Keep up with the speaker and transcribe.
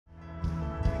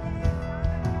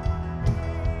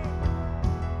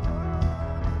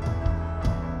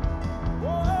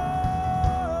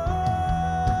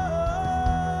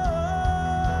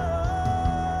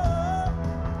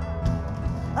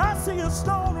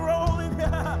stone rolling.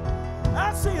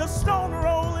 I see a stone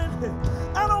rolling.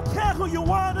 I don't care who you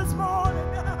were this morning.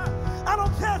 I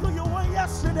don't care who you were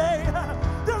yesterday.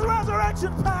 There's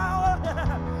resurrection power.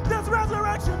 There's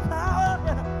resurrection power.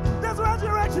 There's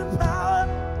resurrection power.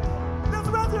 There's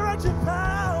resurrection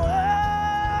power.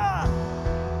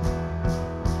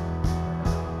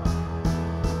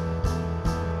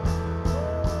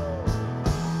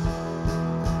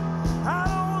 I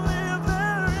don't live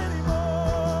there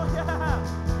anymore.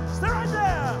 Stay right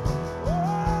there.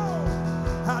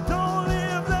 I don't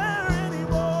live there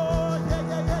anymore.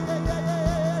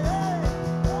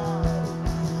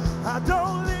 I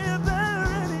don't live there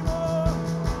anymore.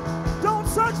 Don't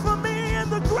search for me in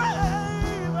the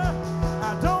grave.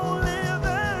 I don't live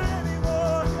there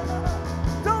anymore.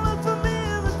 Don't look for me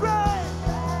in the grave.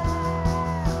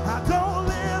 I don't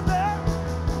live there.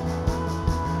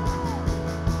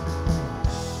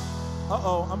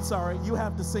 Uh-oh, I'm sorry. You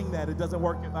have to sing that. It doesn't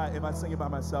work if I sing it by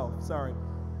myself. Sorry.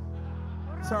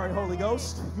 Sorry, Holy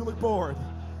Ghost. You look bored.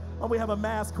 Oh, we have a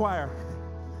mass choir.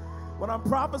 What I'm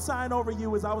prophesying over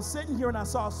you is I was sitting here and I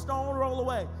saw a stone roll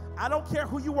away. I don't care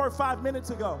who you were 5 minutes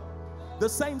ago. The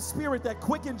same spirit that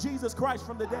quickened Jesus Christ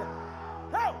from the dead.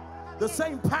 No! The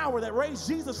same power that raised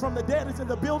Jesus from the dead is in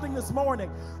the building this morning.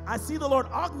 I see the Lord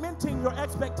augmenting your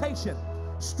expectation,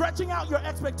 stretching out your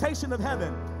expectation of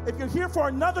heaven. If you're here for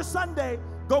another Sunday,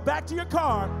 go back to your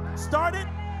car, start it,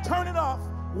 turn it off,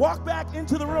 walk back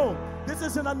into the room. This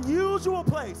is an unusual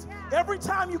place. Every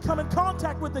time you come in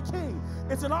contact with the King,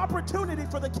 it's an opportunity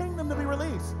for the kingdom to be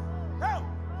released. No.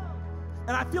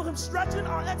 And I feel him stretching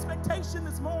our expectation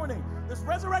this morning. This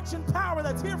resurrection power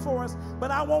that's here for us, but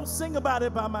I won't sing about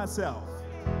it by myself.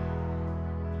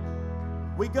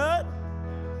 We good?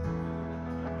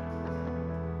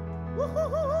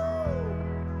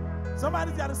 Woo-hoo-hoo-hoo.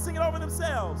 Somebody's got to sing it over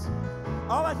themselves.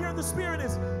 All I hear in the spirit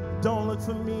is, don't look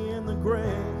for me in the grave.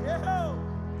 Yeah.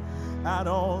 I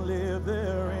don't live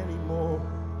there anymore.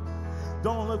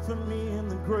 Don't look for me in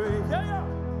the grave. Yeah.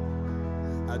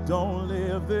 I don't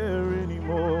live there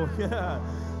anymore. Yeah.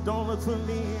 Don't look for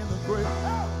me in the grave.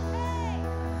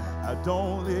 I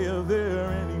don't live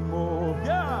there anymore.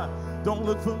 Yeah. Don't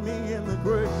look for me in the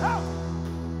grave.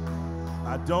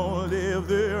 I don't live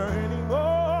there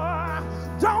anymore.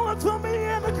 Don't look for me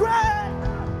in the grave.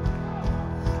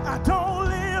 I don't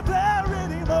live there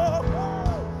anymore.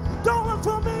 Don't look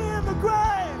for me in the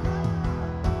grave.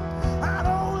 I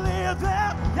don't live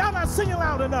there. Y'all not singing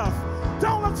loud enough.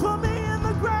 Don't look for me in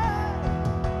the grave.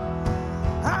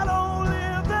 I don't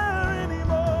live there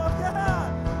anymore. Yeah.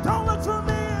 Don't look for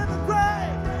me in the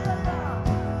grave.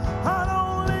 Yeah. I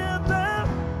don't live there.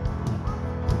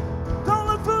 Don't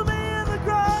look for me in the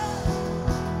grave.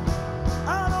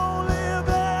 I don't live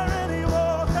there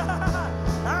anymore.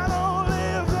 I don't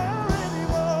live there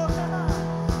anymore.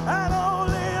 I don't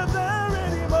live there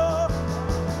anymore.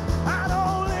 I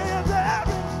don't live there.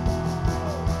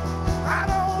 I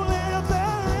don't live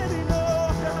there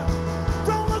anymore.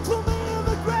 Don't look for me in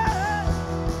the grave.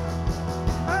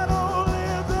 I don't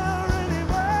live there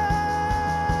anymore.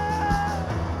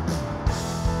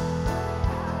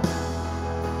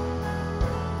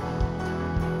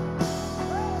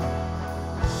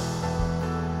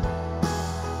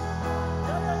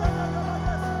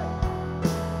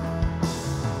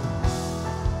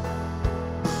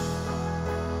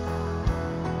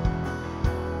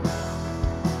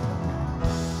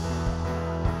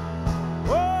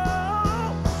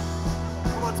 Whoa!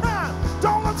 One more time.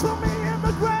 Don't look for me in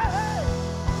the grave.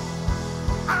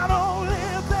 I don't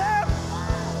live there.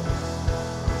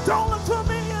 Don't look for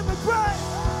me in the grave.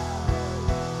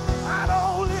 I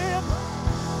don't live.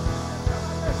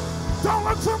 Don't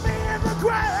look for me in the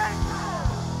grave.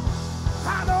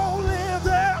 I don't live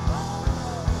there.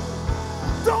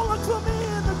 Don't look for me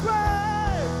in the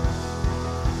grave.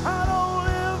 I don't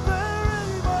live there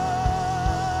anymore.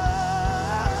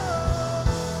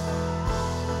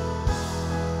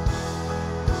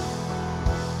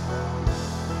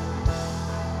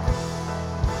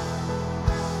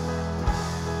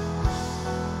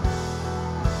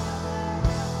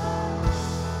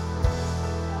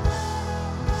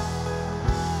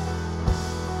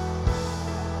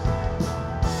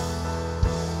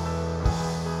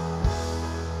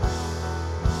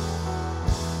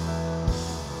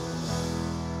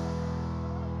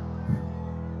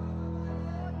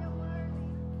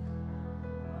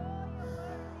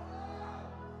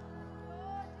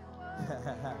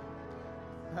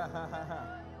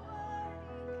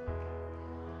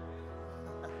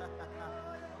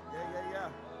 Yeah.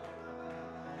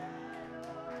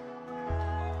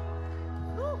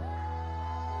 Woo.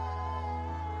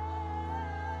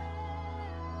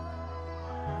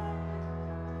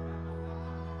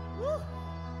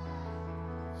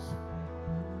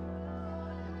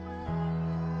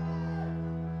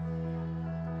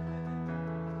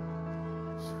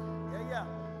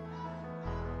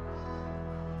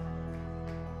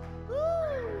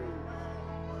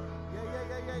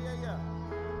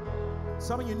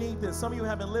 Some of you need this. Some of you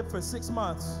haven't lived for 6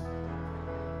 months.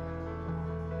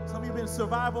 Some of you have been in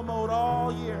survival mode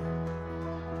all year.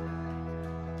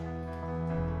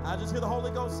 I just hear the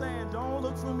Holy Ghost saying, don't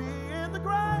look for me in the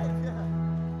grave. Yeah.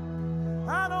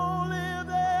 I don't live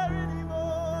there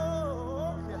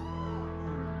anymore. Yeah.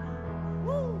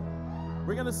 Woo.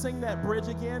 We're going to sing that bridge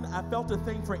again. I felt a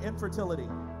thing for infertility.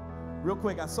 Real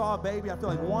quick, I saw a baby. I feel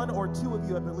like 1 or 2 of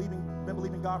you have been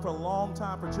believing God for a long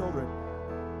time for children.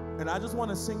 And I just want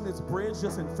to sing this bridge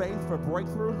just in faith for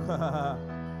breakthrough.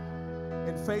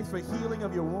 In faith for healing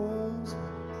of your wombs,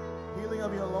 healing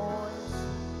of your loins.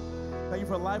 Thank you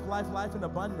for life, life, life in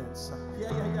abundance.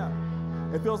 Yeah.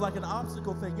 It feels like an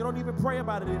obstacle thing. You don't even pray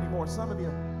about it anymore. Some of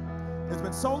you, it's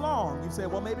been so long. You say,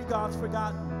 well, maybe God's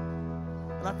forgotten.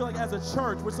 And I feel like as a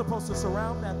church, we're supposed to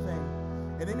surround that thing.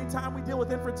 And anytime we deal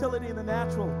with infertility in the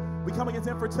natural, we come against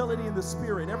infertility in the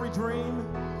spirit. Every dream,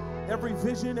 every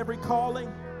vision, every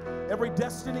calling, every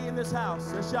destiny in this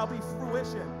house, there shall be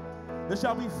fruition. There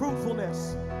shall be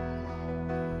fruitfulness.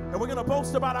 And we're going to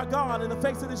boast about our God in the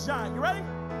face of this giant. You ready?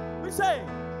 We say,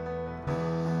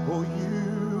 oh,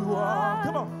 you are,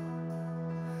 come on,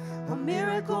 a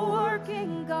miracle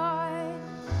working God.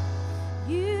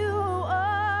 You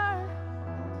are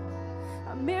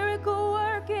a miracle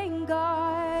working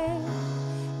God.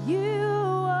 You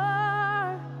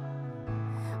are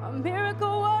a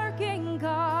miracle working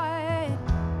God.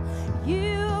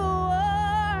 You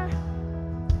are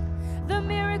the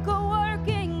miracle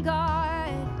working God.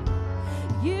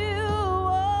 You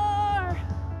are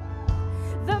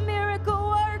the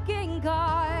miracle working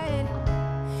God.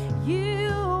 You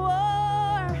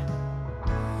are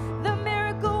the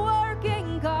miracle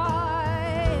working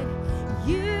God.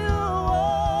 You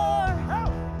are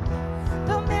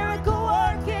the miracle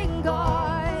working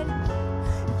God.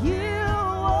 You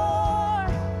are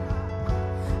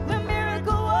the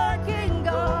miracle working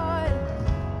God.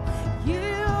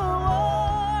 You are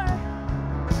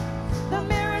the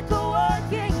miracle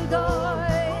working God.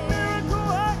 miracle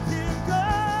working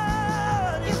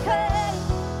God. You came.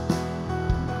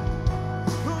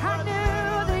 I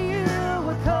knew that you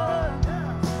would come.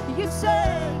 You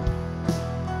saved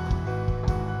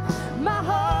my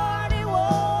heart, it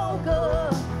woke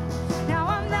up. Now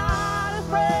I'm not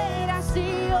afraid. I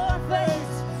see your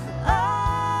face. I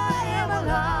am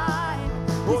alive.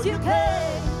 'Cause you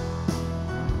came.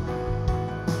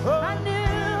 I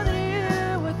knew that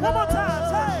you would come. One more time,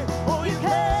 say, oh, You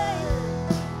came.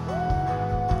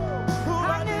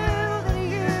 I knew that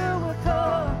you would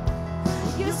come.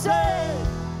 You saved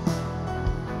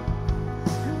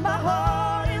my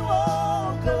heart, it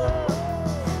woke up.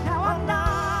 Now I'm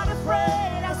not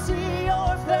afraid. I see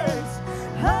your face.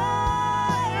 I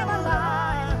am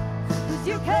alive. 'Cause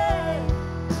you came.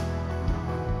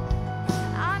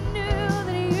 I knew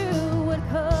that you would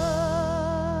come.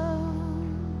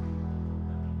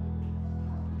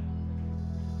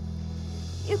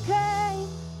 You came.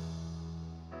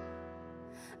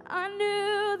 I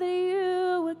knew that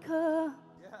you would come.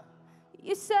 Yeah,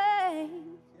 You saved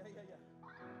yeah.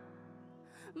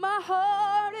 my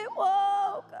heart, it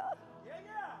woke up. Yeah.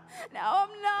 Now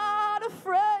I'm not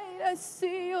afraid. I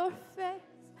see your face.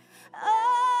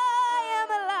 I am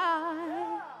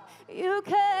alive. You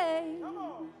came. Come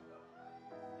on.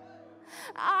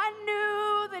 I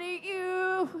knew that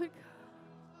you would come.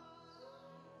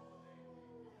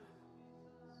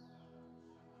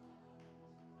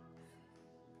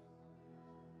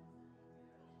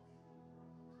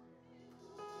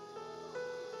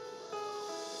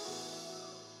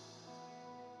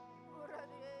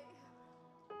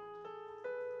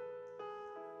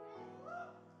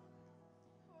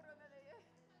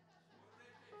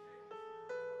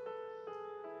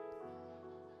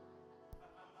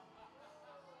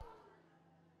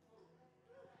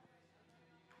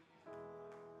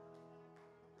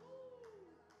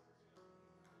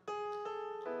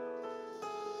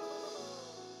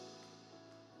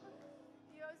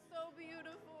 You're so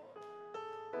beautiful.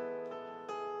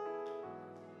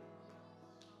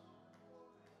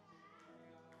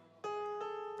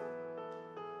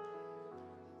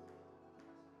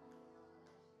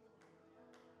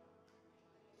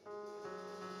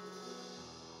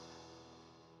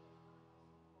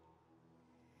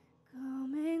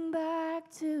 Coming back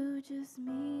to just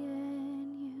me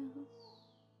and you.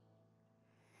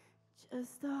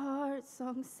 Just a heart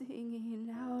song singing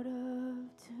out of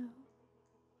tune.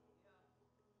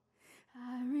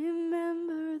 I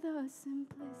remember the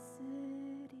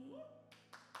simplicity.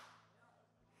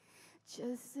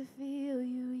 Just to feel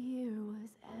you here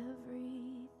was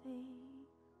everything.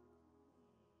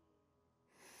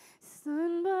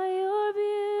 Stunned by your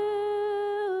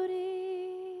beauty,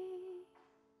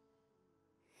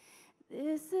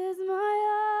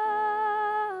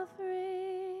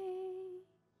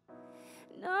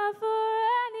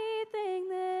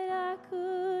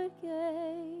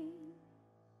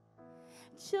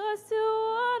 just to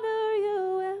honor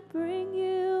you and bring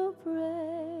you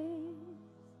praise,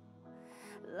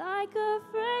 like a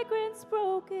fragrance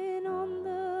broken on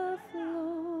the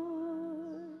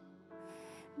floor.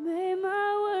 May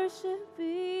my worship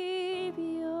be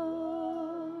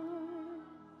pure.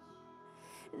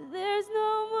 There's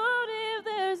no motive,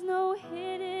 there's no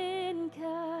hidden catch.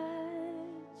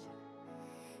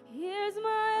 Here's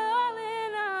my all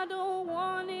and I don't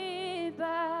want it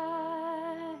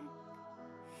back.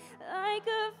 Like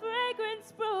a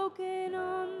fragrance broken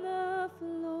on the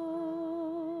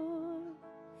floor.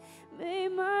 May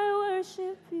my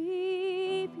worship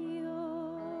be pure.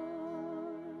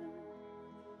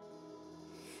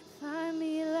 Find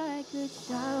me like a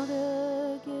child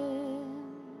again,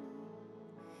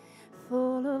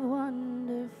 full of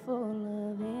wonder,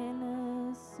 full of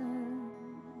innocence.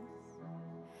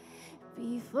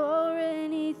 Before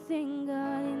anything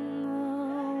got in the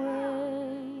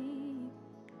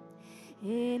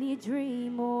way, any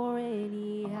dream or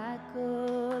any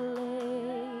accolade,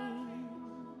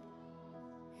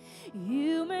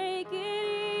 you make it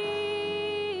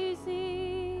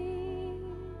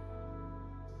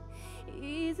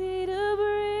easy to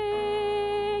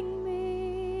bring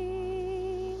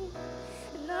me,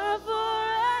 not for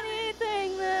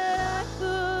anything that I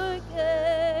could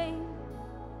gain,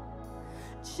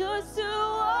 just to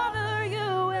honor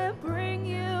you and bring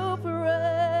you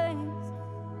praise,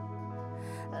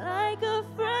 like a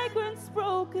fragrance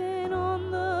broken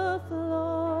on the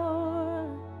floor.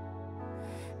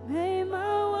 May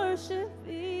my worship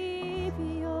be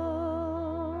pure.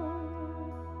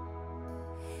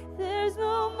 There's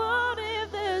no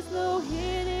motive, there's no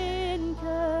hidden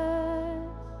catch.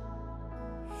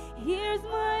 Here's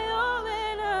my all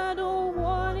and I don't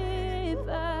want it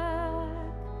back.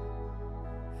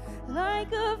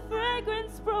 Like a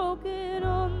fragrance broken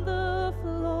on the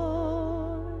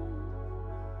floor.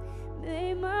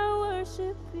 May my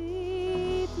worship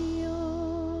be pure.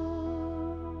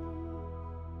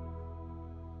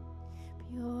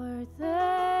 Pure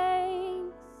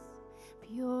thanks,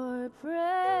 pure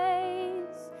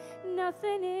praise,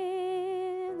 nothing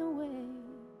in the way.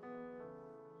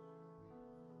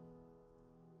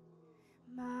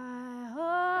 My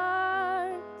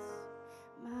heart,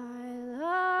 my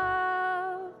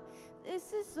love,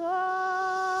 this is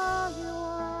all you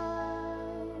want.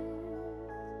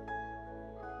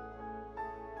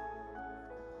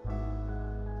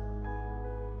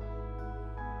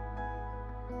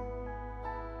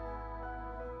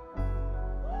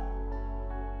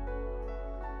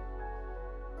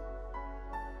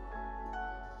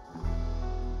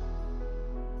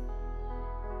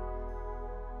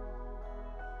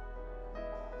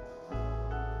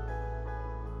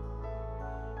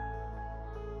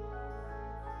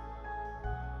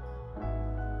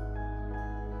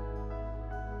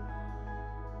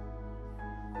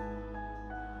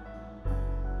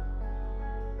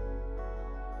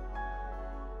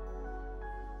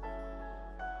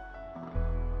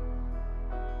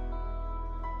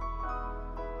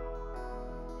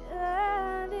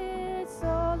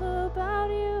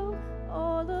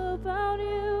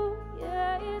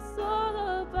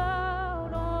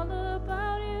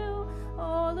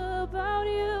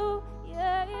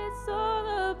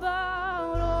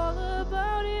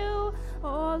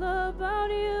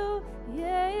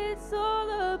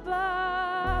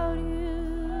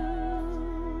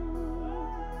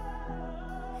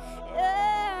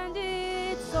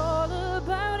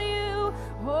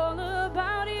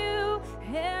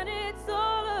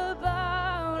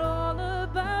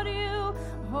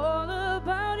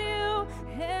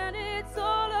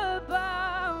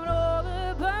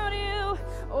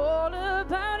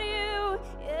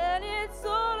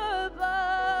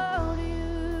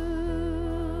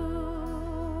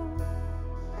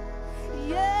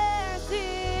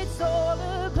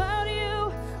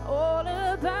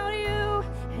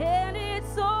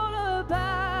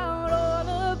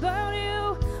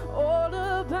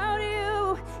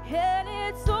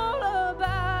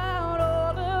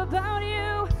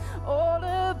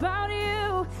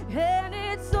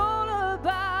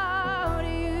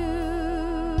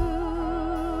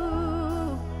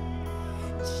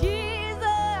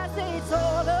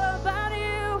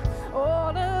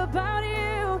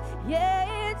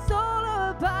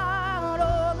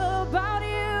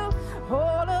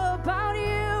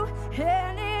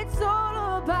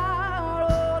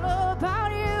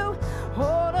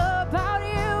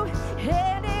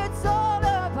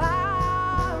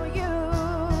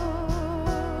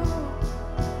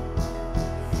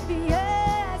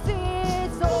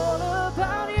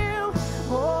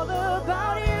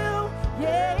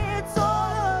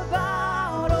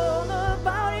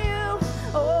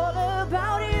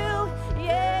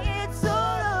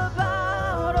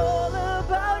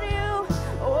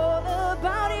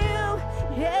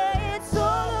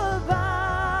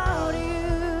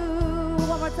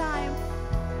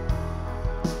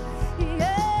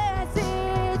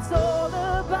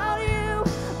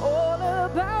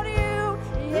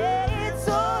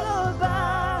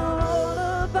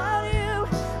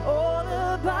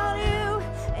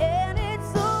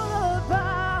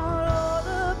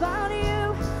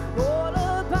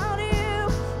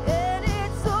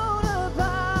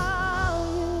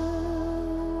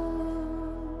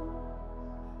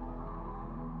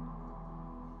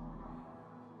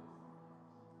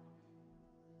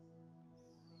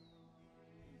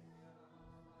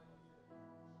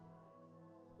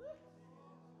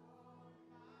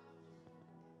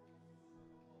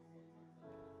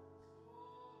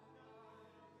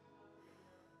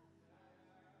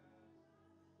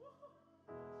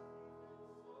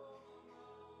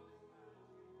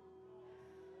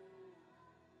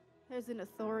 There's an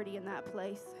authority in that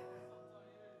place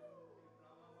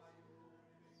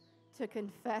to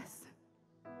confess.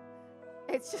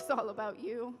 It's just all about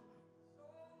you.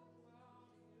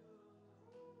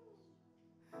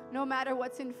 No matter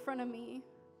what's in front of me,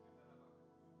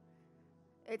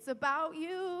 it's about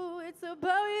you. It's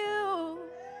about you.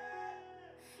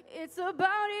 It's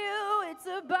about you. It's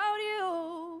about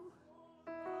you.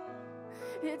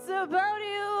 It's about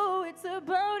you. It's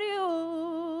about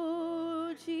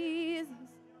you, Jesus.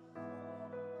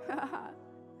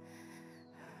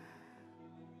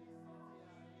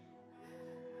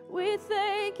 We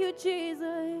thank you,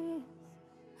 Jesus.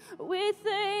 We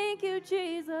thank you,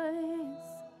 Jesus.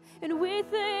 And we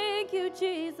thank you,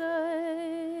 Jesus.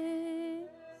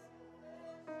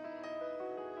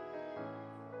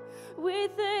 We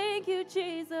thank you,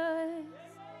 Jesus.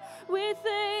 We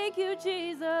thank you,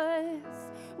 Jesus.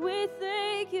 We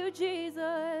thank you,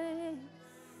 Jesus.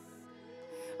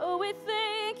 Oh, we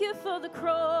thank you for the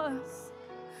cross.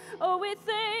 Oh, we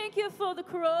thank you for the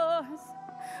cross.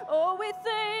 Oh, we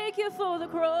thank you for the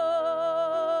cross.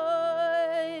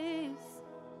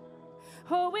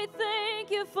 Oh, we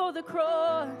thank you for the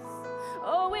cross.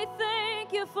 Oh, we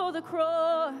thank you for the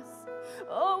cross.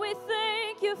 Oh, we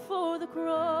thank you for the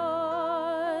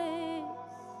cross.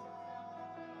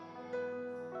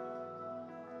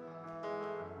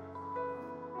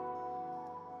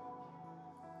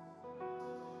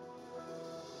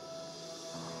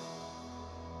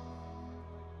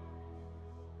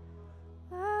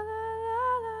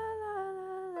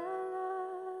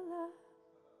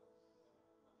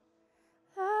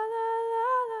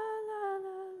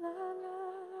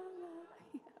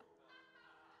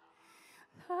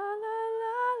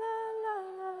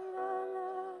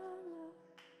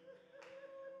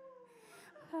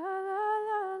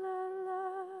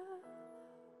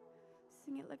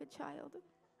 Sing it like a child.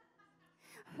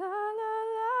 La la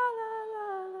la la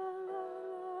la la la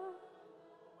la.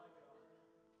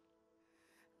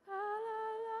 La la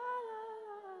la la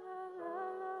la la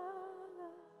la la.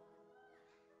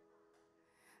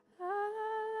 La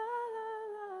la la la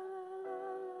la la la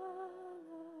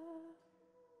la.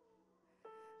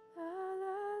 La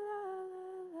la la la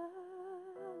la la.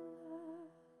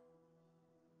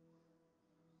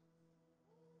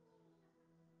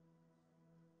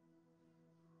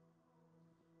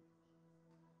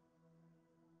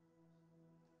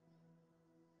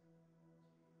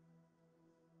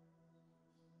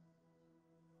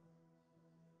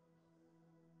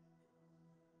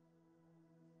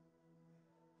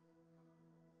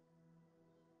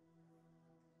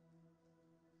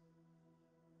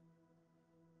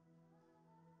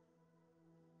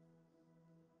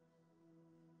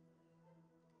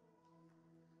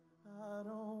 I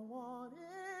don't want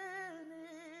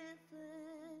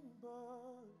anything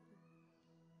but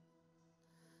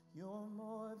you're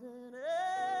more than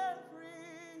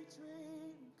every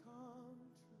dream come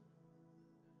true.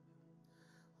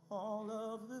 All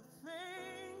of the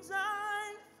things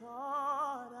I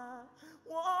thought I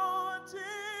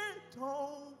wanted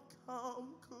don't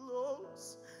come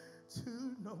close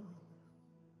to knowing.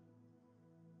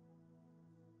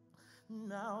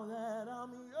 Now that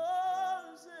I'm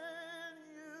yours and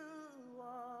you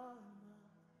are mine,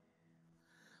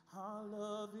 our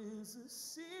love is a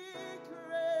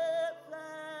secret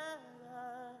that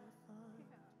I find.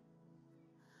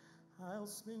 I'll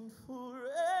spend forever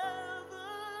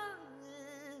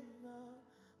in the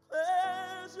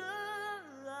pleasure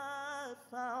I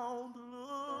found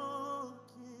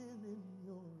looking in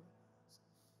your eyes.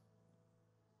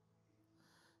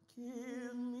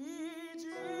 Give me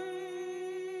Jesus.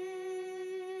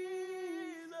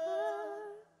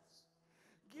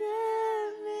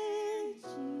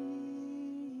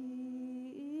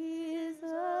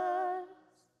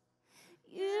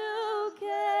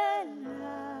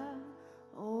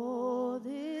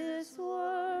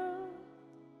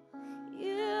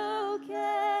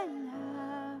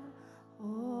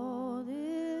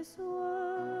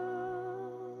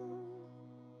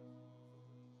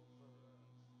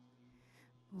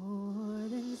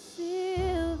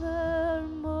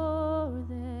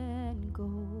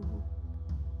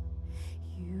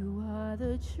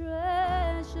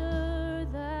 Treasure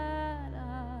that I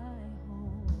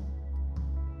hold.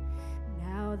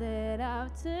 Now that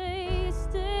I've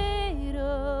tasted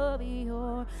of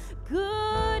your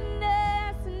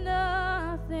goodness,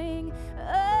 nothing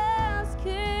else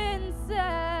can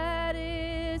satisfy.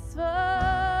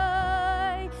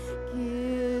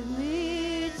 Give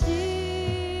me Jesus.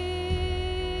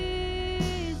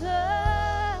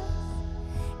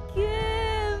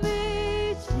 Give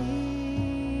me Jesus.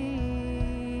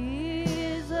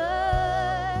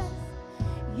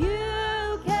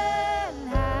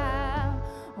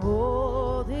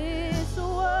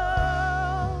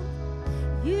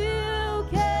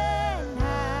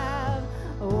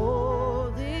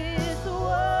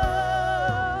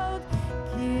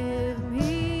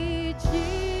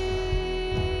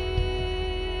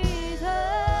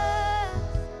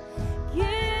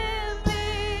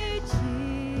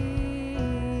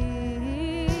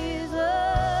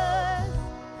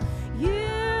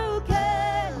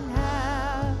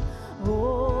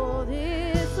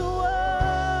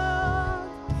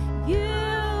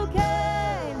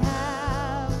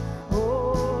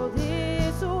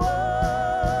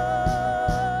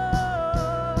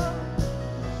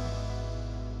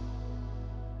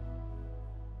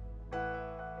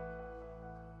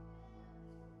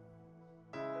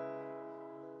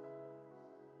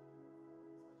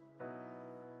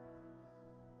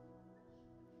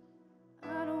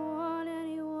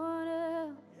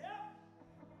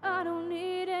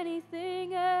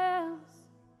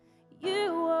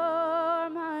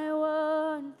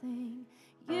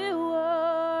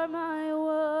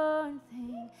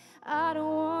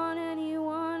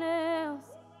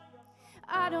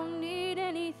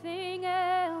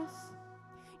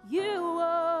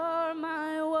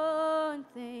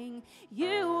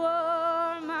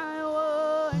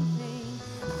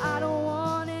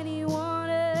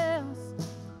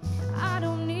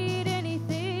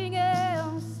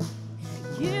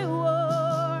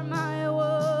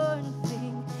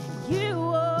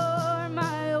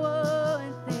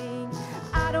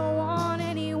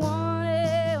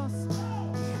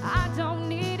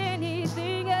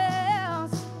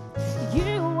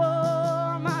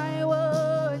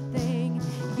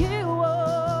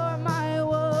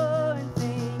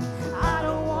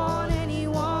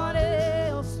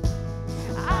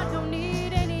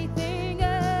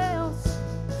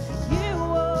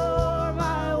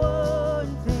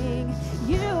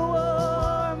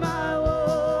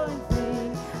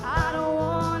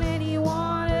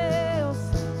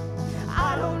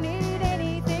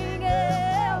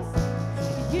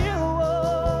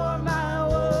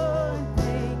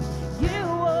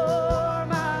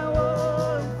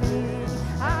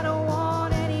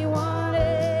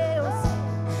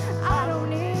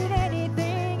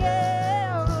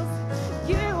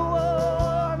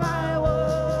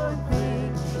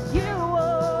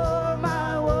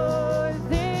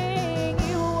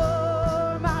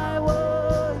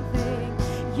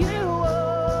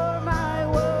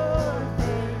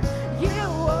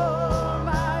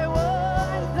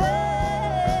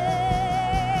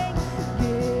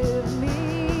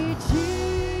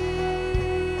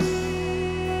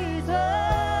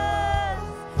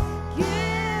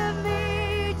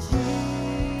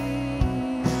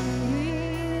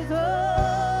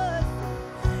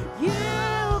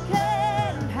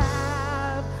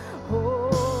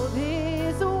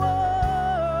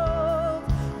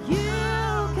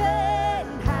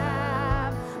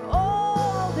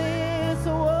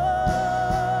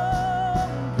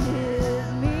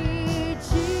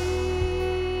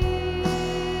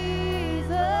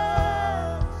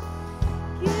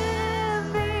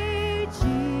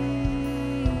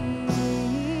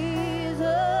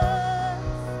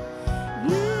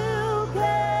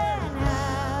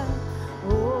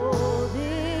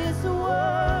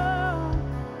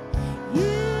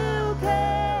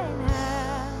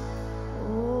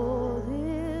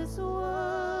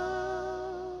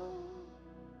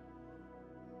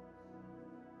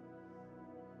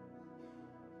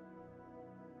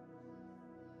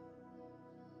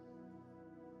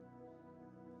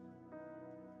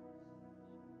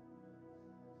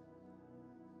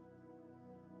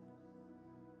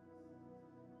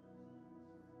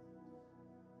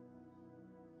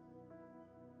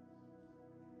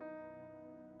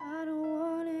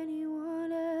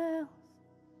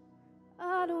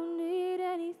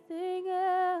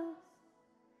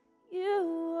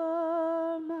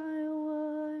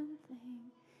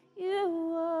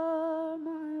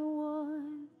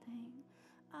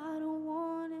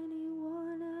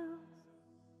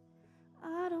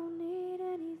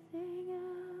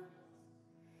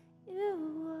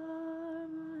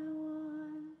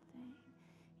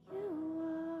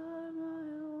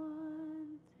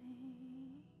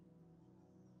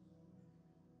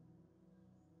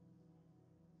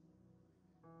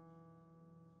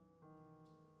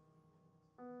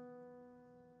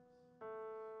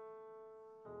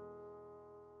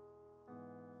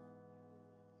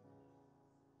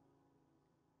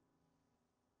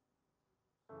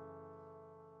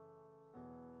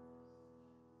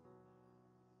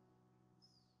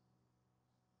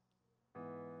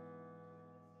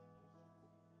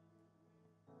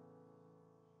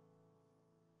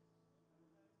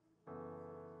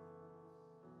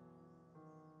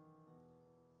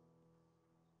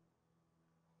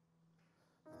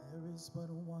 There is but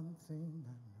one thing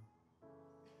I know.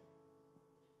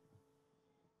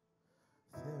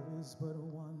 There is but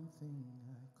one thing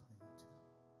I cling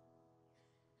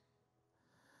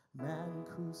to. Man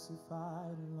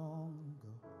crucified long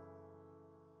ago.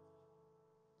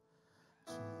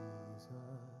 Jesus.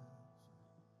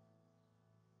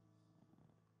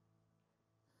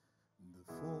 The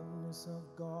fullness of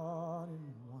God in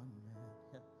one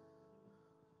man.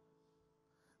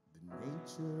 The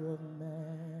nature of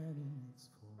man in its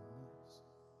fullness.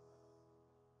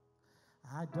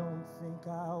 I don't think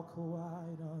I'll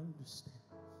quite understand.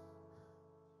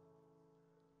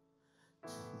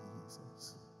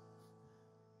 Jesus.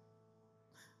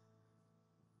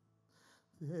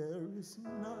 There is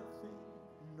nothing,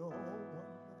 no one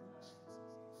like Jesus.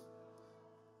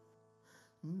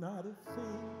 Not a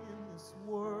thing in this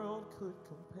world could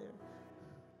compare.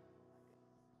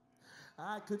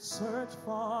 I could search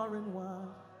far and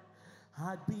wide,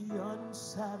 I'd be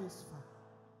unsatisfied,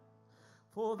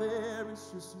 for there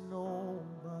is just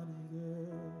nobody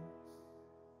there.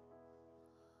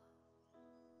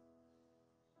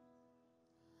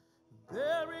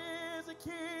 There is a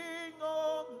king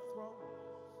on the throne,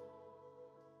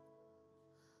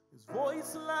 his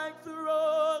voice like the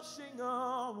rushing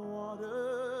of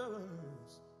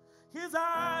waters, his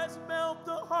eyes melt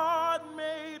the heart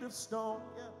made of stone.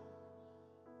 Yeah.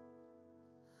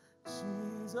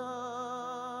 Jesus,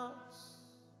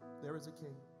 there is a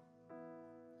king.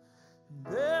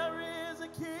 There is a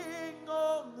king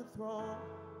on the throne.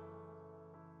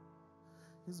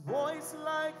 His voice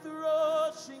like the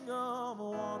rushing of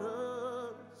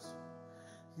waters.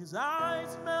 His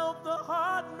eyes melt the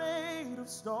heart made of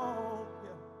stone.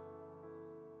 Yeah.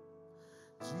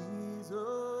 Jesus,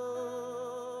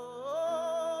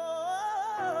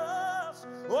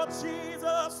 oh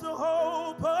Jesus, the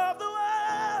hope of the world.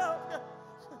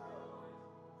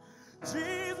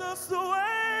 Jesus, the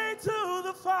way to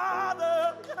the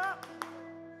Father.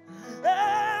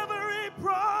 Every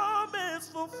promise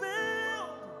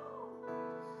fulfilled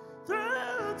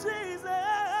through Jesus.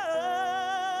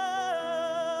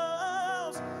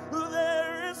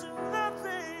 There is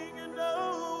nothing and no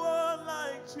one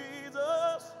like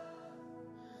Jesus.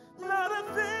 Not a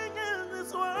thing in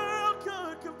this world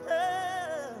could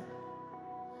compare.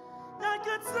 I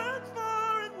could search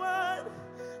far and wide,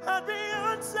 I'd be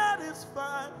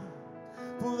unsatisfied,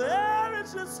 for there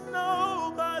is just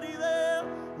nobody there.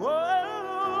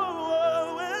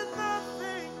 Whoa, and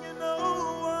nothing and no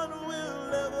one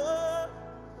will ever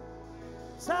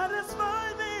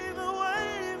satisfy me the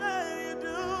way that you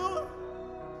do.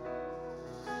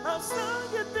 I've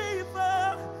sung it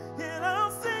before, and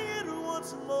I'll sing it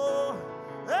once more.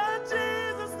 And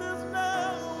Jesus, there's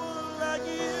no one like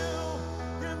you,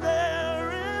 and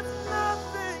there is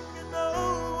nothing and no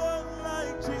one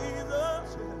like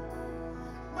Jesus.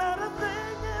 Not a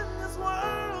thing in this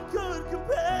world could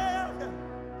compare.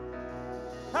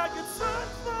 I could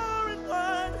search far and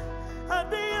wide, I'd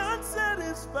be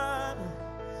unsatisfied,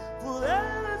 for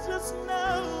there is just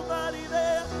nobody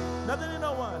there. Nothing and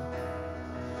no one,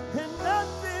 and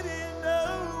nothing and no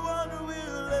one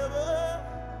will ever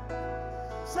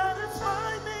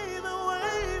satisfy me the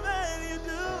way that you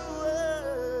do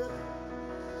it.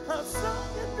 I've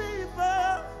sung it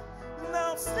before, and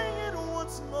I'll sing it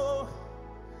once more.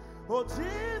 Oh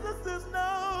Jesus, there's no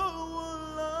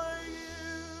one like you.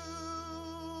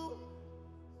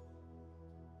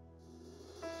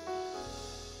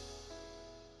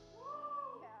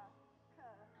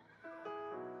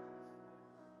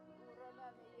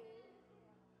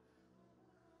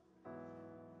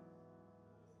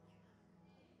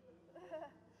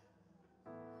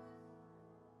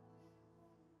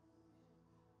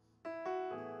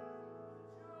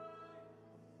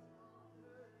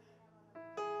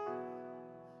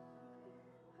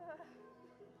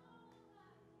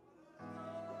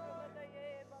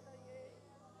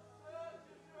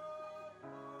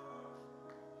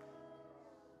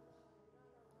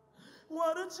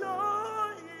 What a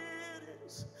joy it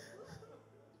is.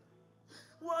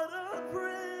 What a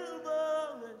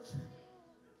privilege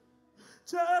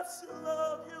just to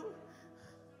love you.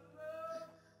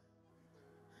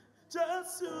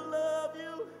 Just to love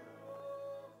you.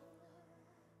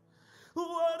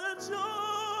 What a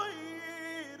joy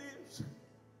it is.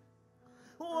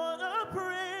 What a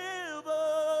privilege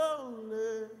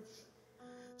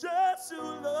just to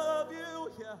love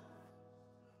you. Yeah.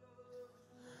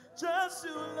 Just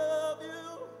to love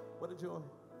you. What a joy.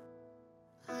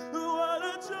 What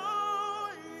a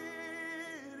joy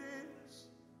it is.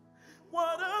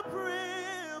 What a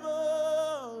privilege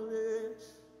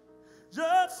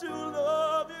just to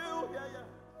love you. Yeah, yeah.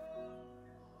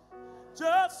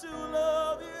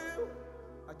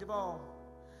 all.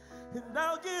 And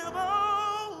I'll give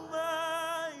all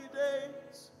my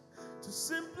days to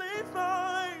simply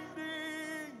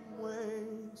finding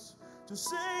ways to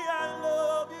say I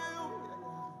love you.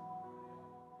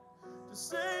 To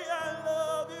say I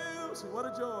love you. So what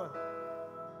a joy.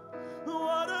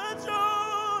 What a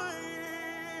joy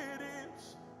it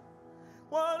is.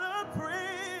 What a privilege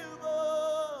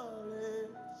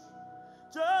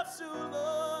just to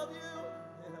love you.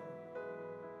 Yeah.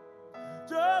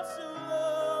 Just to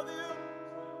love you.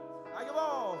 I give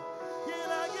all. Can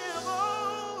I give all?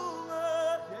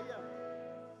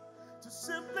 To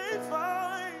simply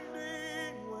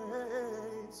finding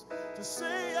ways to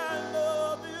say I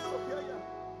love you.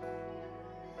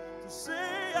 To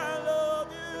say I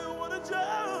love you. What a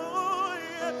joy.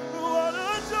 What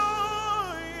a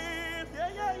joy.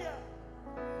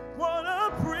 What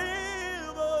a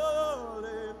privilege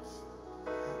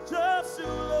just to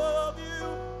love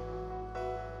you.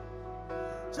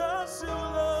 Just to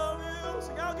love you.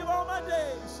 So I'll give all my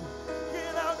days.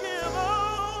 And I'll give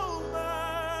all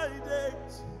my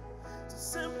days to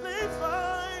simply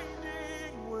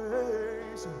finding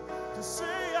ways to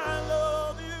say I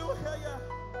love you.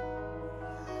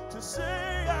 To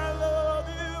say I love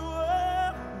you.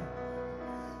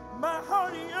 My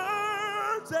heart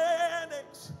yearns and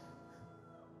aches.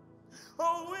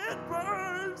 Oh, it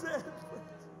burns and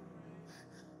burns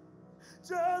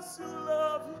just to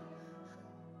love you.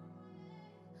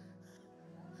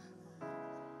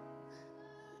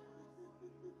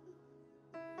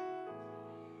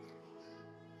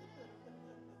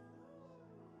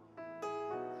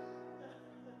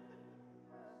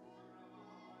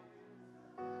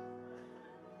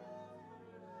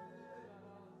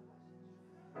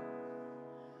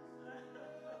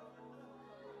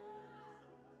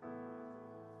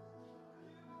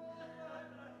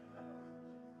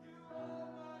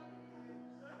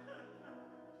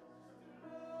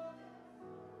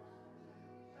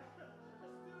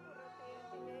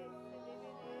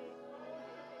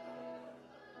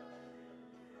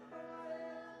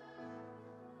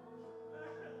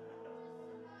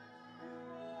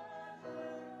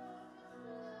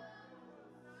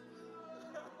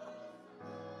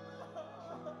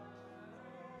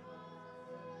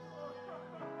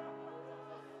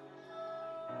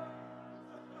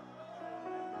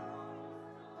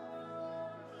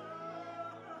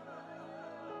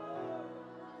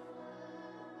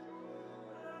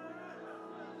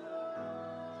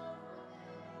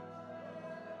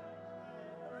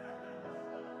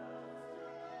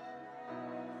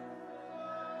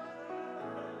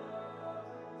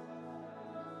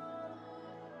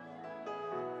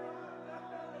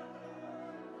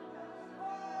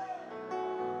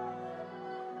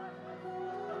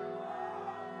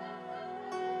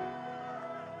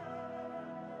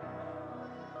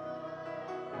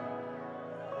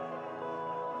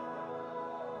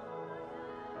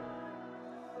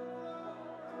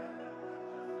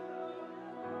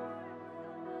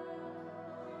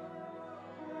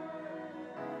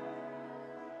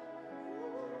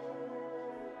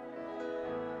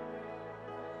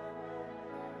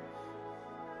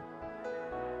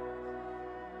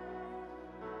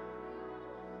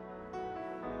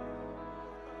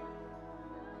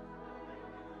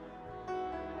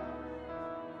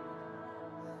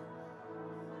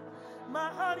 My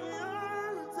heart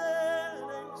yearns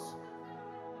and aches.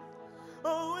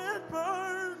 Oh, it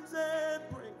burns and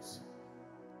breaks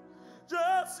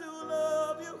just to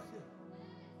love you.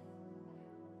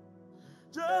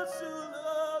 Just to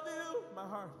love you.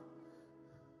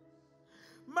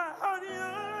 My heart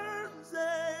yearns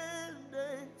and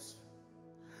aches.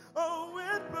 Oh,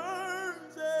 it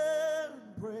burns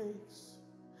and breaks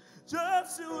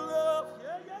just to love.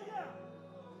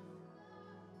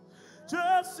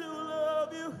 Just to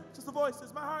love you. Just the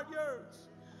voices. My heart yearns.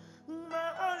 My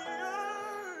heart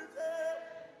yearns.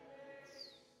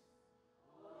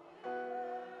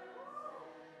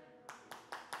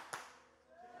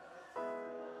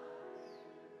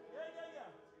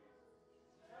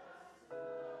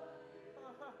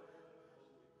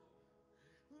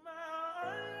 My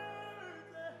heart yearns.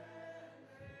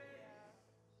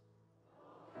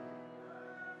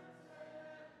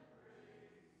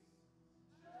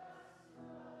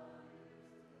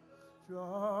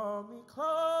 Draw me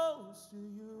close to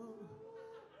you.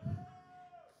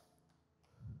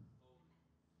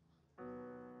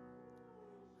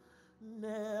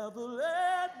 Never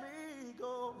let me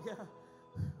go. Yeah.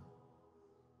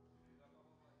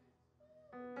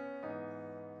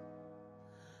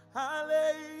 I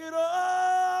lay it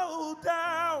all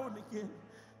down again.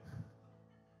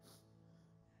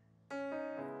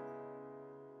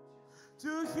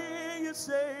 To hear you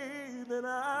say that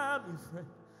I'll be afraid.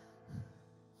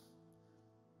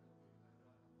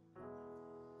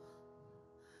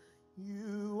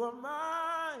 You are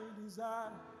my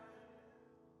desire.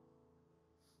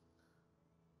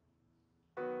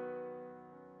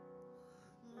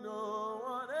 No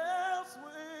one else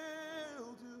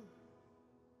will do.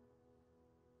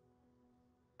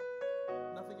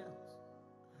 Nothing else.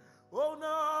 Oh,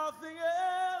 nothing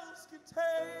else can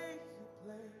take your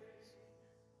place.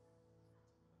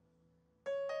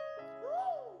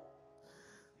 Woo!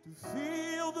 To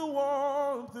feel the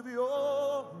warmth of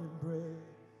your embrace.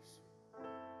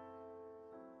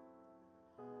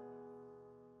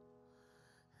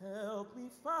 Help me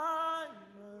find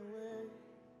my way.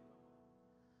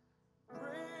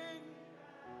 Bring.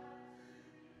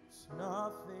 There's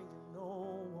nothing and no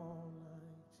one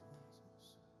like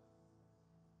Jesus.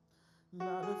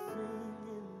 Not a thing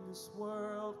in this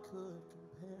world could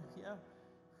compare. Yeah.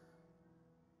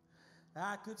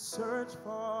 I could search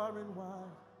far and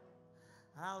wide.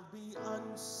 I'll be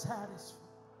unsatisfied.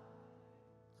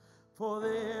 For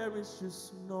there is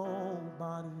just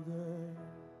nobody there.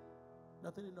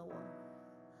 Nothing and no one.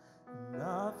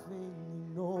 Nothing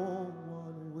and no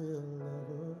one will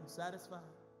ever satisfy.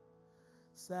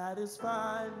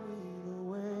 Satisfy me the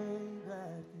way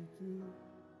that you do.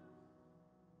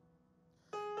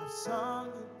 I've sung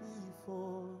it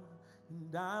before,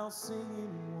 and I'll sing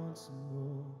it once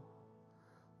more.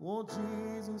 Oh,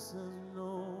 Jesus, there's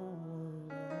no one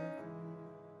like you.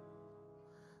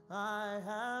 I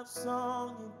have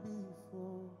sung it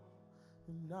before,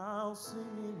 and I'll sing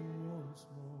it once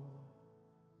more.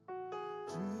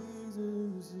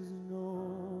 Jesus is no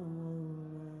one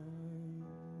like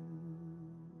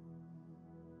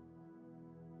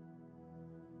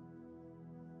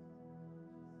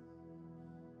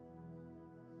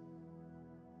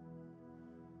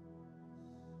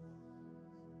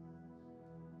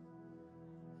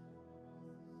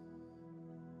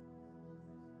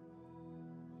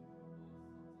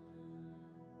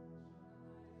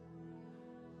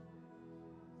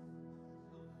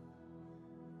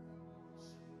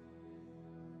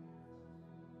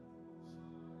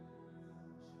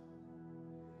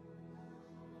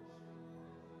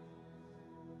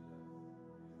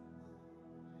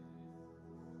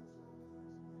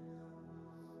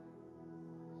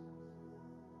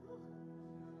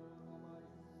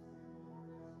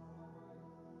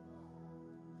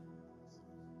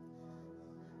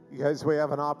You guys, we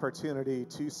have an opportunity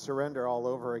to surrender all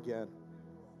over again.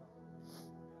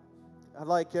 I'd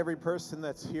like every person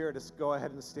that's here to go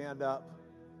ahead and stand up.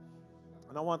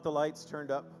 And I want the lights turned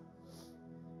up.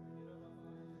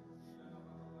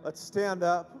 Let's stand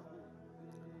up.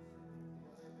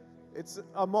 It's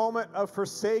a moment of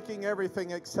forsaking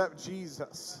everything except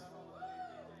Jesus.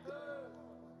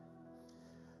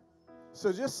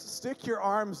 So just stick your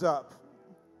arms up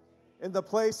in the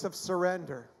place of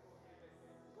surrender.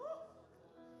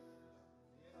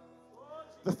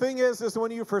 The thing is when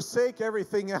you forsake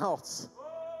everything else,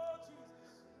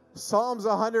 Psalms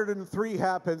 103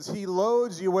 happens. He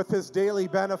loads you with his daily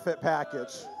benefit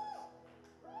package.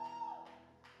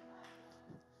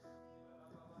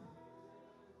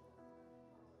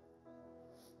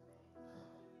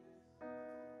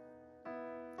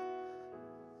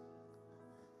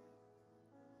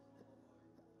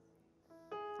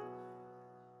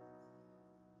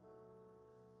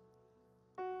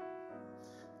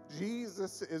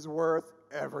 Jesus is worth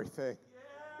everything.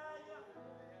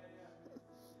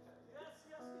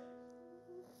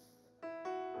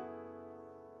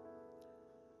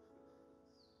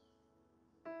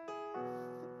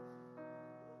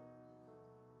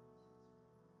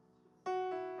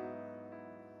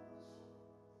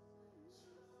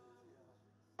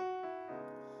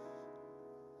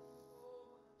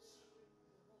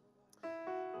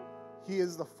 He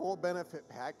is the full benefit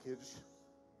package.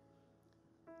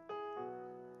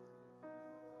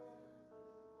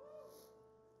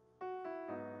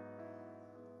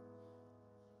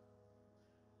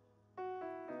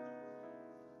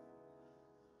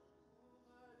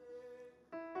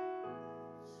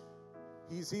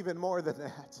 He's even more than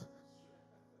that.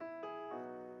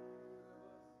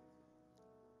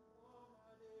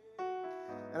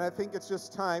 And I think it's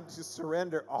just time to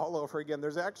surrender all over again.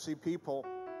 There's actually people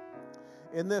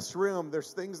in this room,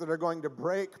 there's things that are going to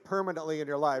break permanently in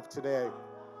your life today.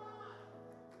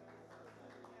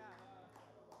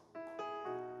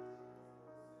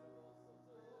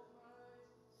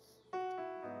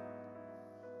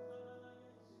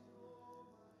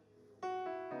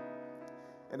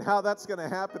 And how that's going to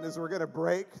happen is we're going to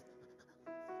break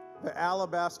the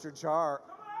alabaster jar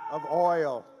of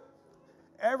oil.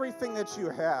 everything that you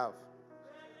have,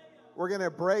 we're going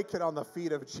to break it on the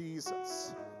feet of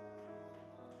Jesus.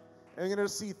 And you're going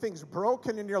to see things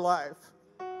broken in your life.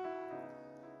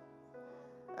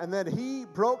 And then he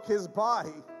broke his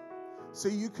body so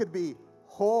you could be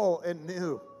whole and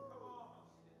new.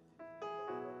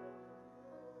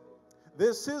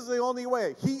 This is the only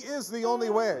way. He is the only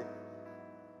way.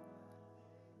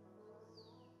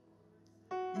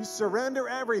 You surrender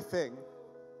everything,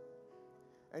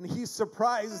 and he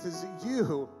surprises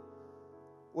you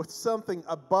with something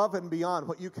above and beyond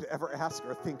what you could ever ask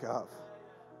or think of.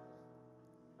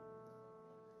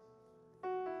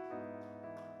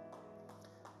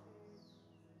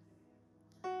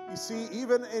 You see,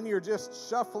 even in your just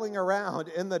shuffling around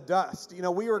in the dust,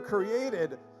 we were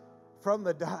created from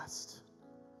the dust,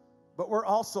 but we're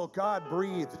also God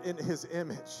breathed in his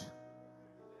image,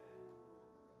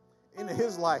 in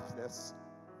his likeness.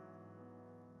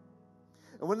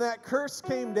 And when that curse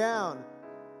came down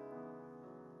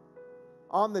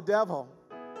on the devil,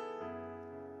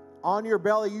 on your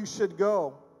belly you should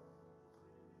go,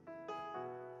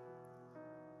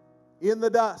 in the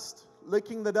dust,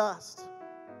 licking the dust.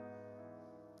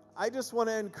 I just want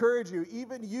to encourage you,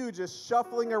 even you just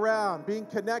shuffling around, being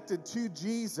connected to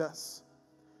Jesus,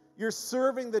 you're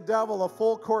serving the devil a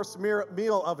full course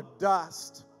meal of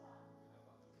dust.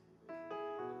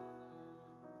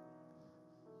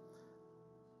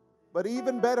 But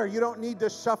even better, you don't need to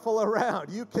shuffle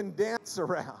around. You can dance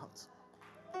around.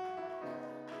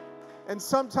 And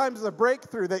sometimes the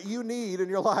breakthrough that you need in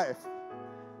your life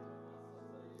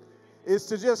is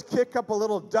to just kick up a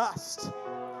little dust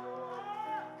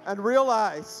and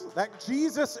realize that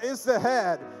Jesus is the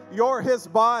head, you're his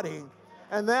body,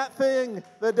 and that thing,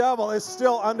 the devil, is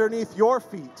still underneath your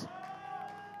feet.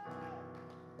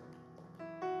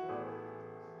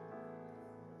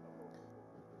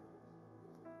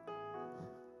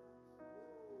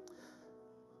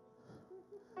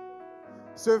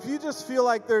 So if you just feel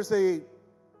like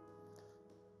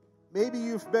maybe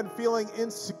you've been feeling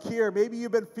insecure, maybe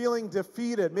you've been feeling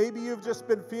defeated, maybe you've just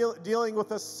been dealing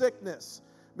with a sickness,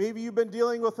 maybe you've been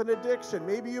dealing with an addiction,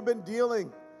 maybe you've been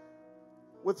dealing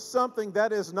with something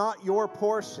that is not your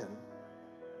portion,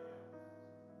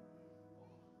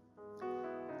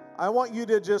 I want you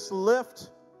to just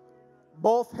lift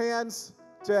both hands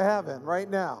to heaven right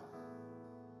now.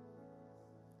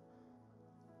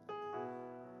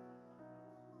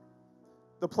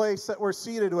 The place that we're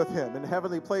seated with him in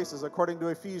heavenly places, according to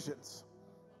Ephesians.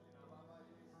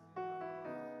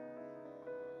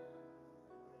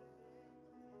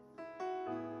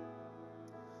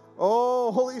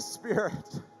 Oh, Holy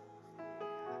Spirit,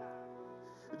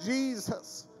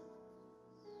 Jesus,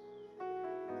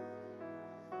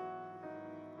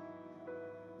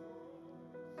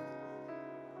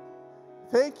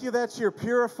 thank you that you're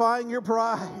purifying your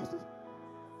bride.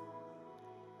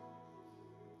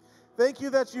 Thank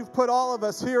you that you've put all of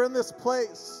us here in this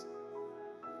place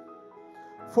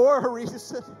for a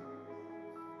reason.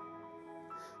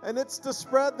 And it's to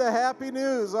spread the happy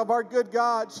news of our good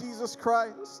God, Jesus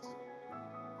Christ.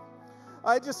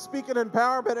 I just speak an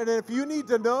empowerment, and if you need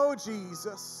to know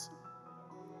Jesus,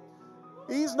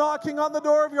 he's knocking on the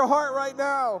door of your heart right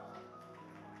now.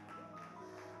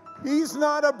 He's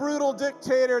not a brutal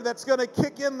dictator that's going to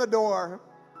kick in the door.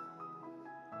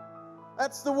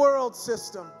 That's the world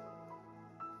system.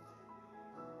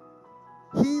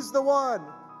 He's the one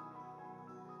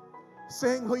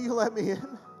saying, will you let me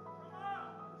in?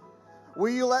 Will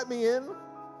you let me in?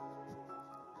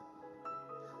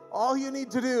 All you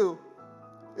need to do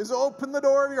is open the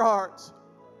door of your heart.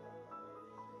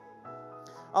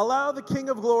 Allow the King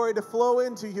of Glory to flow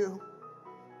into you.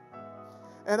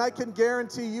 And I can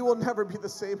guarantee you will never be the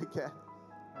same again.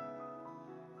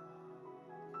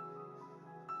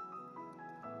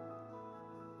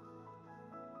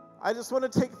 I just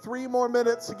want to take 3 more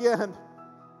minutes again.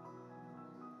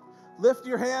 Lift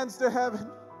your hands to heaven.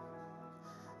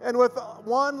 And with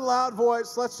one loud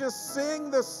voice, let's just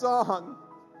sing this song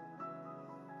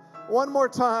one more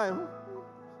time.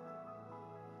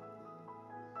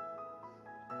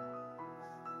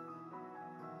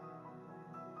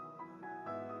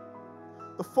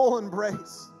 The full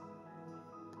embrace.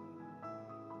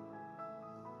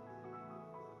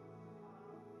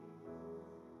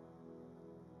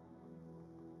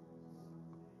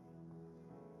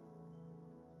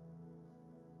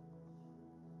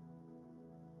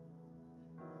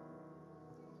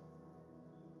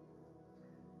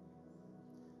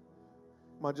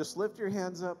 Come on, just lift your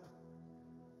hands up.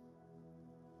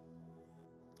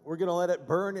 We're going to let it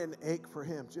burn and ache for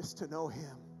him, just to know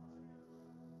him.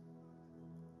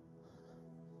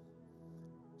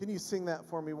 Can you sing that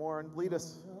for me, Warren? Lead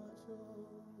us.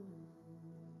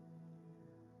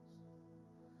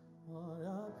 What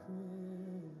a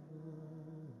privilege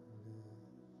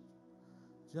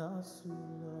just to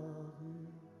love you,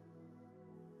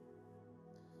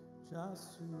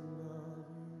 just to love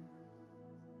you.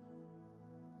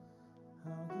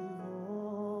 I'll give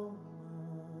all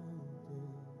my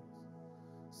days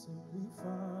simply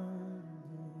finding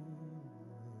ways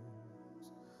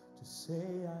to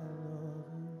say I love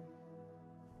you,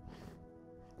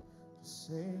 to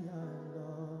say I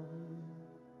love you.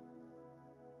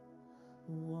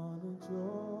 What a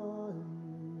joy it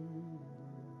is,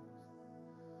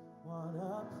 what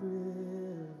a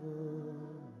privilege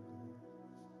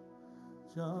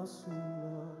just to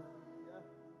love,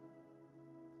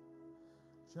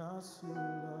 just to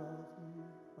love you.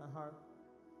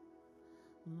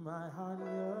 My heart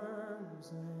yearns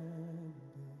and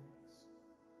aches,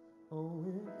 oh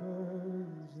it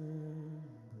burns and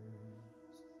breaks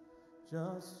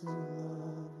just to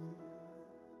love you.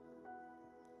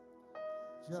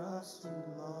 Just to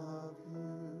love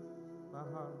you.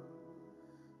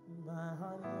 My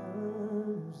heart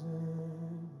yearns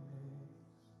and aches.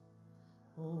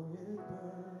 Oh, it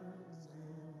burns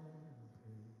and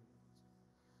breaks.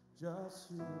 Just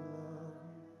to love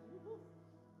you.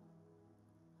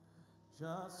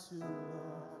 Just to love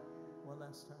you. One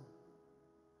last time.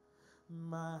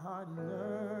 My heart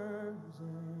yearns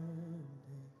and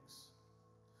aches.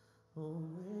 Oh,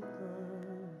 it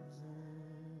burns and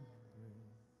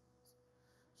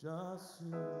just to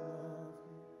love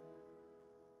you,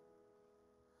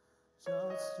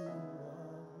 just to love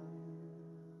you.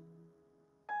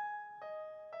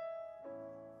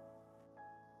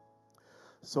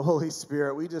 So, Holy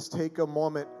Spirit, we just take a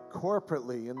moment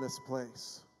corporately in this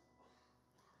place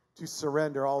to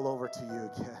surrender all over to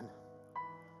you again.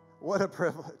 What a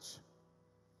privilege.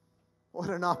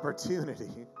 What an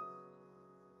opportunity.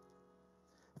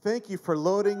 Thank you for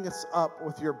loading us up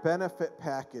with your benefit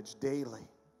package daily.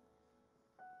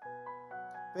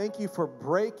 Thank you for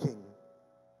breaking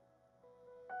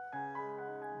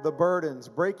the burdens,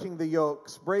 breaking the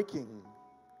yokes, breaking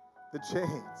the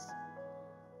chains.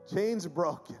 Chains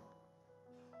broken.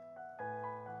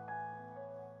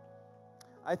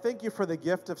 I thank you for the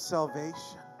gift of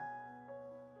salvation.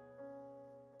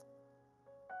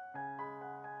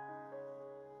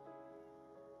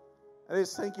 I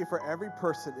just thank you for every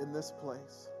person in this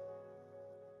place.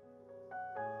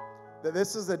 That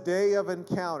this is a day of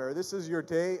encounter. This is your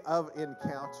day of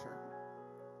encounter.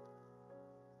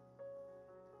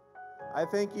 I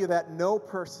thank you that no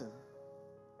person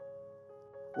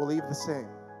will leave the same.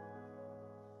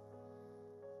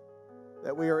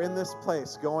 That we are in this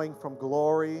place going from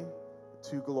glory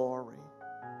to glory.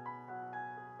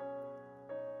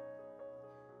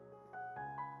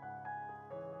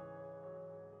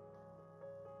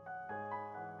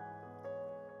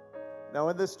 Now,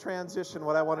 in this transition,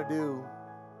 what I want to do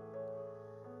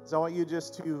is I want you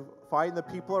just to find the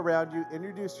people around you,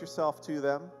 introduce yourself to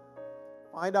them,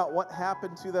 find out what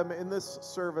happened to them in this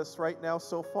service right now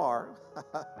so far.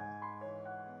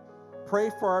 Pray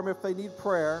for them if they need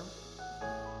prayer,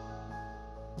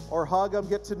 or hug them,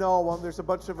 get to know them. There's a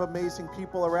bunch of amazing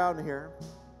people around here.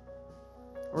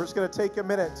 We're just going to take a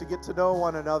minute to get to know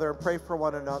one another and pray for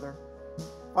one another.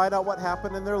 Find out what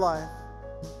happened in their life.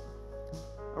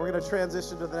 And we're going to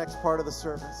transition to the next part of the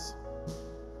service.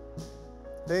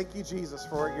 Thank you, Jesus,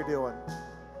 for what you're doing.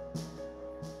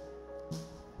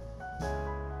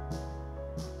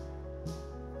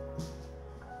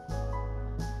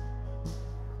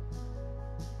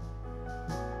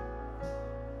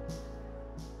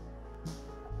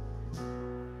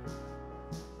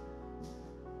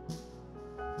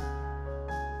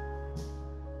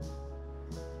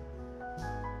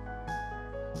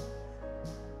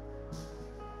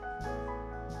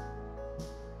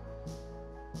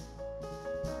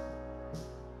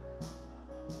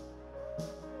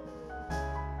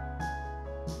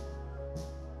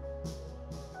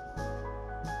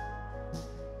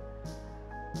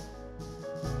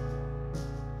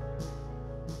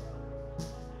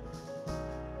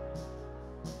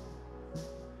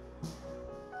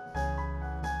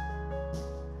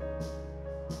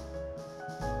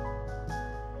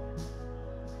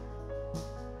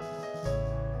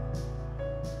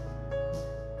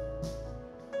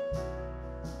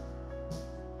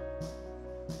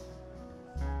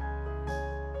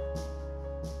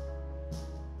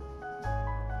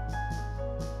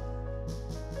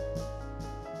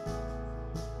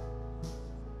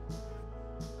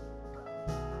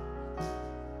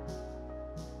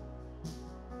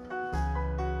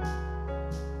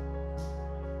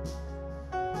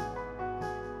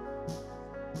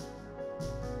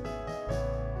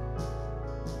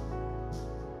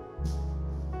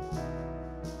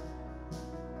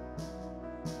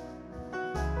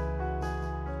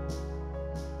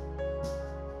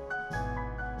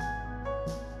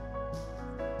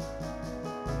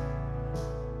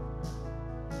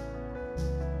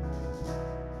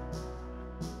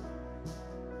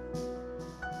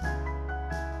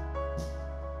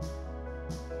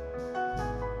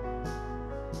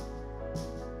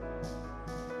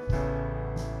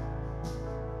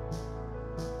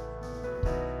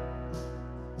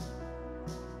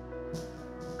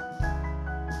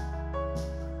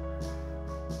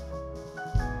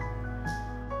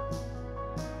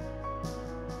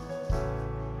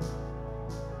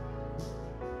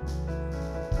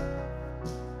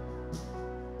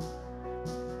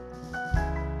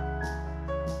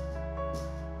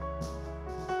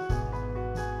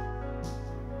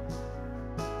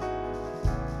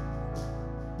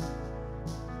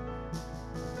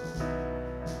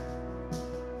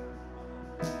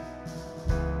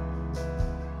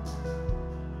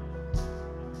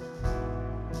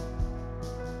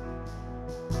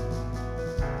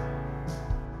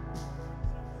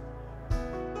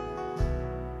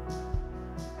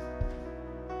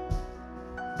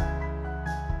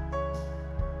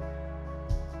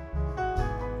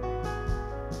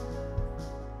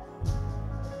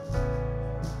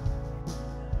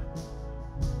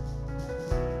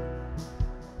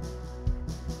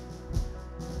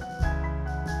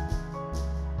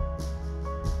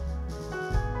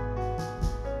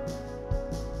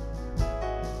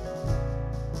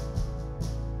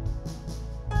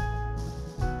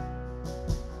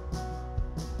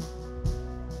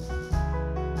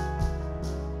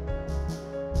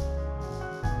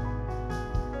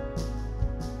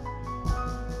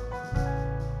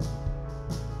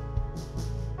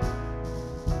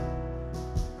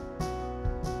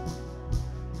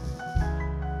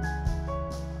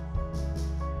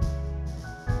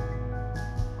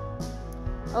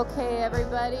 Okay,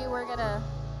 everybody, we're going to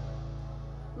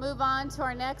move on to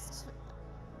our next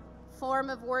form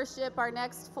of worship, our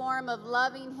next form of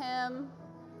loving Him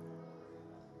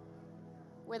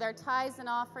with our tithes and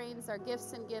offerings, our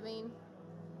gifts and giving.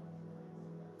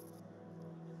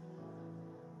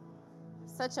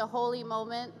 Such a holy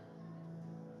moment.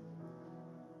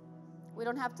 We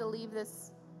don't have to leave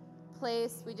this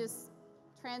place. We just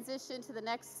transition to the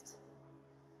next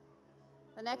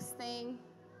thing.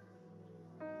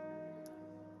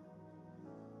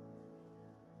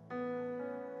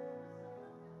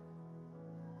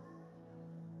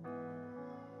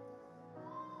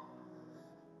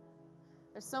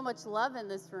 There's so much love in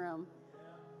this room.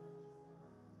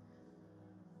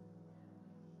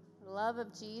 The love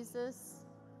of Jesus.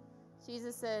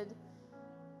 Jesus said,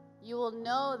 "You will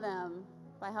know them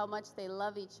by how much they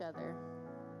love each other."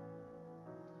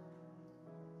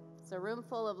 It's a room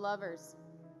full of lovers.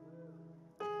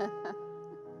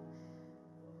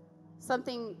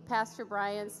 Something Pastor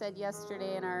Brian said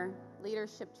yesterday in our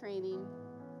leadership training.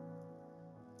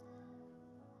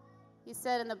 He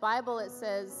said in the Bible, it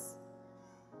says,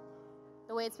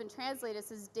 the way it's been translated, it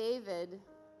says David,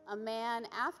 a man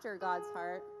after God's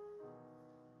heart.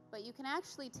 But you can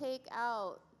actually take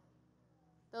out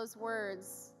those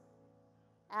words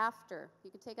after.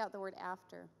 You can take out the word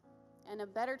after. And a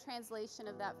better translation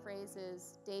of that phrase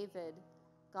is David,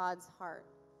 God's heart.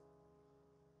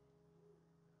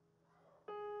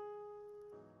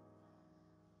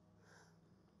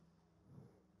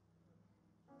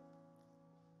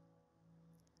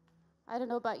 I don't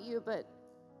know about you, but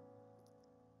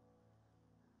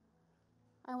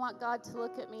I want God to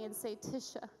look at me and say,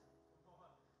 Tisha,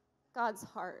 God's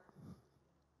heart.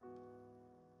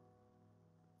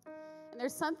 And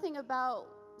there's something about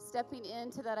stepping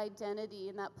into that identity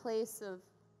in that place of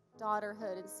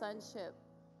daughterhood and sonship.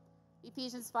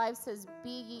 Ephesians 5 says,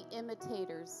 "Be ye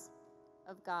imitators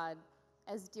of God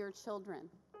as dear children."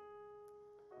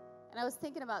 And I was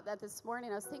thinking about that this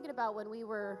morning. I was thinking about when we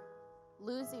were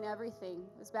losing everything.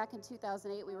 It was back in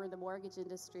 2008. We were in the mortgage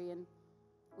industry, and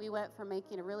we went from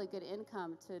making a really good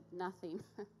income to nothing.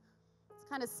 It's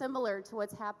kind of similar to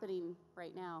what's happening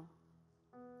right now.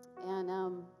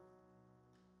 And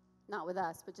not with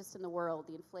us, but just in the world,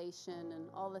 the inflation and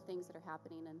all the things that are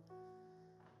happening. And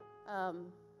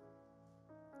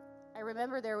I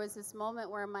remember there was this moment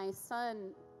where my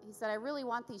son, he said, "I really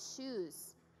want these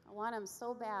shoes. I want them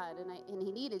so bad," and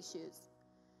he needed shoes.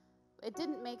 It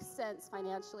didn't make sense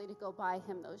financially to go buy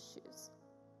him those shoes.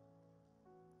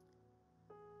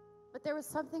 But there was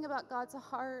something about God's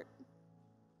heart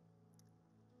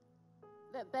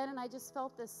that Ben and I just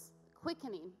felt this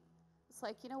quickening. It's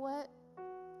like, you know what?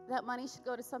 That money should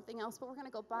go to something else, but we're going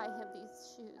to go buy him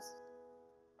these shoes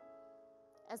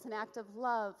as an act of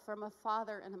love from a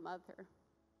father and a mother.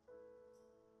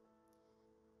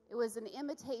 It was an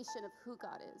imitation of who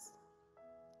God is,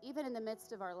 even in the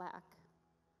midst of our lack.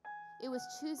 It was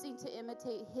choosing to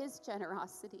imitate His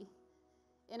generosity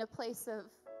in a place of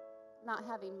not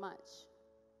having much.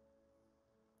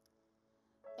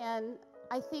 And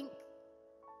I think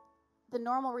the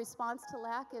normal response to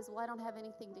lack is, well, I don't have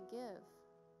anything to give.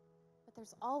 But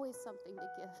there's always something to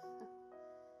give.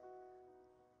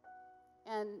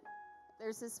 And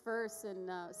there's this verse in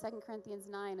 2 Corinthians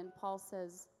 9, and Paul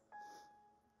says,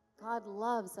 God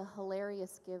loves a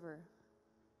hilarious giver.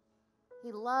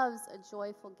 He loves a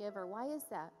joyful giver. Why is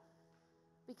that?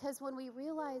 Because when we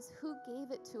realize who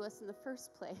gave it to us in the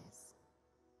first place,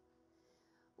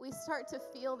 we start to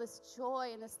feel this joy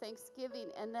and this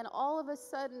thanksgiving, and then all of a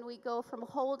sudden we go from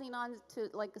holding on to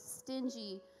like a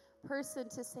stingy person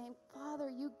to saying, Father,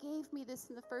 you gave me this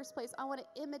in the first place. I want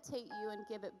to imitate you and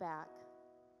give it back.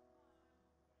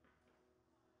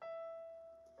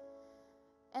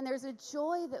 And there's a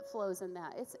joy that flows in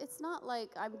that. It's not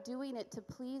like I'm doing it to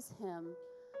please Him.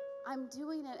 I'm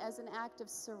doing it as an act of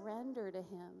surrender to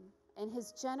Him and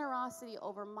His generosity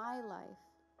over my life.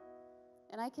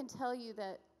 And I can tell you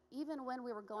that even when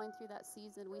we were going through that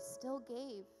season, we still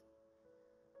gave.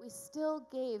 We still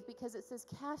gave because it says,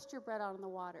 cast your bread out on the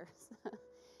waters.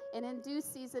 And in due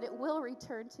season, it will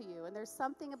return to you. And there's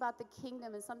something about the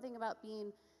kingdom and something about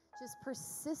being just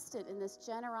persistent in this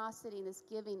generosity and this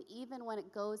giving, even when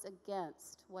it goes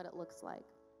against what it looks like.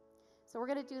 So we're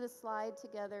going to do the slide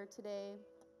together today.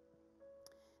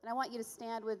 And I want you to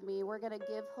stand with me. We're going to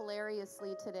give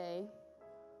hilariously today.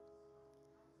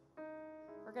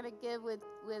 We're going to give with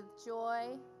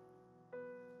joy.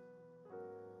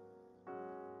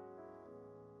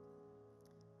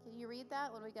 Can you read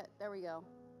that? There we go.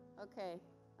 Okay.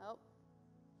 Oh.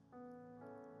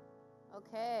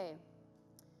 Okay.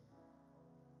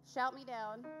 Shout me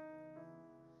down.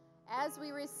 As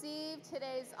we receive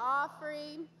today's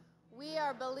offering, we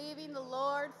are believing the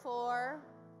Lord for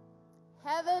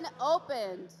heaven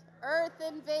opened, earth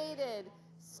invaded,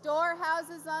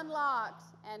 storehouses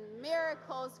unlocked, and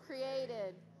miracles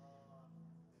created.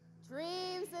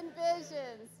 Dreams and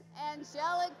visions,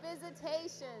 angelic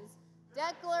visitations,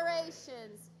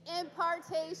 declarations,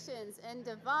 impartations, and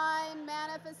divine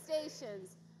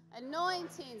manifestations,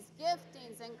 anointings,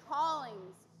 giftings, and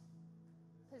callings,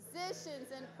 positions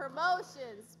and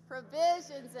promotions,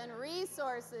 provisions and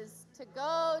resources to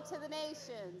go to the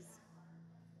nations.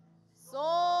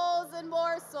 Souls and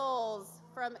more souls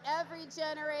from every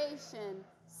generation,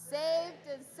 saved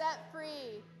and set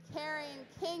free, carrying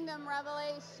kingdom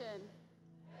revelation.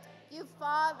 You,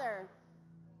 Father,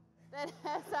 that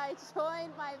as I join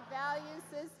my value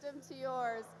system to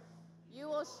yours, you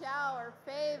will shower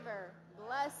favor,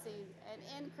 blessing, and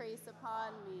increase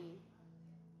upon me.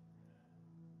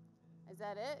 Is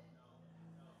that it?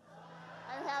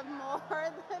 I have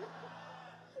more than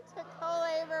to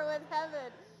co-labor with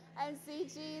heaven and see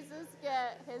Jesus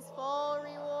get his full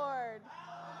reward.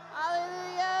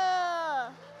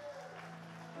 Hallelujah!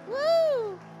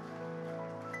 Woo!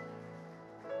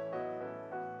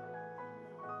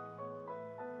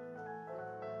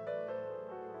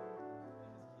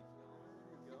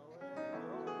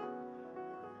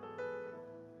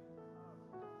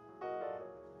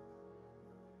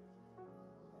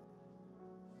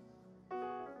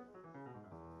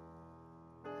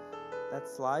 That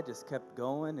slide just kept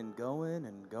going and going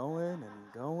and going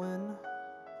and going.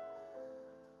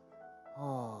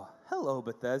 Oh, hello,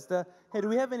 Bethesda. Hey, do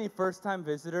we have any first-time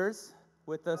visitors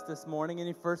with us this morning?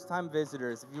 Any first-time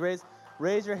visitors? If you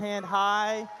raise your hand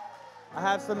high, I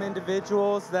have some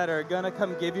individuals that are going to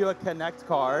come give you a Connect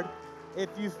card. If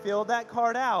you fill that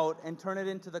card out and turn it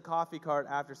into the coffee cart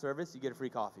after service, you get a free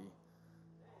coffee.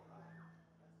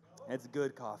 It's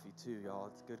good coffee, too, y'all.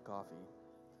 It's good coffee.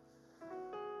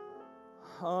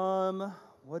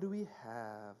 What do we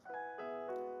have?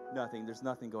 Nothing. There's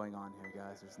nothing going on here,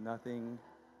 guys. There's nothing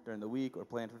during the week or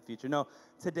planned for the future. No,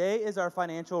 today is our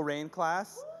financial rain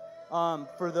class.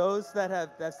 For those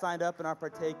that signed up and are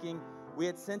partaking, we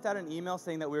had sent out an email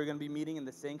saying that we were going to be meeting in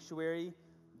the sanctuary.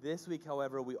 This week,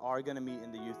 however, we are going to meet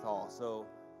in the youth hall. So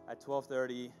at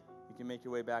 12:30, you can make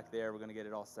your way back there. We're going to get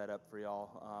it all set up for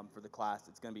y'all for the class.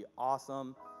 It's going to be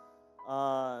awesome.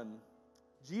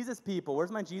 Jesus people, where's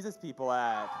my Jesus people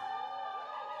at?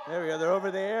 There we go. They're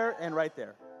over there and right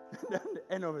there,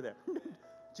 and over there.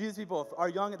 Jesus people,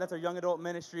 that's our young adult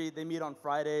ministry. They meet on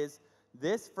Fridays.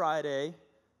 This Friday,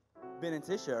 Ben and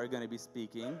Tisha are going to be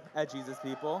speaking at Jesus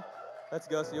people. Let's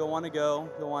go. So you'll want to go.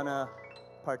 You'll want to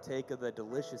partake of the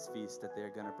delicious feast that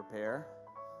they're going to prepare.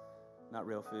 Not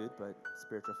real food, but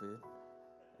spiritual food.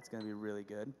 It's going to be really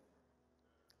good.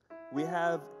 We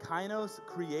have Kainos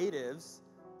Creatives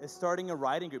is starting a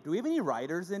writing group. Do we have any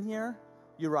writers in here?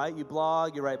 You write, you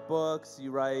blog, you write books,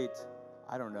 you write,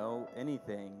 I don't know,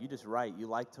 anything. You just write. You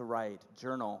like to write,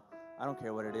 journal. I don't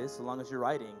care what it is, so long as you're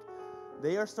writing.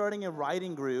 They are starting a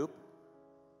writing group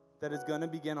that is going to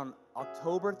begin on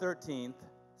October 13th,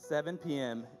 7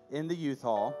 p.m. in the youth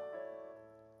hall.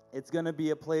 It's going to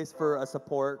be a place for a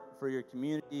support for your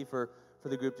community, for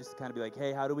the group, just to kind of be like,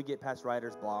 hey, how do we get past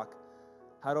writer's block?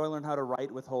 How do I learn how to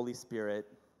write with Holy Spirit?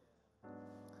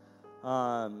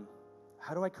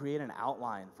 How do I create an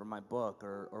outline for my book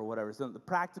or whatever? So the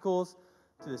practicals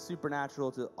to the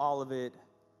supernatural to all of it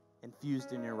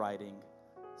infused in your writing.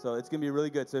 So it's going to be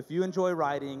really good. So if you enjoy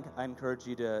writing, I encourage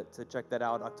you to check that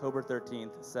out. October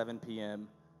 13th, 7 p.m.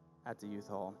 at the youth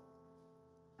hall.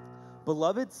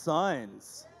 Beloved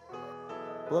sons.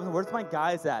 Beloved, where's my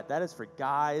guys at? That is for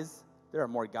guys. There are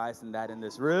more guys than that in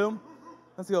this room.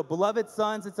 Let's go. Beloved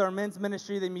sons, it's our men's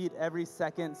ministry. They meet every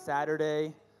second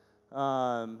Saturday.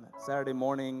 Saturday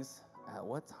mornings. At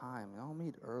what time? Y'all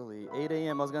meet early. 8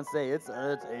 a.m. I was going to say, it's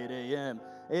 8 a.m.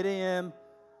 8 a.m.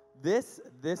 This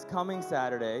coming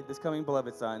Saturday, this coming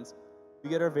Beloved Sons, we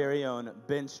get our very own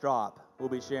Ben Straub will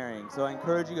be sharing. So I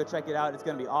encourage you to go check it out. It's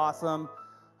going to be awesome.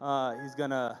 He's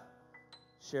going to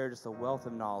share just a wealth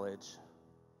of knowledge,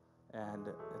 and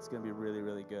it's going to be really,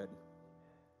 really good.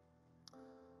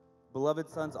 Beloved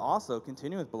Sons also,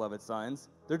 continue with Beloved Sons,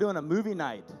 they're doing a movie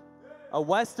night. A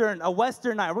Western night.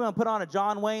 We're going to put on a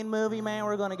John Wayne movie, man.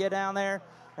 We're going to get down there,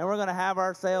 and we're going to have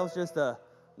ourselves just a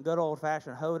good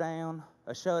old-fashioned hoedown,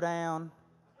 a showdown,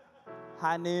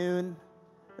 high noon.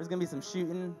 There's going to be some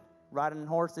shooting, riding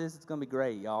horses. It's going to be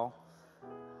great, y'all.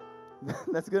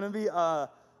 That's going to be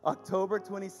October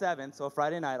 27th, so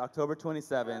Friday night, October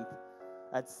 27th,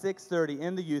 at 6:30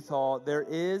 in the youth hall. There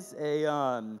is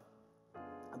a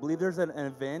I believe there's an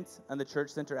event on the Church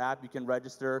Center app. You can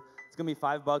register. It's going to be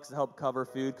 $5 to help cover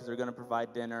food because they're going to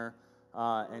provide dinner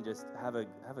and just have a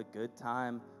good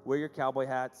time. Wear your cowboy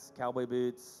hats, cowboy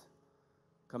boots.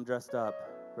 Come dressed up,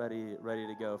 ready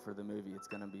to go for the movie. It's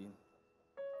going to be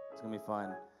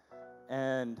fun.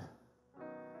 And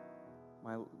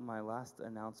my last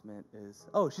announcement is,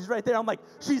 oh, she's right there. I'm like,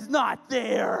 she's not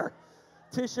there.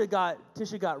 Tisha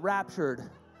got raptured.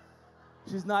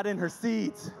 She's not in her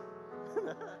seat.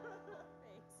 Thanks.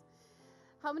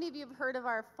 How many of you have heard of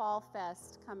our Fall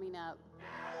Fest coming up?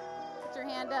 Put your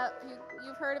hand up.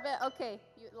 You've heard of it? Okay.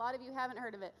 A lot of you haven't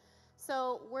heard of it.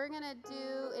 So we're going to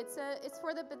do, it's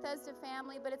for the Bethesda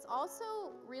family, but it's also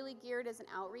really geared as an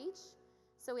outreach.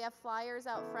 So we have flyers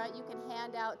out front you can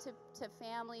hand out to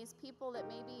families, people that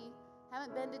maybe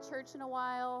haven't been to church in a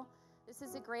while. This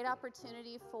is a great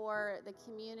opportunity for the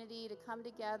community to come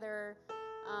together,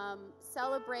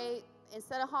 celebrate,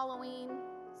 instead of Halloween,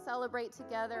 celebrate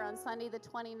together on Sunday the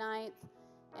 29th.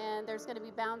 And there's going to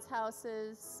be bounce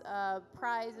houses,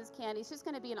 prizes, candy. It's just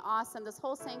going to be this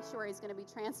whole sanctuary is going to be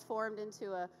transformed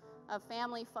into a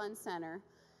family fun center.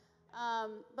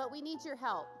 But we need your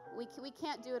help. We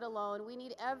can't do it alone. We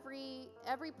need every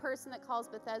person that calls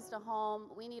Bethesda home.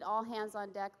 We need all hands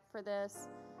on deck for this.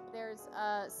 There's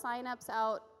sign-ups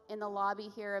out in the lobby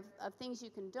here of things you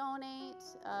can donate,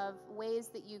 of ways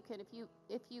that you can,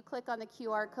 if you click on the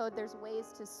QR code, there's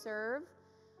ways to serve.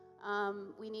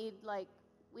 We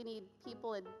need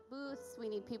people in booths. We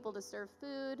need people to serve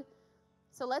food.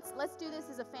 So let's do this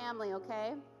as a family,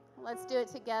 okay? Let's do it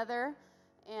together.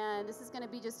 And this is going to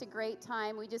be just a great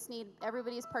time. We just need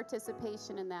everybody's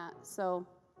participation in that. So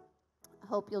I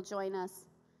hope you'll join us.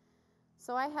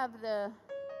 So I have the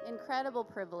incredible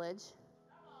privilege,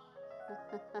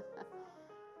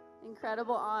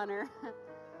 incredible honor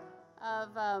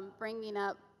of bringing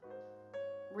up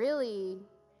really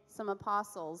some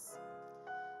apostles.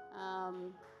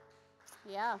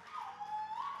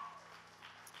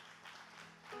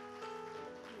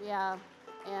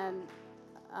 And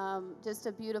just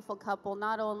a beautiful couple,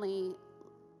 not only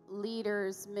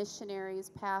leaders, missionaries,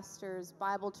 pastors,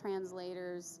 Bible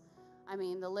translators. I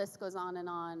mean, the list goes on and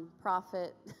on.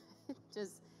 Prophet,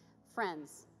 just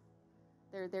friends.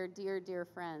 They're dear, dear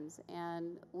friends,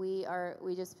 and we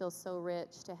just feel so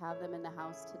rich to have them in the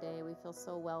house today. We feel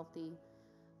so wealthy,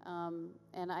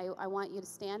 and I want you to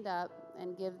stand up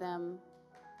and give them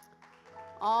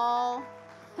all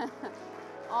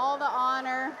all the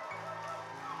honor.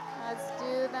 Let's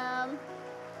do them.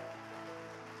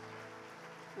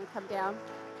 I'm gonna come down.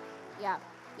 Yeah,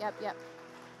 yep.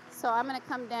 So I'm gonna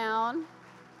come down.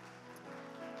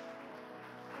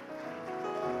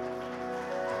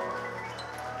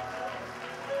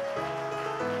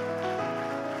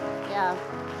 Yeah.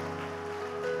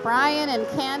 Brian and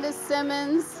Candace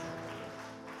Simmons.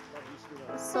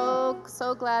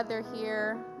 So glad they're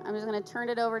here. I'm just gonna turn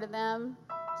it over to them.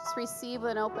 Just receive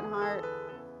with an open heart.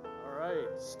 All right,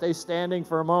 stay standing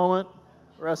for a moment.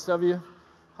 The rest of you,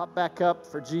 hop back up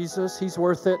for Jesus. He's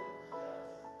worth it.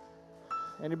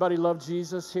 Anybody love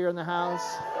Jesus here in the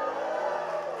house?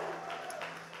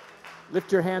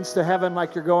 Lift your hands to heaven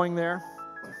like you're going there.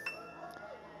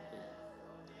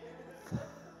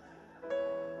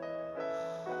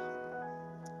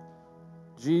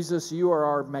 Jesus, you are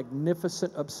our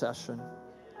magnificent obsession.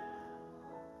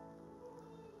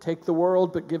 Take the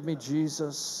world, but give me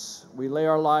Jesus. We lay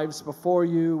our lives before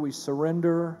you. We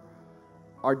surrender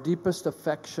our deepest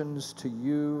affections to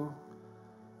you.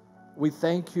 We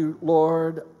thank you,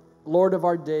 Lord, Lord of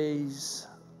our days,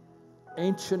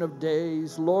 Ancient of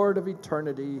days, Lord of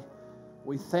eternity.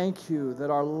 We thank you that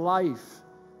our life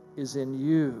is in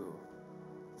you.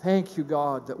 Thank you,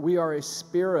 God, that we are a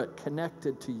spirit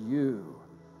connected to you.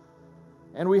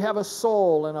 And we have a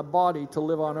soul and a body to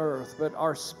live on earth, but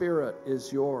our spirit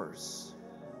is yours.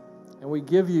 And we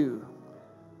give you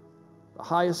the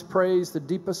highest praise, the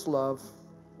deepest love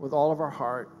with all of our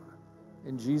heart.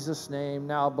 In Jesus' name,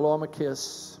 now blow him a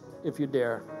kiss if you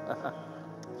dare.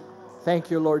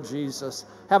 Thank you, Lord Jesus.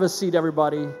 Have a seat,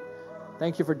 everybody.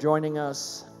 Thank you for joining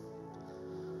us.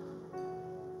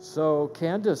 So,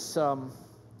 Candace,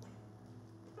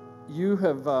 you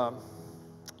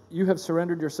have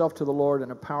surrendered yourself to the Lord in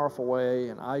a powerful way,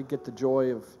 and I get the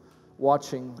joy of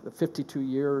watching the 52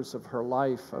 years of her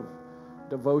life of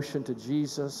devotion to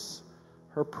Jesus.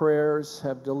 Her prayers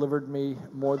have delivered me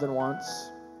more than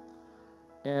once,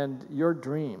 and your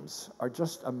dreams are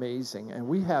just amazing. And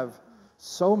we have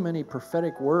so many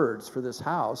prophetic words for this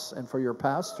house and for your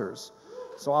pastors.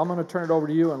 So I'm going to turn it over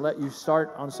to you and let you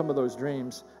start on some of those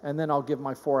dreams, and then I'll give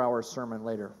my 4-hour sermon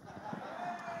later.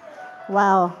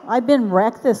 Wow, I've been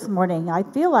wrecked this morning. I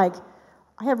feel like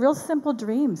I had real simple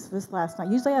dreams this last night.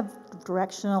 Usually I have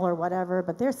directional or whatever,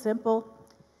 but they're simple.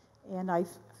 And I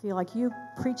feel like you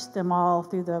preached them all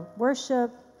through the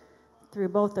worship, through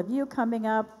both of you coming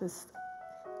up. This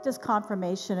just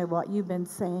confirmation of what you've been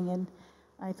saying. And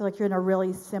I feel like you're in a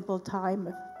really simple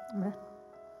time of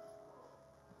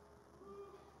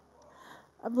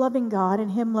loving God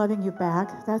and Him loving you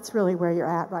back. That's really where you're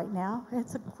at right now.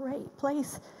 It's a great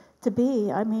place to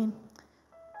be. I mean,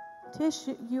 Tish,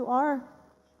 Tisha,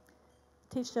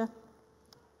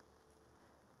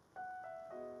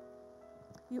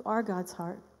 you are God's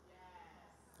heart.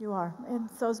 You are, and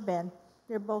so's Ben.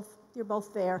 You're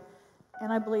both there.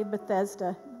 And I believe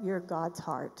Bethesda, you're God's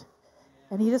heart.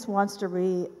 And He just wants to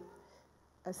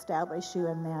re-establish you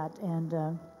in that.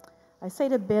 And I say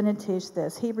to Ben and Tish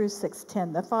this, Hebrews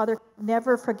 6:10, the Father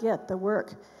never forget the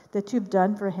work that you've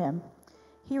done for Him.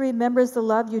 He remembers the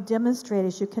love you demonstrate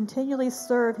as you continually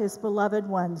serve His beloved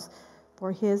ones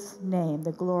for His name,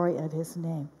 the glory of His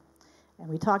name. And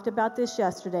we talked about this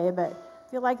yesterday, but I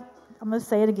feel like I'm going to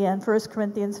say it again, 1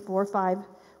 Corinthians 4:5.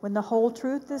 When the whole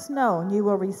truth is known, you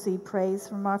will receive praise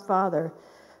from our Father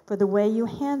for the way you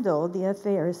handle the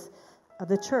affairs of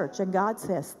the church. And God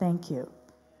says, thank you.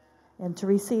 And to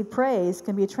receive praise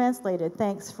can be translated,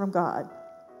 thanks from God.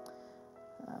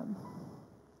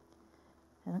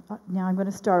 And now I'm going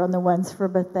to start on the ones for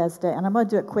Bethesda, and I'm going to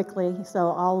do it quickly,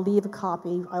 so I'll leave a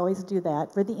copy. I always do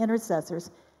that. For the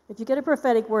intercessors, if you get a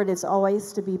prophetic word, it's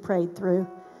always to be prayed through.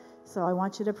 So I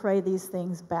want you to pray these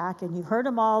things back, and you've heard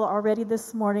them all already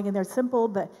this morning, and they're simple,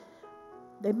 but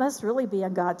they must really be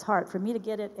on God's heart for me to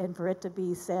get it and for it to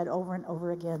be said over and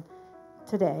over again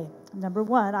today. Number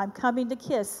one, I'm coming to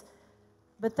kiss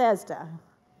Bethesda.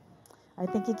 I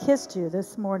think He kissed you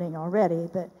this morning already,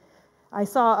 but I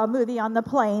saw a movie on the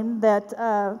plane that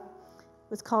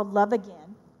was called Love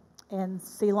Again, and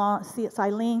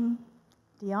Celine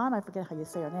Dion, I forget how you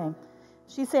say her name,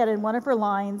 she said in one of her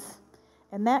lines,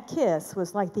 and that kiss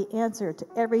was like the answer to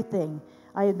everything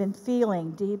I had been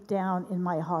feeling deep down in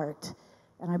my heart.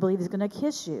 And I believe He's going to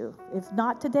kiss you, if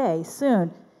not today,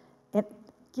 soon, and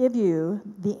give you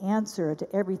the answer to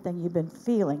everything you've been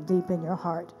feeling deep in your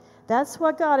heart. That's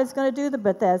what God is going to do to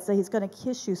Bethesda. He's going to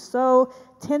kiss you so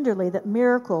tenderly that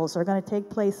miracles are going to take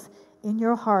place in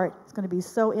your heart. It's going to be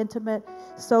so intimate,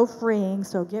 so freeing,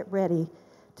 so get ready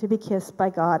to be kissed by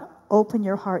God. Open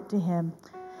your heart to Him.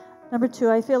 Number two,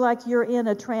 I feel like you're in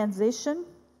a transition.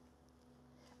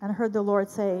 And I heard the Lord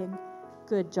saying,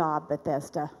 good job,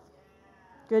 Bethesda.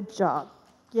 Good job.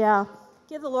 Yeah,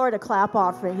 give the Lord a clap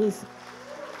offering. It's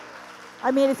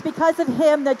because of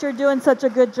Him that you're doing such a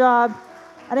good job.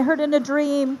 And I heard in a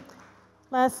dream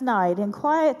last night, in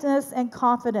quietness and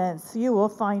confidence, you will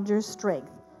find your strength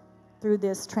through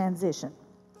this transition.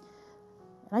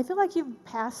 And I feel like you've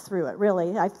passed through it,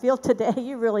 really. I feel today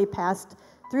you really passed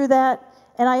through that.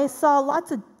 And I saw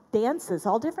lots of dances,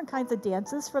 all different kinds of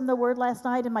dances from the Word last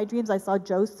night. In my dreams, I saw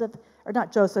Jacob,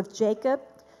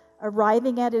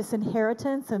 arriving at his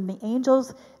inheritance, and the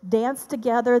angels danced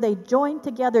together. They joined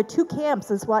together. Two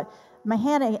camps is what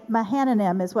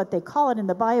Mahanaim is what they call it in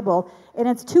the Bible, and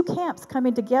it's two camps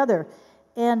coming together.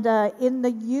 And in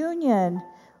the union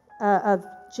of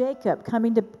Jacob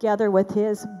coming together with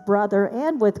his brother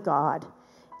and with God,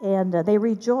 and they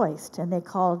rejoiced, and they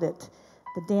called it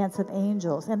the dance of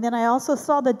angels. And then I also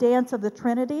saw the dance of the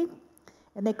Trinity,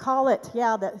 and they call it,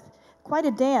 quite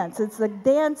a dance. It's the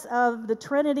dance of the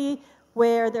Trinity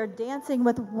where they're dancing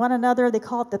with one another. They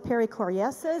call it the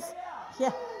perichoresis.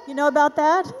 Yeah, you know about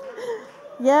that?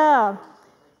 Yeah,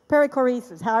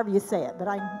 perichoresis, however you say it.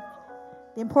 But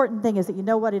the important thing is that you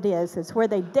know what it is. It's where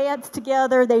they dance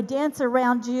together, they dance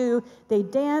around you, they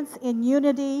dance in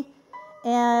unity.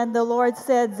 And the Lord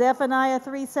said, Zephaniah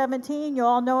 3:17, you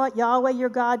all know it, Yahweh your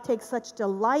God takes such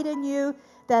delight in you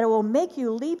that it will make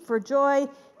you leap for joy.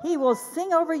 He will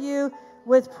sing over you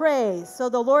with praise. So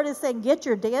the Lord is saying, get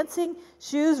your dancing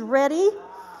shoes ready.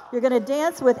 You're going to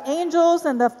dance with angels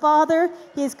and the Father.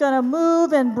 He's going to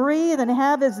move and breathe and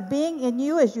have His being in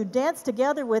you as you dance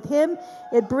together with Him.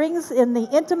 It brings in the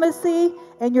intimacy,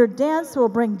 and your dance will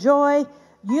bring joy,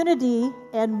 unity,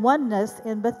 and oneness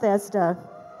in Bethesda.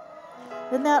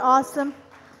 Isn't that awesome?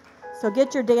 So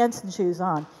get your dancing shoes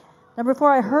on. Number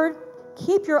 4, I heard,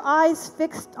 keep your eyes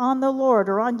fixed on the Lord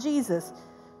or on Jesus.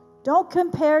 Don't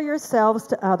compare yourselves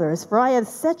to others, for I have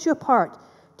set you apart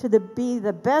to be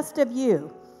the best of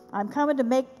you. I'm coming to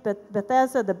make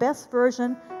Bethesda the best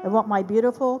version of what my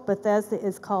beautiful Bethesda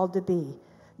is called to be.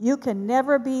 You can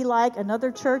never be like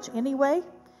another church anyway,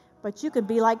 but you can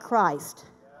be like Christ.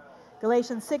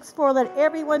 Galatians 6:4, let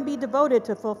everyone be devoted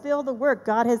to fulfill the work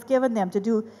God has given them to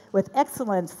do with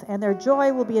excellence, and their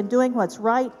joy will be in doing what's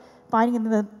right,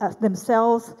 finding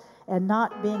themselves and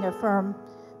not being affirmed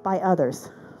by others.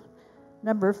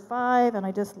 Number 5, and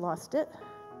I just lost it.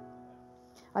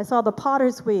 I saw the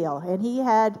potter's wheel, and you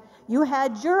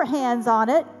had your hands on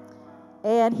it,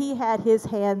 and he had his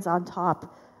hands on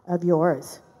top of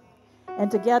yours. And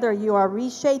together you are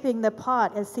reshaping the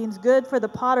pot. It seems good for the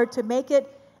potter to make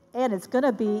it, and it's going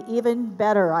to be even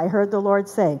better, I heard the Lord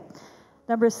say.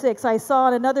 Number 6, I saw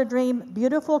in another dream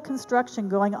beautiful construction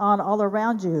going on all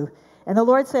around you. And the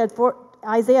Lord said, for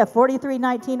Isaiah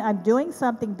 43:19, I'm doing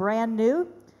something brand new,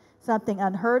 something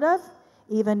unheard of.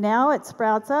 Even now it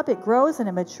sprouts up, it grows, and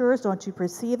it matures. Don't you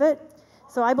perceive it?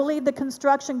 So I believe the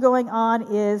construction going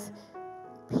on is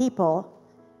people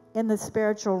in the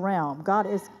spiritual realm. God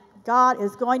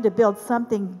is going to build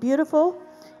something beautiful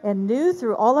and new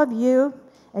through all of you,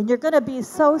 and you're going to be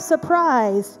so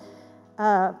surprised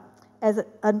as it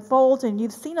unfolds, and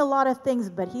you've seen a lot of things,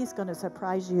 but he's going to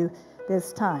surprise you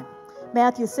this time.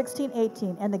 Matthew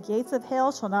 16:18, and the gates of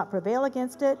hell shall not prevail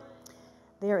against it.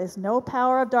 There is no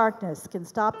power of darkness can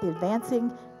stop the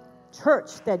advancing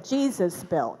church that Jesus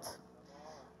built.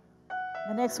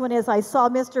 The next one is, I saw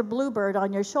Mr. Bluebird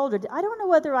on your shoulder. I don't know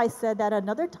whether I said that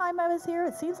another time I was here.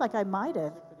 It seems like I might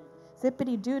have.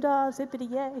 Zippity-doo-dah,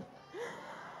 zippity-yay.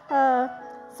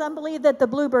 Some believe that the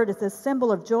bluebird is a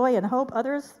symbol of joy and hope.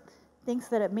 Others think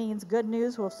that it means good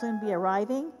news will soon be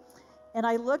arriving. And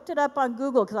I looked it up on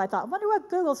Google because I thought, I wonder what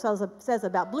Google says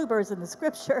about bluebirds in the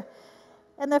scripture.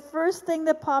 And the first thing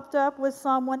that popped up was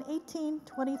Psalm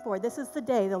 118:24. This is the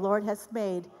day the Lord has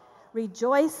made.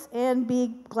 Rejoice and be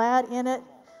glad in it.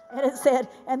 And it said,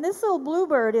 and this little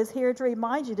bluebird is here to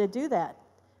remind you to do that,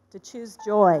 to choose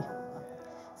joy.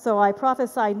 So I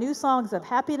prophesy new songs of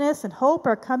happiness and hope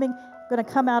are going to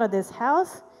come out of this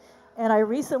house. And I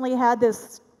recently had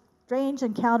this strange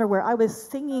encounter where I was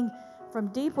singing from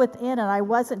deep within, and I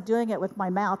wasn't doing it with my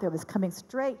mouth. It was coming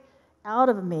straight out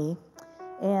of me.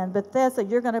 And Bethesda,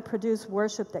 you're going to produce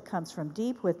worship that comes from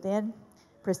deep within,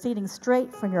 proceeding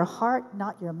straight from your heart,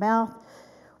 not your mouth.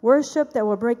 Worship that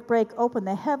will break open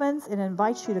the heavens and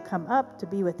invite you to come up to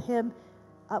be with him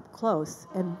up close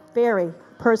and very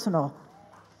personal.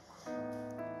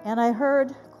 And I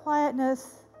heard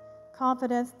quietness,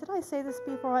 confidence. Did I say this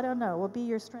before? I don't know. Will be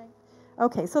your strength.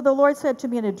 Okay, so the Lord said to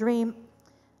me in a dream,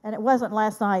 and it wasn't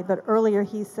last night, but earlier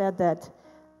he said that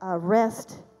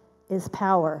rest is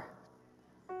power.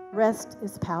 Rest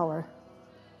is power.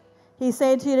 He's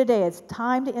saying to you today, it's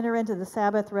time to enter into the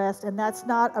Sabbath rest, and that's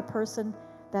not a person,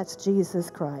 that's Jesus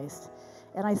Christ.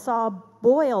 And I saw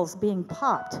boils being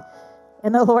popped,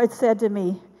 and the Lord said to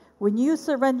me, when you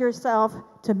surrender yourself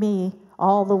to me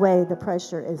all the way, the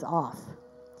pressure is off.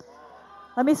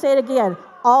 Let me say it again.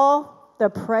 All the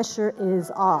pressure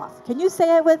is off. Can you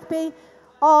say it with me?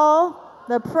 All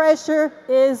the pressure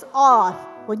is off.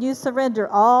 When you surrender,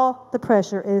 all the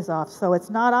pressure is off. So it's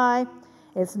not I,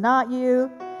 it's not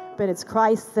you, but it's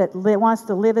Christ that wants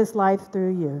to live his life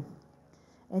through you.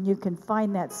 And you can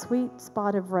find that sweet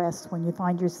spot of rest when you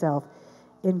find yourself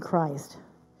in Christ.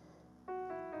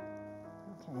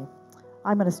 Okay,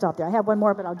 I'm going to stop there. I have one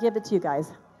more, but I'll give it to you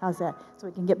guys. How's that? So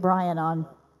we can get Brian on.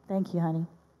 Thank you, honey.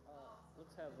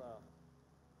 Let's have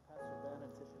Pastor Ben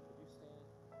and Tisha, could you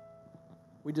stand?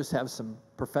 We just have some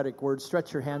prophetic words.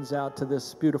 Stretch your hands out to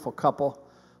this beautiful couple.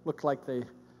 Looked like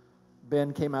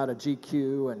Ben came out of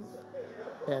GQ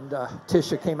and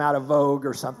Tisha came out of Vogue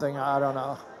or something. I don't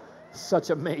know. Such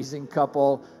an amazing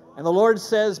couple. And the Lord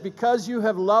says, because you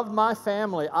have loved my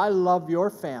family, I love your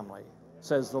family,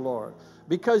 says the Lord.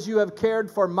 Because you have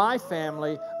cared for my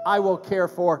family, I will care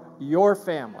for your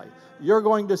family. You're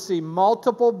going to see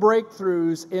multiple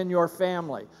breakthroughs in your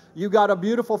family. You got a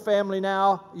beautiful family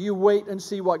now. You wait and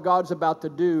see what God's about to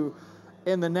do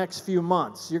in the next few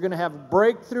months. You're going to have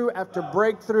breakthrough after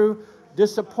breakthrough.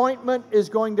 Disappointment is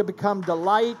going to become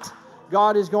delight.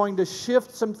 God is going to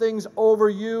shift some things over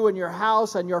you and your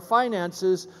house and your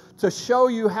finances to show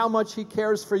you how much he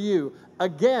cares for you.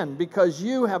 Again, because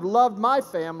you have loved my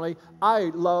family,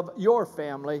 I love your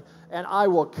family, and I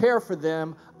will care for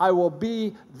them. I will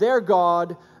be their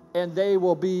God, and they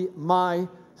will be my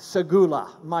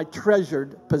segula, my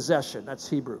treasured possession. That's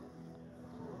Hebrew.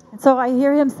 And so I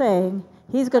hear him saying,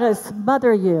 he's going to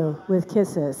smother you with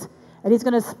kisses. And he's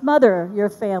going to smother your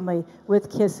family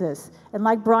with kisses. And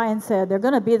like Brian said, there are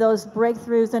going to be those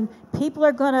breakthroughs, and people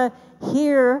are going to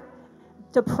hear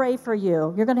to pray for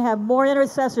you. You're going to have more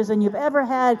intercessors than you've ever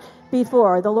had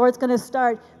before. The Lord's going to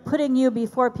start putting you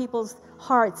before people's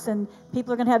hearts, and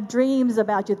people are going to have dreams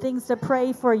about you, things to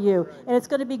pray for you. And it's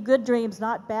going to be good dreams,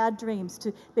 not bad dreams,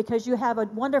 because you have a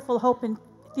wonderful hope and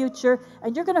future,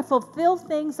 and you're going to fulfill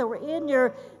things that were in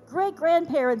your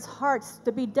great-grandparents' hearts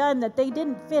to be done that they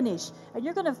didn't finish. And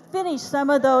you're going to finish some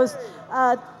of those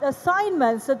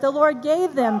assignments that the Lord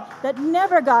gave them that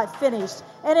never got finished.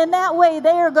 And in that way,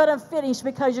 they are going to finish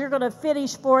because you're going to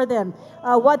finish for them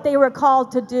what they were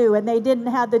called to do, and they didn't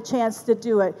have the chance to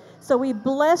do it. So we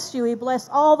bless you. We bless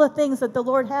all the things that the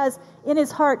Lord has in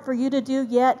his heart for you to do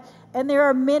yet. And there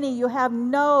are many. You have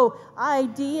no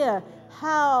idea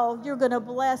how you're going to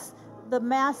bless the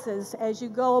masses as you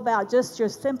go about just your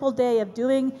simple day of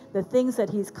doing the things that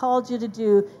he's called you to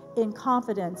do in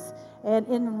confidence and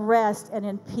in rest and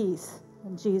in peace.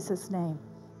 In Jesus' name.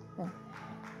 Okay.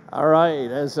 All right.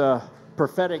 As a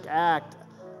prophetic act,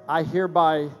 I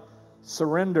hereby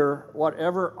surrender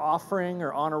whatever offering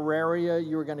or honoraria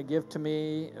you were going to give to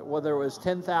me, whether it was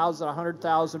 10,000,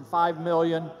 100,000, 5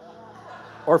 million,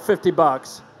 or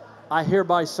 $50. I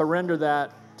hereby surrender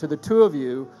that to the two of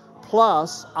you.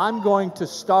 Plus, I'm going to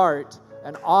start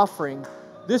an offering.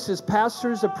 This is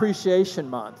Pastor's Appreciation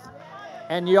Month,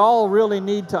 and y'all really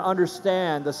need to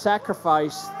understand the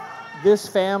sacrifice this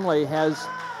family has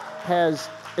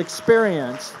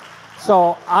experienced.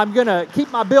 So I'm going to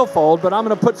keep my billfold, but I'm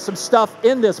going to put some stuff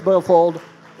in this billfold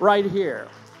right here.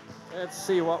 Let's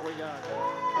see what we got.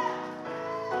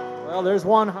 Well, there's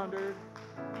 100.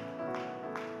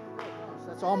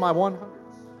 That's all my 100s.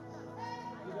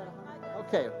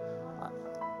 Okay.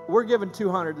 We're giving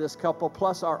 200 to this couple,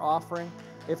 plus our offering.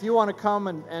 If you want to come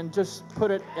and just put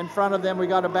it in front of them, we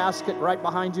got a basket right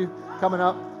behind you coming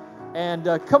up. And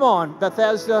come on,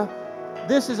 Bethesda.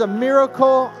 This is a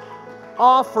miracle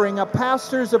offering, a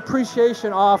pastor's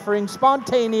appreciation offering,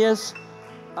 spontaneous.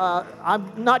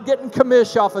 I'm not getting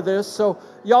commish off of this, so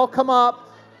y'all come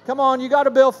up. Come on, you got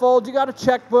a billfold, you got a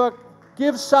checkbook.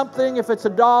 Give something, if it's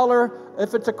 $1,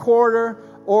 if it's a quarter,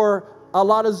 or a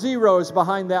lot of zeros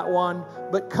behind that one,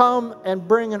 but come and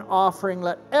bring an offering.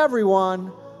 Let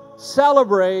everyone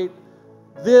celebrate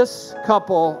this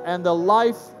couple and the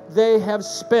life they have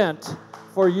spent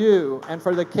for you and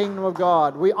for the kingdom of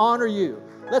God. We honor you.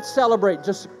 Let's celebrate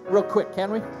just real quick, can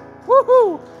we?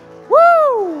 Woo-hoo!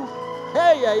 Woo!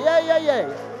 Hey, yeah, yeah, yeah, yeah.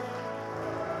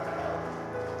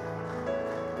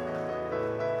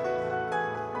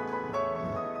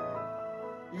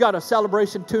 You got a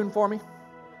celebration tune for me?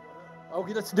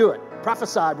 Okay, let's do it.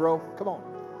 Prophesy, bro. Come on.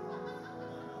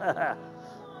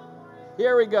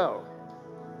 Here we go.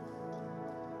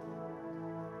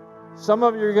 Some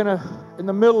of you are going to, in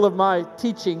the middle of my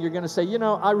teaching, you're going to say, you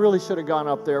know, I really should have gone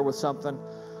up there with something.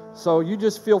 So you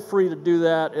just feel free to do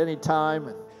that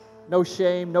anytime. No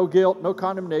shame, no guilt, no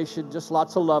condemnation, just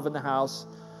lots of love in the house.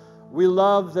 We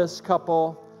love this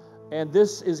couple, and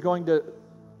this is going to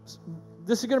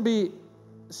be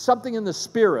something in the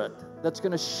spirit that's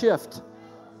going to shift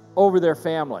over their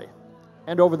family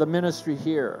and over the ministry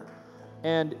here.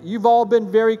 And you've all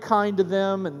been very kind to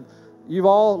them, and you've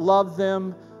all loved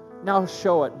them. Now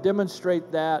show it.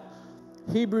 Demonstrate that.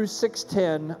 Hebrews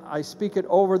 6:10, I speak it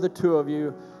over the two of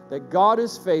you, that God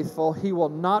is faithful. He will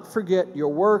not forget your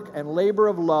work and labor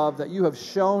of love that you have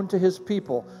shown to his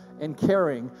people in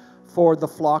caring for the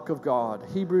flock of God.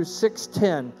 Hebrews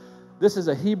 6:10. This is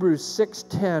a Hebrews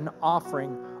 6:10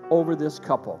 offering over this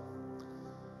couple.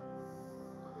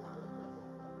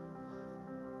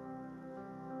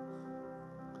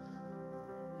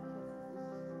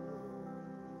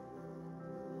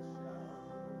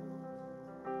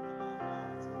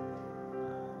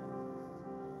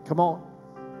 Come on.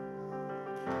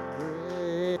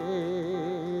 Great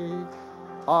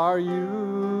are you,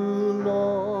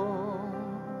 Lord.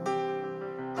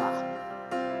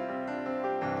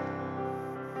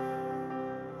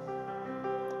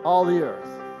 All the earth.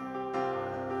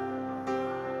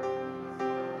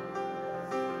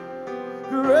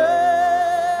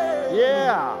 Great.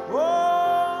 Yeah.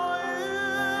 Oh,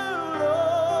 you,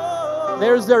 Lord.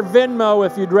 There's their Venmo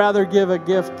if you'd rather give a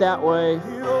gift that way.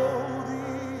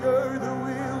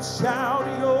 Shout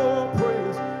your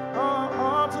praise. Our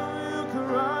hearts will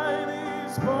cry.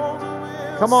 These bones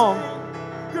will Come on.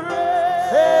 sing.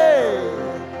 Hey.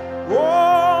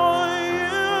 Oh,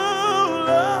 you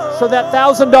love. So that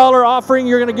 $1,000 offering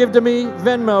you're going to give to me,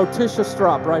 Venmo, Tisha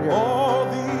Strop, right here. All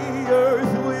the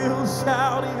earth will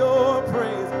shout your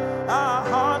praise. Our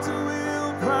hearts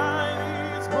will cry.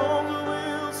 These bones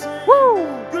will sing. Woo.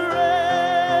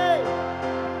 Great.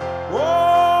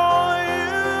 Oh,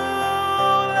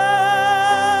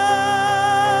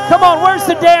 come on, where's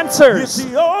the dancers?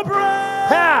 it's your breath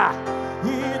Ha!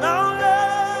 in our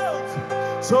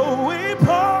So we pour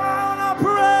out our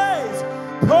praise,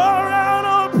 pour out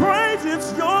our praise.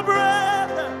 It's your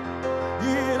breath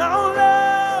in our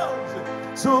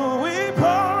lungs. So we pour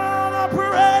out our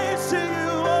praise to you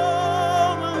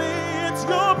only. It's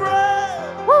your breath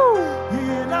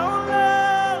in our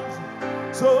lungs.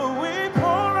 So we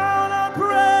pour out our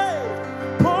praise,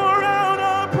 pour out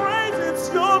our praise.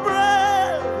 It's your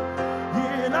breath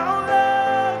in our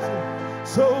lungs.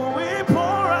 So we pour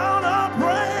out our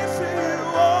praise to you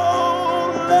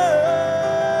only.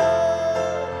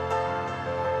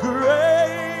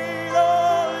 Great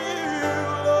are you,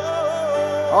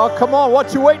 Lord. Oh, come on.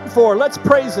 What you waiting for? Let's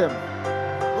praise him.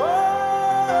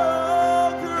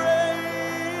 Oh,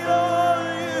 great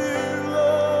are you,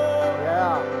 Lord.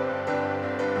 Yeah.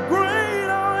 Great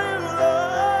are you,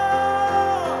 Lord.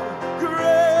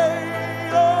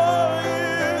 Great are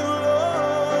you,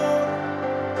 Lord.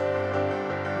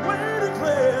 We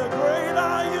declare, great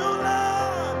are you,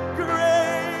 Lord.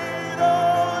 Great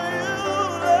are you,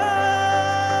 Lord.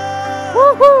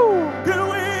 Woohoo! Can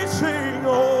we sing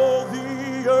all the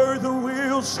earth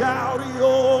will shout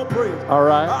your praise? All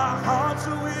right. Our hearts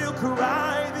will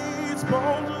cry, these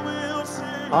bones will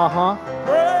sing. Uh-huh.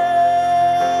 Great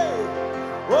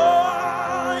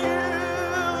are you,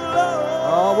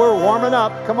 Lord. Oh, we're warming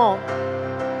up. Come on.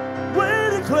 We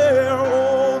declare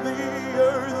all the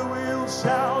earth will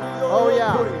shout your Oh,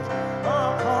 yeah. praise.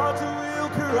 Our hearts will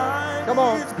cry, Come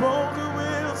on. these bones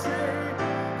will sing.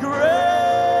 Great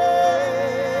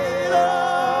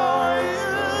are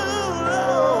you,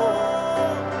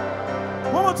 Lord.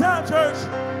 One more time, church.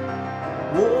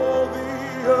 All the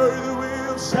earth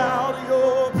will shout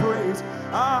your praise.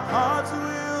 Our hearts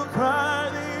will cry,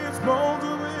 these bones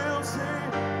will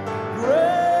sing.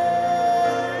 Great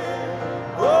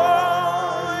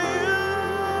are you,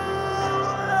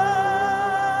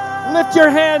 Lord. Lift your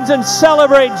hands and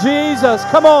celebrate Jesus.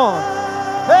 Come on.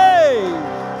 Hey,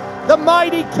 the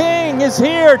mighty King is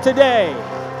here today.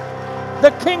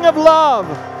 The King of Love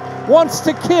wants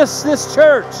to kiss this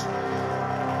church.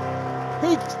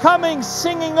 He's coming,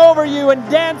 singing over you and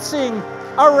dancing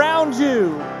around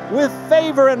you with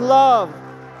favor and love.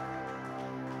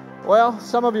 Well,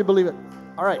 some of you believe it.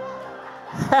 All right.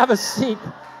 Have a seat.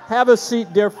 Have a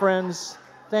seat, dear friends.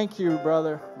 Thank you,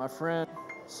 brother, my friend.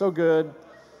 So good.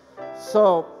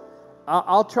 So,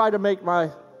 I'll try to make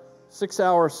my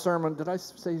 6-hour sermon. Did I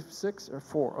say 6 or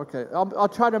 4? Okay. I'll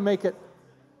try to make it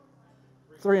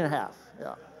 3.5.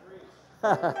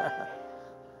 Yeah.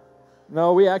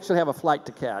 No, we actually have a flight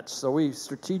to catch, so we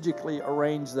strategically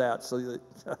arrange that so that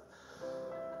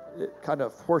it kind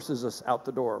of forces us out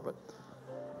the door. But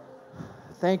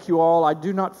thank you all. I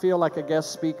do not feel like a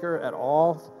guest speaker at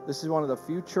all. This is one of the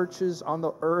few churches on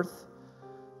the earth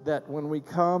that when we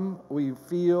come, we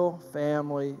feel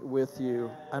family with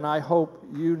you. And I hope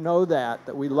you know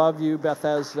that we love you,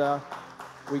 Bethesda.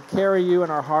 We carry you in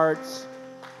our hearts,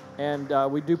 and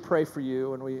we do pray for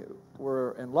you, and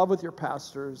we're in love with your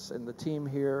pastors and the team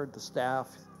here, the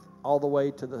staff, all the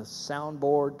way to the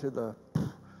soundboard, to the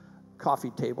coffee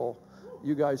table.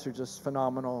 You guys are just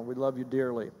phenomenal, and we love you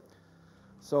dearly.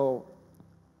 So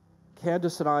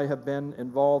Candace and I have been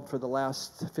involved for the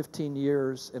last 15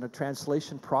 years in a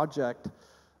translation project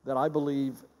that I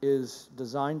believe is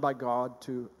designed by God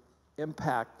to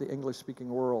impact the English-speaking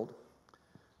world.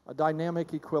 A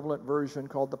dynamic equivalent version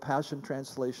called the Passion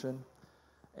Translation,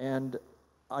 and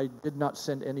I did not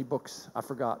send any books. I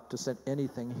forgot to send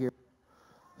anything here.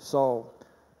 So,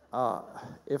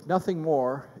 if nothing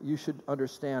more, you should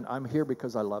understand I'm here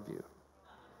because I love you.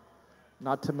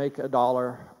 Not to make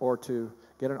 $1 or to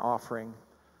get an offering.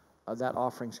 That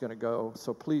offering's going to go.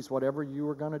 So please, whatever you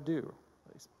are going to do,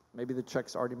 maybe the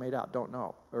check's already made out, don't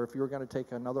know. Or if you were going to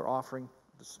take another offering,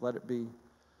 just let it be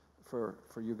for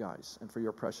you guys and for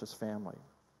your precious family.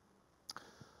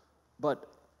 But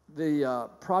the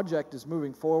project is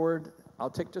moving forward. I'll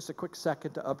take just a quick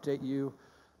second to update you.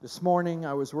 This morning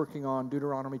I was working on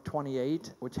Deuteronomy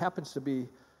 28, which happens to be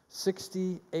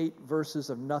 68 verses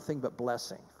of nothing but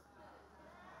blessing.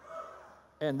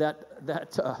 And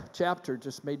that chapter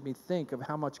just made me think of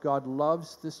how much God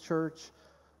loves this church,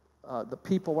 the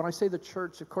people. When I say the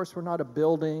church, of course, we're not a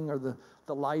building or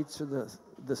the lights or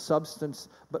the substance,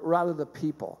 but rather the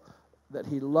people, that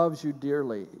he loves you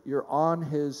dearly. You're on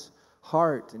his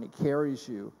heart, and he carries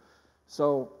you.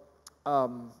 So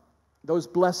those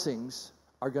blessings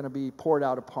are going to be poured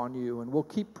out upon you, and we'll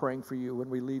keep praying for you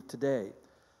when we leave today.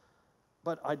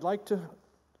 But I'd like to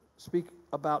speak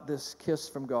about this kiss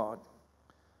from God.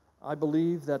 I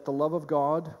believe that the love of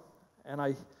God, and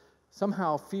I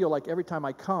somehow feel like every time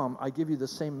I come, I give you the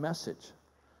same message,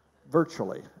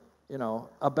 virtually,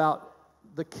 about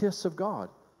the kiss of God,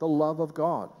 the love of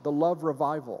God, the love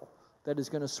revival that is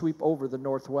going to sweep over the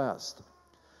Northwest.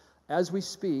 As we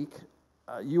speak,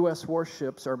 U.S.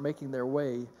 warships are making their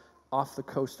way off the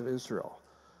coast of Israel.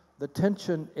 The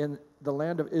tension in the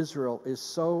land of Israel is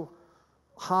so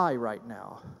high right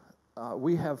now.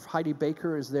 We have Heidi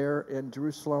Baker is there in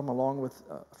Jerusalem, along with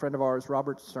a friend of ours,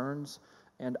 Robert Stearns,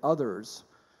 and others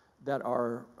that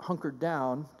are hunkered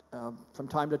down from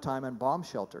time to time in bomb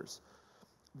shelters.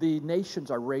 The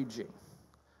nations are raging.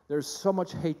 There's so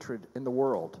much hatred in the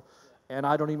world, and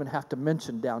I don't even have to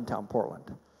mention downtown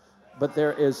Portland. But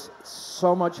there is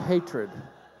so much hatred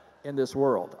in this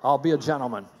world. I'll be a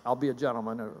gentleman.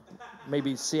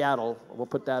 Maybe Seattle, we'll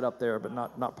put that up there, but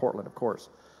not Portland, of course.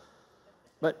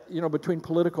 But, between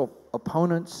political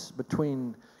opponents,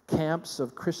 between camps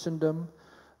of Christendom,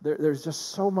 there's just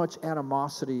so much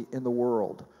animosity in the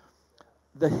world.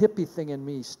 The hippie thing in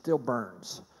me still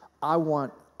burns. I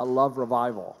want a love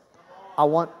revival. I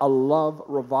want a love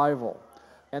revival.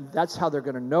 And that's how they're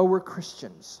going to know we're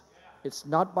Christians. It's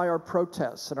not by our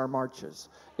protests and our marches.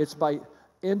 It's by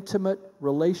intimate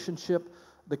relationship.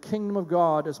 The kingdom of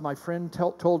God, as my friend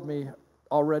told me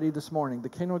already this morning, the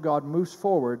kingdom of God moves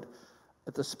forward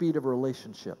at the speed of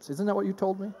relationships. Isn't that what you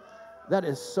told me? That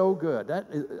is so good.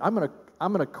 I'm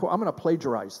gonna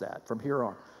plagiarize that from here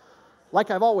on. Like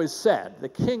I've always said, the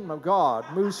kingdom of God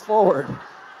moves forward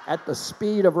at the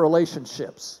speed of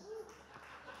relationships.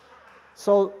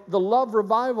 So the love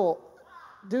revival,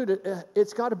 dude,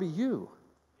 it's got to be you.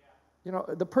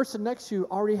 The person next to you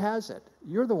already has it.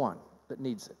 You're the one that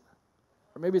needs it.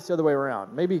 Or maybe it's the other way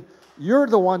around. Maybe you're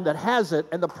the one that has it,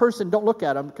 and the person, don't look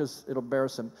at them because it'll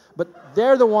embarrass them, but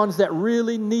they're the ones that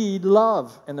really need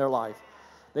love in their life.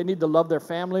 They need to love their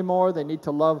family more. They need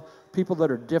to love people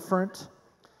that are different.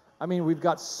 I mean, we've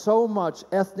got so much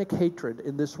ethnic hatred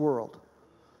in this world.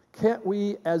 Can't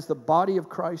we, as the body of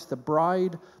Christ, the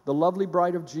bride, the lovely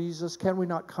bride of Jesus, can we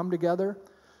not come together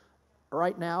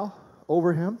right now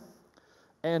over him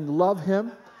and love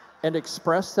him and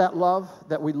express that love,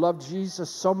 that we love Jesus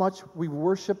so much? We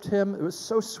worshiped him. It was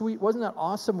so sweet. Wasn't that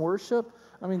awesome worship?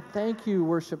 I mean, thank you,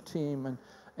 worship team,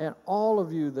 and all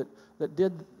of you that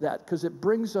did that, because it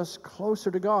brings us closer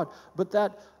to God. But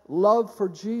that love for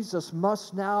Jesus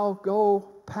must now go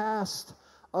past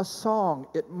a song.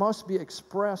 It must be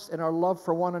expressed in our love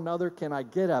for one another. Can I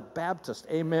get a Baptist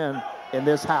amen in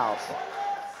this house?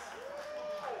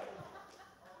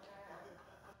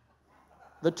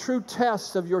 The true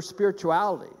test of your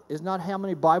spirituality is not how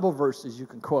many Bible verses you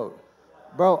can quote.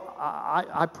 Bro,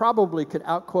 I probably could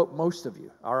outquote most of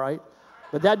you, all right?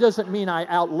 But that doesn't mean I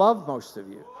outlove most of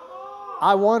you.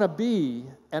 I want to be,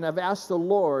 and I've asked the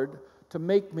Lord to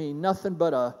make me nothing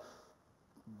but a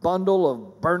bundle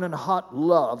of burning hot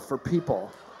love for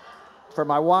people, for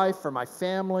my wife, for my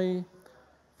family,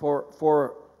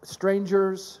 for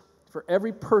strangers, for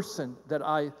every person that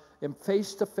I am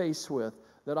face to face with,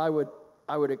 that I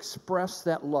would express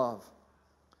that love.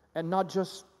 And not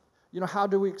just, how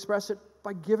do we express it?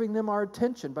 By giving them our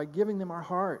attention, by giving them our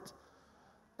heart.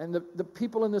 And the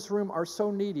people in this room are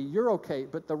so needy. You're okay,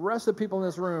 but the rest of the people in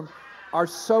this room are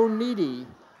so needy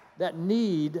that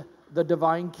need the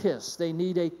divine kiss. They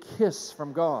need a kiss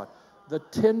from God. The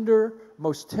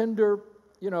most tender,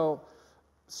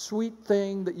 sweet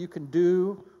thing that you can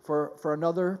do for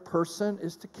another person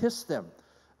is to kiss them.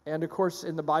 And of course,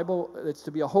 in the Bible, it's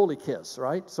to be a holy kiss,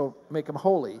 right? So make them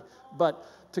holy. But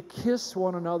to kiss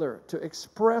one another, to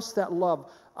express that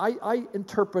love. I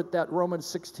interpret that Romans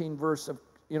 16 verse of,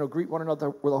 greet one another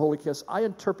with a holy kiss. I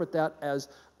interpret that as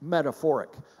metaphoric.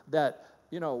 That,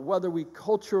 whether we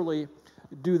culturally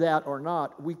do that or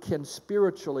not, we can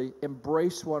spiritually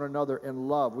embrace one another in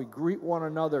love. We greet one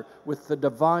another with the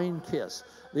divine kiss.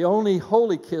 The only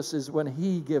holy kiss is when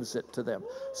he gives it to them.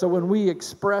 So when we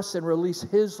express and release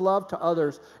his love to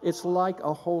others, it's like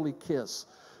a holy kiss.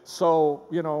 So,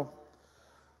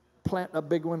 plant a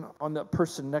big one on the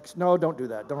person next. No, don't do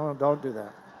that. Don't do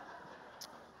that.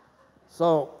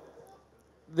 So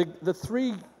the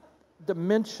three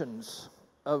dimensions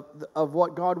of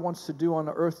what God wants to do on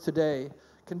the earth today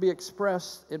can be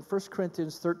expressed in 1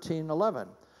 Corinthians 13:11.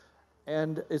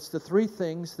 And it's the three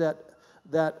things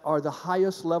that are the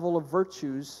highest level of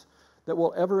virtues that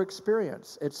we'll ever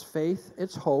experience. It's faith,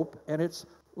 it's hope, and it's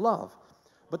love.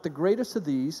 But the greatest of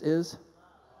these is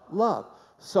love.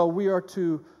 So we are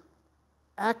to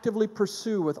actively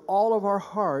pursue with all of our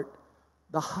heart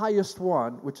the highest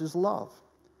one, which is love.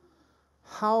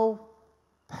 How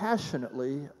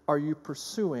passionately are you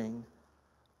pursuing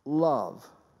love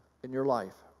in your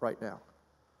life right now?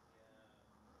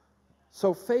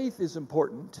 So faith is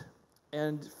important.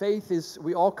 And faith is,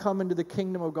 we all come into the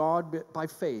kingdom of God by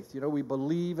faith. You know, we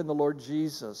believe in the Lord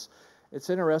Jesus. It's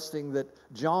interesting that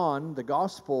John, the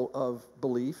gospel of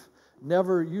belief,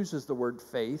 never uses the word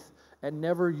faith and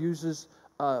never uses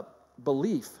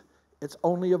belief. It's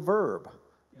only a verb.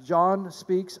 John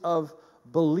speaks of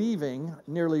believing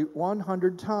nearly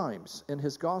 100 times in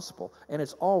his gospel, and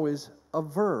it's always a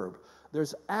verb.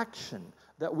 There's action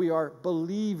that we are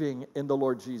believing in the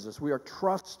Lord Jesus. We are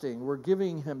trusting. We're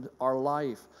giving him our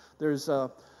life. There's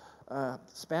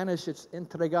Spanish, it's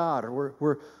entregar.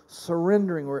 We're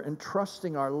surrendering. We're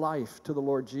entrusting our life to the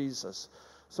Lord Jesus.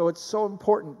 So it's so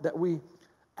important that we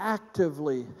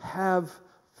actively have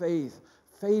faith.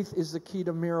 Faith is the key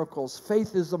to miracles.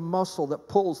 Faith is the muscle that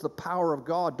pulls the power of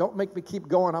God. Don't make me keep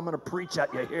going. I'm going to preach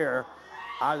at you here.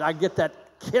 I get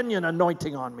that Kenyan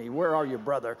anointing on me. Where are you,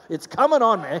 brother? It's coming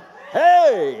on me.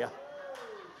 Hey!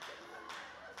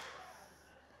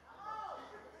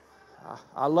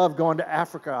 I love going to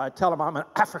Africa. I tell them I'm an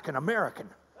African American.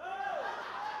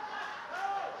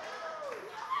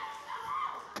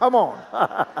 Come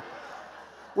on.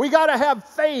 We got to have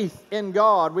faith in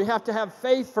God. We have to have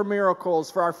faith for miracles,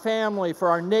 for our family, for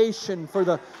our nation, for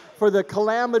the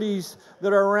calamities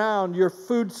that are around, your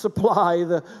food supply,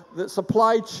 the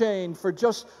supply chain, for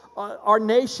just our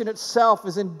nation itself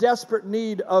is in desperate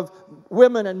need of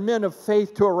women and men of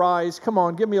faith to arise. Come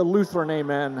on, give me a Lutheran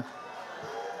amen.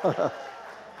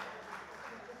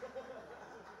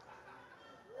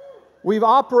 We've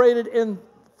operated in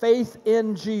faith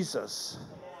in Jesus.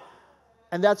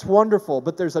 And that's wonderful,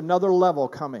 but there's another level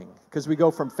coming because we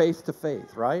go from faith to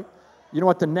faith, right? You know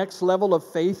what the next level of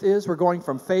faith is? We're going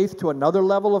from faith to another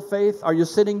level of faith. Are you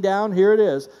sitting down? Here it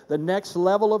is. The next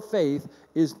level of faith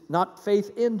is not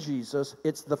faith in Jesus,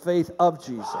 it's the faith of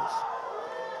Jesus.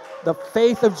 The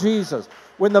faith of Jesus.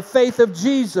 When the faith of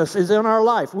Jesus is in our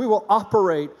life, we will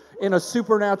operate in a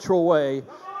supernatural way,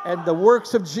 and the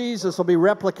works of Jesus will be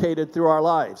replicated through our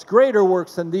lives. Greater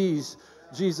works than these,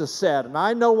 Jesus said. And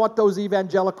I know what those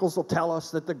evangelicals will tell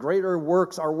us, that the greater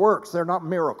works are works. They're not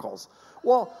miracles.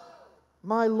 Well,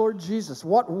 my Lord Jesus,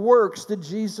 what works did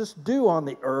Jesus do on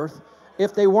the earth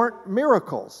if they weren't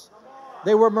miracles?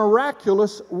 They were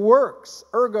miraculous works.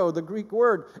 Ergo, the Greek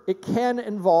word, it can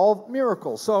involve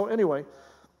miracles. So anyway,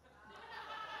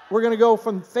 we're going to go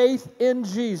from faith in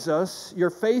Jesus. Your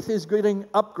faith is getting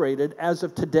upgraded as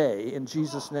of today in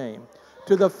Jesus' name,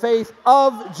 to the faith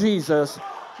of Jesus,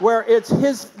 where it's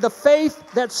the faith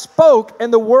that spoke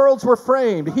and the worlds were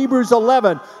framed. Hebrews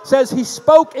 11 says he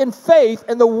spoke in faith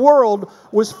and the world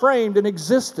was framed and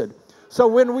existed. So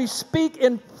when we speak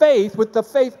in faith with the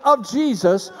faith of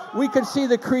Jesus, we can see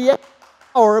the creative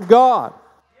power of God.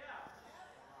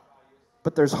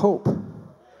 But there's hope.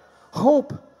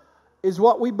 Hope is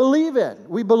what we believe in.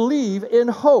 We believe in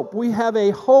hope. We have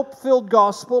a hope-filled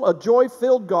gospel, a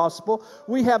joy-filled gospel.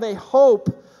 We have a hope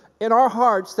in our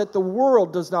hearts that the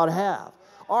world does not have.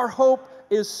 Our hope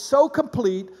is so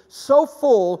complete, so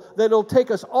full, that it'll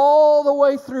take us all the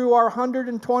way through our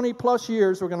 120 plus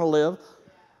years we're going to live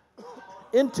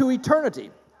into eternity.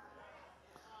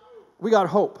 We got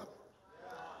hope.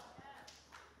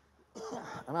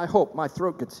 And I hope my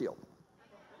throat gets healed.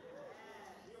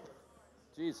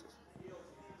 Jesus.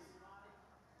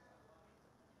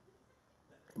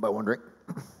 Anybody wondering?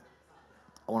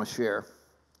 I want to share.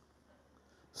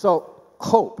 So,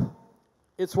 hope.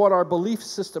 It's what our belief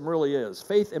system really is.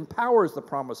 Faith empowers the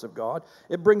promise of God.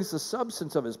 It brings the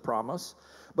substance of his promise.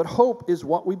 But hope is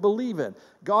what we believe in.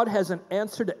 God has an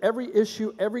answer to every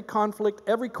issue, every conflict,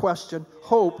 every question.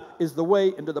 Hope is the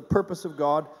way into the purpose of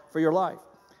God for your life.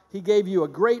 He gave you a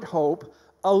great hope,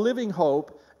 a living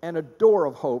hope, and a door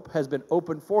of hope has been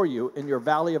opened for you in your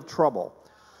valley of trouble.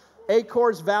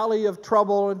 Acor's valley of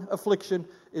trouble and affliction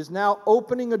is now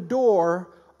opening a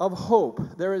door of hope.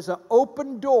 There is an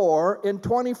open door in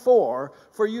 24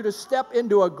 for you to step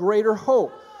into a greater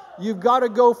hope. You've got to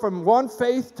go from one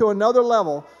faith to another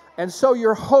level, and so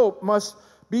your hope must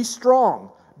be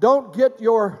strong. Don't get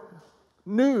your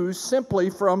news simply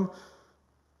from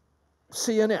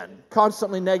CNN,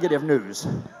 constantly negative news.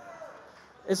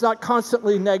 It's not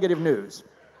constantly negative news.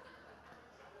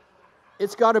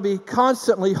 It's got to be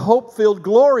constantly hope-filled,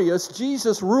 glorious,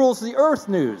 Jesus rules the earth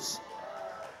news.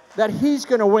 That he's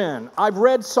going to win. I've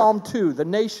read Psalm 2, the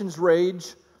nations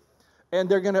rage, and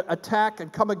they're going to attack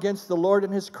and come against the Lord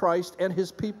and his Christ and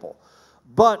his people.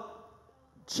 But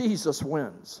Jesus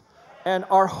wins. And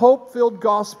our hope-filled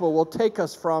gospel will take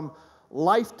us from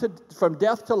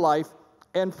death to life,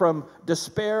 and from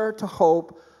despair to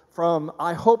hope, from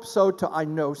I hope so to I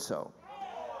know so.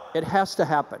 It has to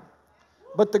happen.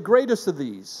 But the greatest of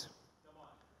these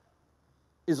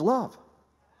is love.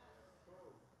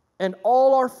 and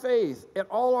all our faith and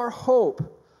all our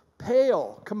hope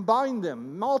pale, combine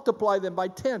them, multiply them by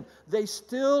 10, they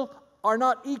still are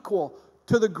not equal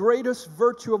to the greatest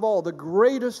virtue of all, the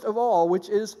greatest of all, which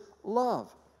is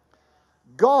love.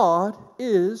 God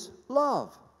is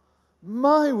love.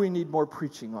 My, we need more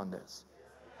preaching on this.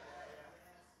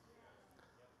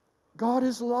 God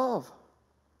is love.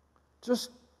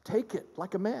 Just take it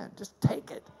like a man. Just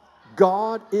take it.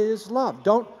 God is love.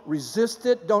 Don't resist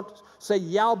it. Don't say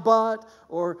yeah but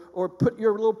or put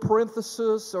your little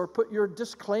parenthesis or put your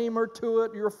disclaimer to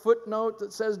it, your footnote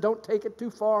that says don't take it too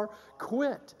far.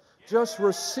 Quit. Just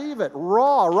receive it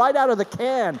raw, right out of the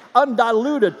can,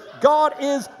 undiluted. God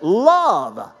is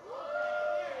love.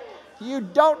 You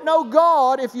don't know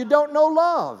God if you don't know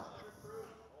love.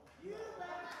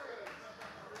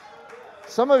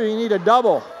 Some of you need a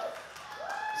double.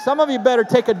 Some of you better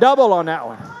take a double on that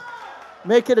one.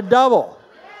 Make it a double.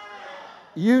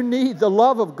 You need the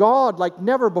love of God like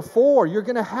never before. You're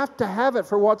going to have it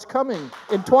for what's coming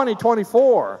in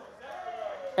 2024.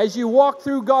 As you walk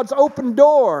through God's open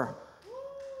door,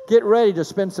 get ready to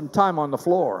spend some time on the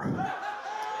floor.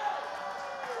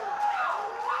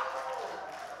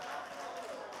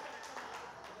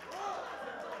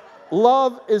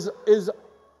 Love is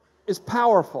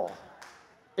powerful.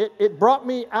 It brought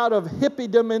me out of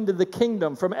hippiedom into the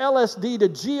kingdom, from LSD to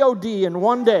God in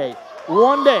one day.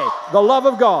 One day, the love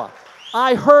of God.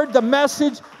 I heard the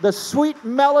message, the sweet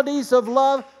melodies of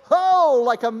love,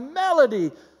 like a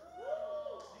melody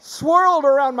swirled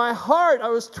around my heart. I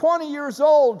was 20 years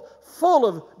old, full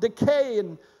of decay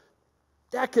and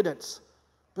decadence.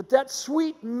 But that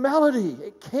sweet melody,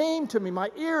 it came to me. My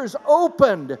ears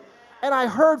opened, and I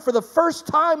heard for the first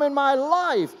time in my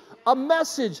life a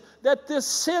message that this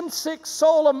sin-sick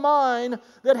soul of mine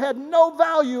that had no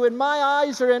value in my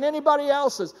eyes or in anybody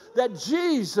else's, that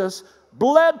Jesus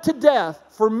bled to death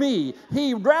for me.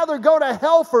 He'd rather go to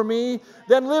hell for me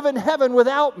than live in heaven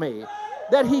without me.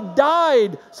 That He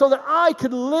died so that I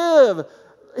could live.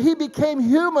 He became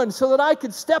human so that I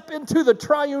could step into the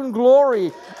triune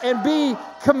glory and be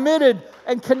committed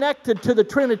and connected to the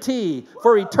Trinity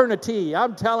for eternity.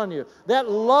 I'm telling you, that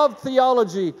love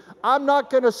theology, I'm not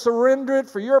going to surrender it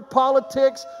for your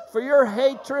politics, for your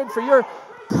hatred, for your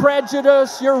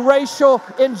prejudice, your racial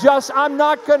injustice. I'm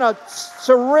not going to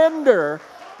surrender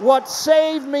what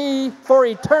saved me for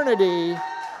eternity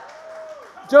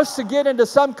just to get into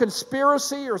some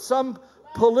conspiracy or some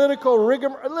political rigor.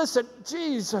 Listen,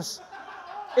 Jesus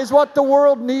is what the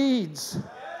world needs.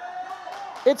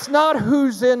 It's not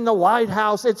who's in the White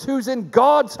House, it's who's in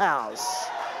God's house.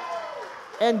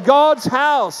 And God's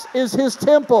house is His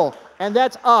temple, and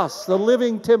that's us, the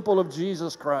living temple of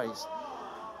Jesus Christ.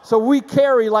 So we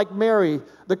carry, like Mary,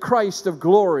 the Christ of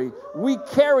glory. We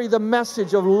carry the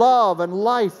message of love and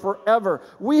life forever.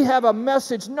 We have a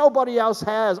message nobody else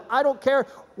has. I don't care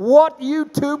what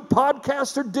YouTube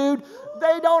podcaster dude,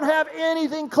 they don't have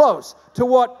anything close to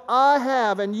what I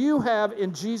have and you have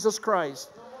in Jesus Christ.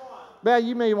 Man,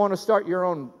 you may want to start your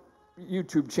own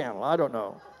YouTube channel. I don't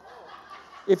know.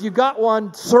 If you got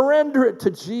one, surrender it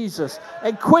to Jesus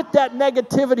and quit that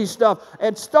negativity stuff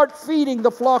and start feeding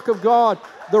the flock of God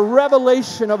the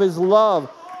revelation of His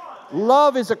love.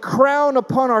 Love is a crown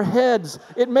upon our heads.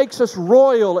 It makes us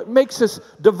royal. It makes us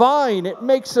divine. It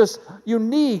makes us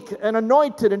unique and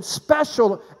anointed and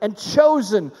special and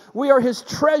chosen. We are His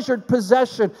treasured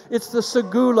possession. It's the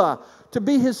segula. To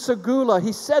be His segula.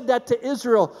 He said that to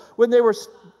Israel when they were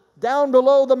down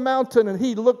below the mountain, and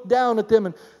He looked down at them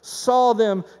and saw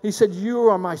them. He said, you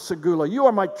are my segula. You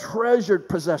are my treasured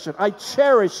possession. I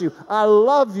cherish you. I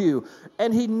love you.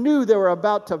 And He knew they were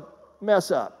about to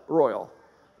mess up royal.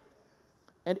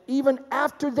 And even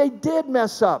after they did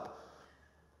mess up,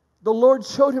 the Lord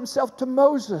showed Himself to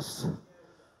Moses.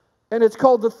 And it's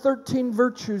called the 13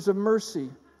 virtues of mercy.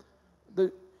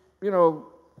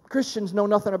 Christians know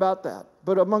nothing about that.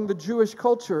 But among the Jewish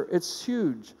culture, it's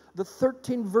huge. The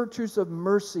 13 virtues of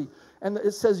mercy. And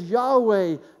it says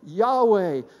Yahweh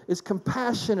is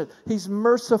compassionate. He's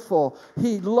merciful.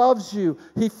 He loves you.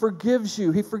 He forgives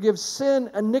you. He forgives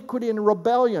sin, iniquity, and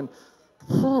rebellion.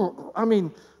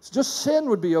 Just sin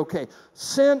would be okay.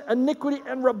 Sin, iniquity,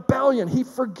 and rebellion. He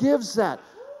forgives that.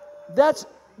 That's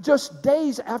just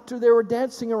days after they were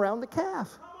dancing around the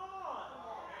calf.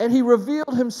 And He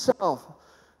revealed Himself.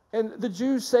 And the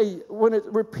Jews say, when it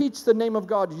repeats the name of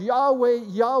God, Yahweh,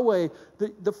 Yahweh,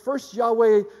 the first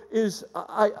Yahweh is,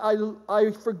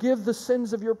 I forgive the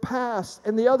sins of your past.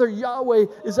 And the other Yahweh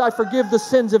is, I forgive the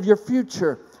sins of your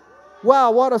future.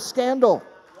 Wow, what a scandal.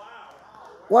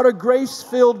 What a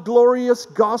grace-filled, glorious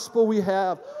gospel we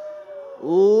have.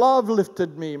 Love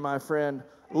lifted me, my friend.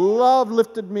 Love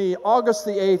lifted me. August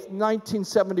the 8th,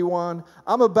 1971.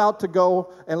 I'm about to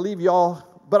go and leave y'all.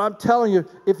 But I'm telling you,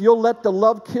 if you'll let the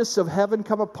love kiss of heaven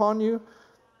come upon you,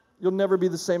 you'll never be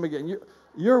the same again.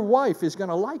 Your wife is going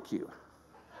to like you.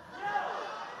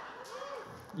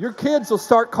 Your kids will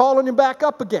start calling you back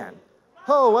up again.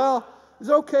 Oh, well, is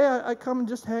it okay I come and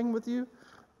just hang with you?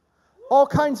 All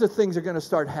kinds of things are going to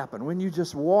start happening when you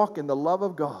just walk in the love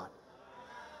of God.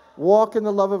 Walk in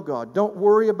the love of God. Don't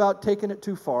worry about taking it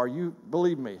too far. You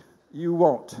believe me, you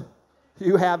won't.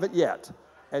 You haven't yet,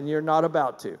 and you're not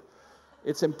about to.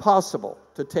 It's impossible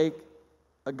to take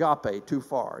agape too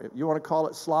far. If you want to call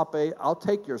it slope, I'll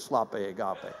take your slope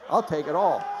agape. I'll take it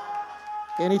all.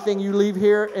 Anything you leave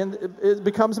here, and it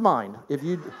becomes mine. If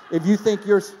you think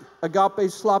your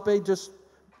agape slope, just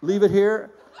leave it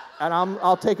here, and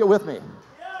I'll take it with me.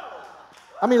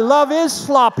 I mean, love is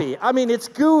sloppy. I mean, it's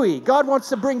gooey. God wants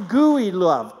to bring gooey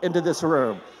love into this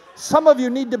room. Some of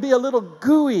you need to be a little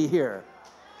gooey here.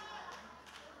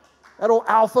 That old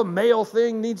alpha male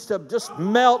thing needs to just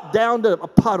melt down to a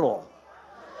puddle.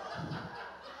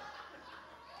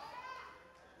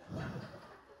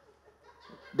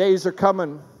 Days are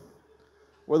coming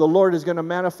where the Lord is going to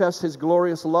manifest His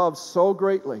glorious love so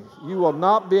greatly. You will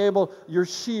not be able, your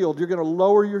shield, you're going to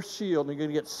lower your shield and you're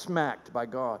going to get smacked by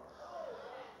God.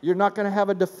 You're not going to have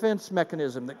a defense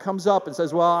mechanism that comes up and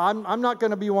says, well, I'm not going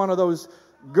to be one of those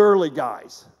girly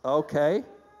guys. Okay.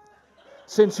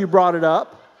 Since you brought it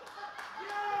up,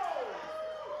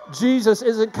 Jesus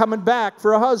isn't coming back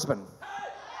for a husband.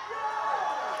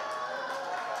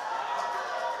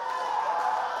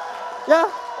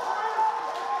 Yeah.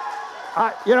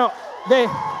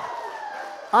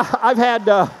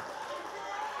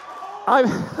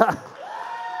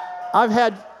 I've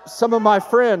had some of my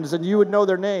friends, and you would know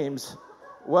their names,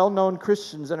 well-known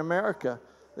Christians in America.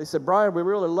 They said, Brian, we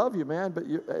really love you, man, but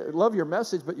love your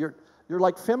message, but you're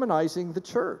like feminizing the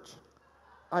church.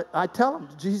 I tell them,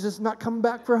 Jesus is not coming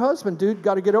back for a husband, dude.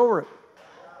 Got to get over it.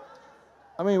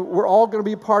 I mean, we're all going to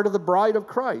be part of the bride of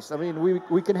Christ. I mean,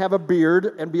 we can have a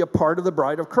beard and be a part of the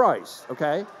bride of Christ,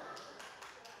 okay?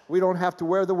 We don't have to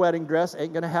wear the wedding dress.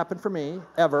 Ain't going to happen for me,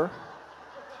 ever.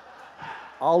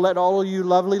 I'll let all of you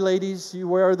lovely ladies, you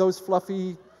wear those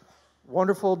fluffy,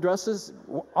 wonderful dresses.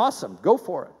 Awesome. Go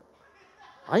for it.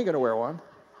 I ain't going to wear one.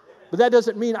 But that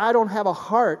doesn't mean I don't have a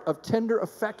heart of tender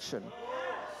affection.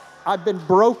 I've been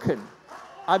broken.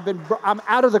 I'm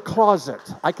out of the closet.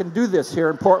 I can do this here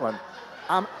in Portland.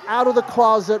 I'm out of the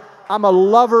closet. I'm a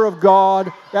lover of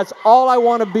God. That's all I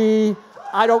want to be.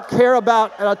 I don't care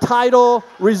about a title,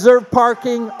 reserved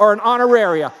parking, or an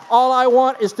honoraria. All I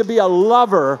want is to be a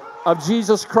lover of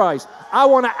Jesus Christ. I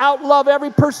want to outlove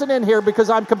every person in here because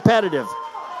I'm competitive.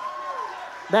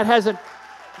 That hasn't,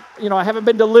 I haven't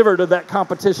been delivered of that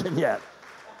competition yet.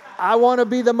 I want to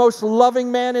be the most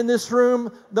loving man in this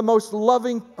room, the most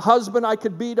loving husband I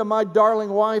could be to my darling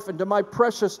wife and to my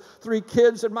precious 3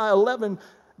 kids and my 11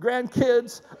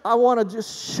 grandkids. I want to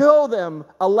just show them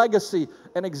a legacy,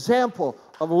 an example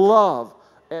of love,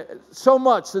 so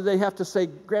much that they have to say,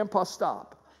 Grandpa,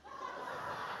 stop.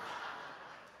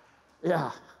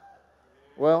 Yeah.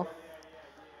 Well,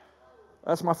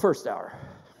 that's my first hour.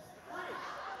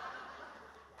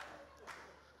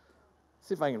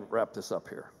 See if I can wrap this up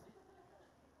here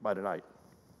by tonight.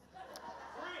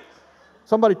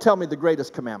 Somebody tell me the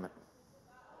greatest commandment.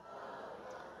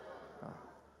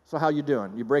 So how you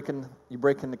doing? You breaking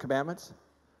the commandments?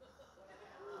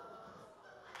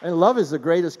 And love is the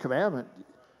greatest commandment.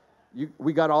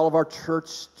 We got all of our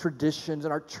church traditions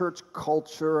and our church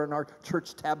culture and our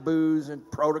church taboos and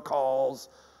protocols.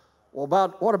 Well,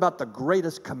 what about the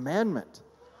greatest commandment?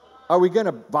 Are we going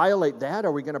to violate that?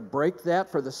 Are we going to break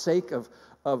that for the sake of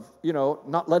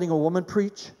not letting a woman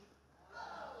preach?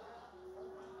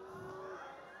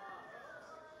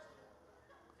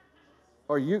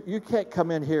 Or you can't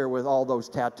come in here with all those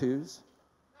tattoos.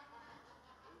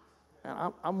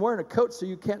 And I'm wearing a coat so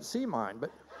you can't see mine,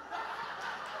 but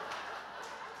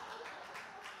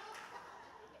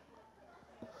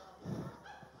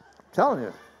I'm telling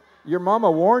you, your mama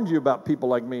warned you about people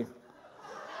like me.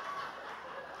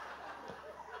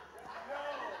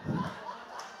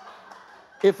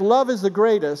 If love is the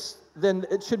greatest, then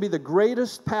it should be the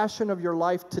greatest passion of your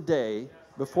life today,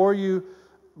 before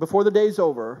the day's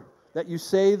over, that you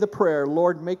say the prayer,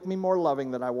 Lord, make me more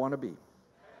loving than I want to be.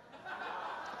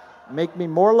 Make me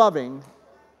more loving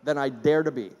than I dare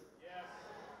to be.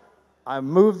 I've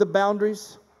moved the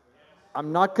boundaries.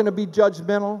 I'm not going to be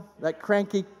judgmental, that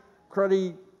cranky,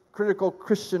 cruddy, critical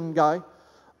Christian guy.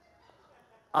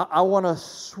 I want to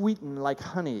sweeten like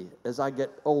honey as I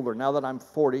get older, now that I'm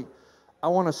 40. I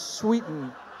want to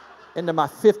sweeten into my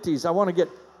 50s. I want to get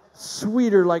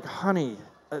sweeter like honey.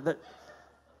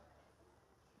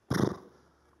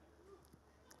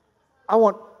 I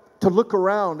want to look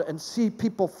around and see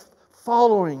people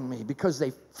following me because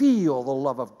they feel the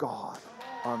love of God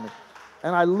on me.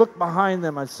 And I look behind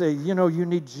them, I say, you know, you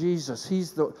need Jesus.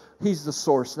 He's the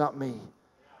source, not me.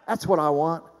 That's what I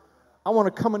want. I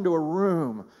want to come into a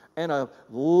room and a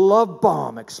love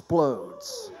bomb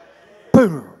explodes.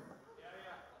 Boom.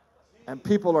 And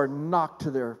people are knocked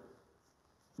to their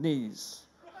knees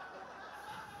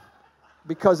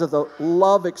because of the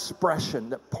love expression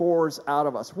that pours out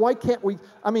of us. Why can't we?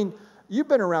 I mean, you've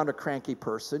been around a cranky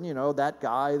person, you know, that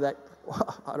guy, that,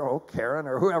 I don't know, Karen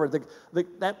or whoever,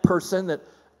 that person that,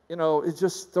 you know, is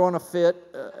just throwing a fit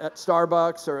at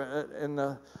Starbucks or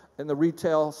in the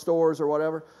retail stores or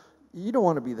whatever. You don't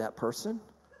want to be that person.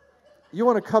 You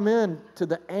want to come in to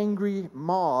the angry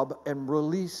mob and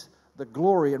release the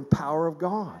glory and power of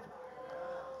God.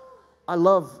 I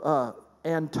love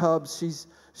Ann Tubbs.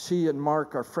 She and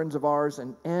Mark are friends of ours,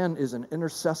 and Ann is an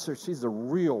intercessor. She's the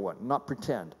real one, not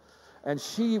pretend. And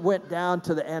she went down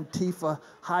to the Antifa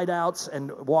hideouts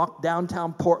and walked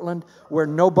downtown Portland where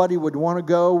nobody would want to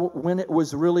go when it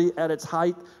was really at its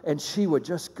height, and she would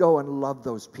just go and love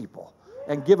those people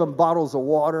and give them bottles of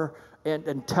water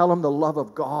and tell them the love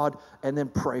of God and then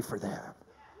pray for them.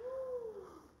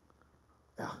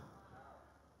 Yeah.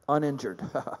 Uninjured.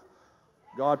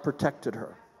 God protected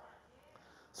her.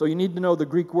 So you need to know the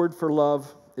Greek word for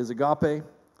love is agape,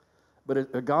 but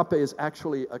agape is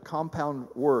actually a compound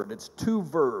word. It's two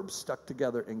verbs stuck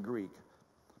together in Greek.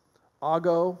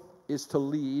 Ago is to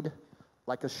lead,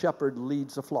 like a shepherd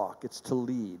leads a flock. It's to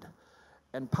lead.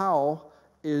 And pau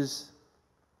is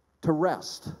to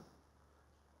rest.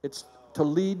 It's to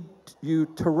lead you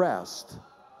to rest.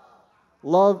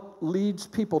 Love leads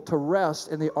people to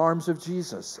rest in the arms of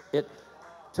Jesus.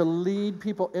 To lead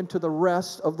people into the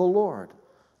rest of the Lord.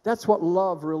 That's what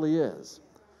love really is.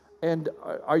 And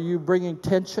are you bringing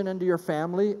tension into your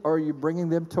family, or are you bringing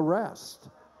them to rest?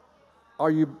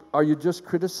 Are you just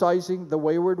criticizing the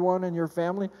wayward one in your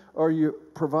family, or are you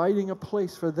providing a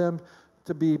place for them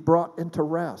to be brought into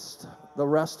rest, the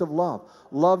rest of love?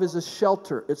 Love is a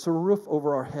shelter. It's a roof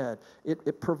over our head.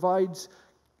 It provides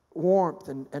warmth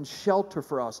and shelter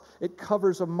for us. It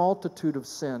covers a multitude of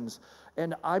sins.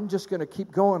 And I'm just going to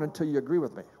keep going until you agree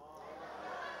with me.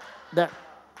 That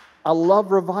a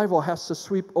love revival has to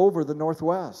sweep over the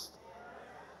Northwest.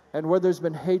 And where there's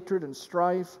been hatred and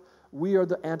strife, we are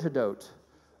the antidote.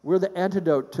 We're the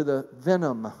antidote to the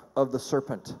venom of the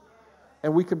serpent.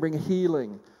 And we can bring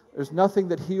healing. There's nothing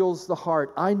that heals the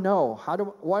heart. I know.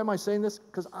 Why am I saying this?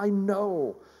 Because I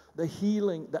know the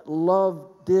healing that love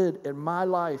did in my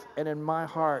life and in my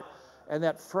heart. And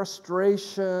that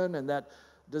frustration and that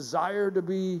desire to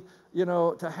be,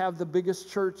 to have the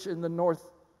biggest church in the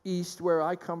Northeast where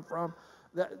I come from,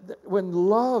 that when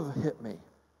love hit me,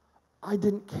 I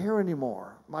didn't care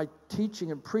anymore. My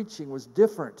teaching and preaching was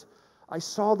different. I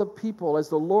saw the people as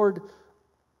the Lord,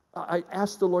 I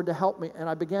asked the Lord to help me, and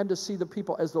I began to see the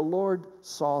people as the Lord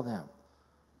saw them.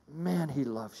 Man, He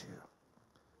loves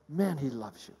you. Man, He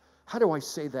loves you. How do I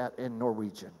say that in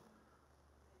Norwegian?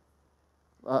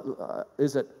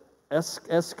 Is it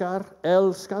elskar?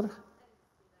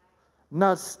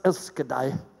 Nas elsker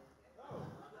deg.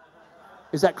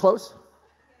 Is that close?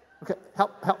 Okay,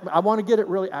 help me. I want to get it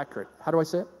really accurate. How do I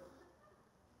say it?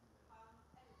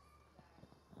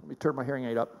 Let me turn my hearing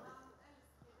aid up.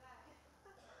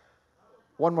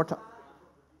 One more time.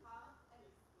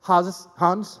 Hans.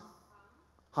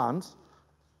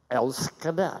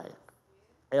 Elsker deg.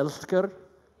 Elsker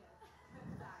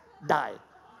deg.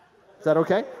 Is that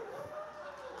okay?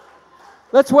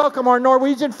 Let's welcome our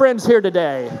Norwegian friends here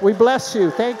today. We bless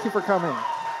you. Thank you for coming.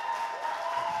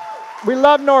 We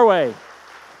love Norway.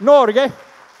 Norge.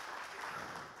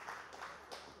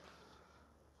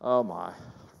 Oh my,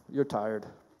 you're tired.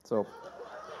 So,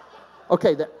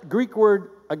 okay, the Greek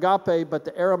word agape, but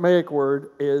the Aramaic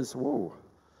word is The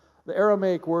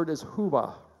Aramaic word is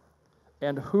huba,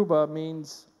 and huba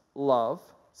means love.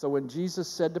 So when Jesus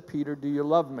said to Peter, "Do you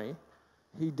love me?"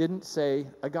 He didn't say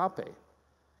agape,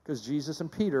 because Jesus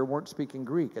and Peter weren't speaking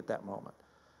Greek at that moment.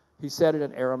 He said it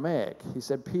in Aramaic. He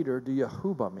said, "Peter, do you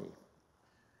huba me?"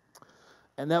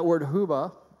 And that word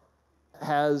huba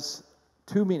has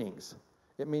two meanings.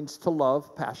 It means to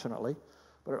love passionately,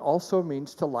 but it also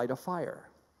means to light a fire,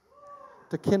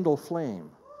 to kindle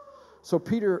flame. So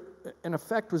Peter, in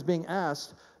effect, was being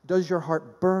asked, does your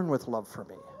heart burn with love for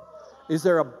me? Is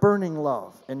there a burning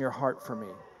love in your heart for me?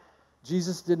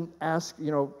 Jesus didn't ask,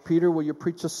 Peter, will you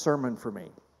preach a sermon for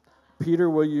me? Peter,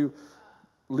 will you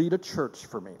lead a church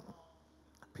for me?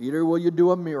 Peter, will you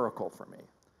do a miracle for me?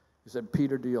 He said,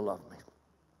 Peter, do you love me?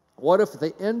 What if at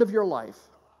the end of your life,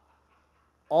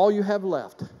 all you have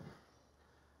left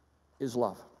is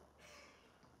love?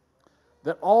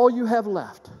 That all you have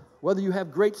left, whether you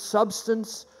have great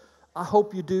substance, I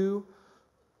hope you do,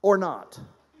 or not.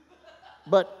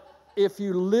 But if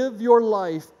you live your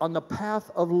life on the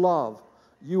path of love,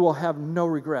 you will have no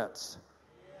regrets.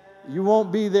 You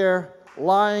won't be there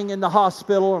lying in the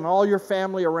hospital and all your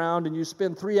family around and you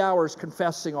spend 3 hours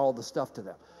confessing all the stuff to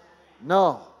them.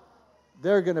 No,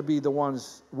 they're going to be the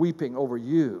ones weeping over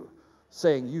you,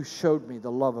 saying, you showed me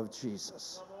the love of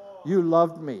Jesus. You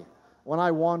loved me. When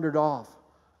I wandered off,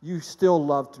 you still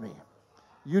loved me.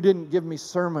 You didn't give me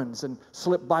sermons and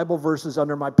slip Bible verses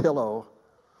under my pillow.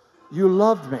 You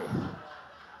loved me.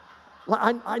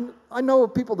 I know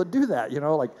of people that do that,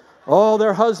 like, oh,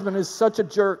 their husband is such a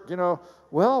jerk,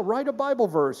 Well, write a Bible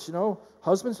verse,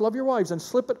 husbands, love your wives, and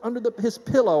slip it under his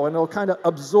pillow, and it'll kind of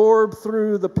absorb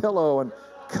through the pillow and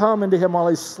come into him while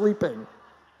he's sleeping.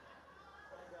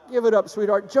 Give it up,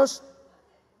 sweetheart. Just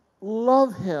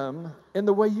love him in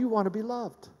the way you want to be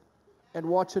loved, and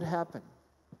watch it happen.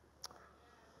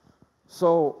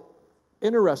 So,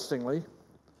 interestingly,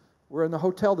 we're in the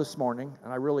hotel this morning,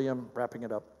 and I really am wrapping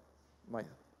it up. My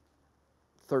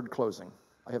third closing.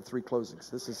 I have 3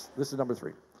 closings. This is number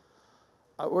 3.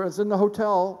 I was in the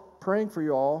hotel praying for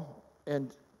you all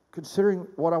and considering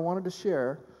what I wanted to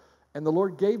share, and the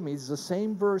Lord gave me the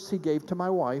same verse He gave to my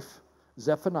wife,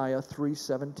 Zephaniah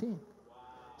 3:17.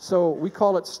 So we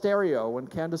call it stereo. When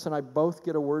Candace and I both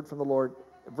get a word from the Lord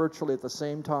virtually at the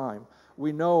same time,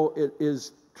 we know it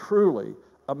is truly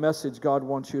a message God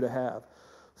wants you to have.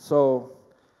 So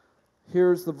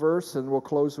here's the verse, and we'll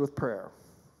close with prayer.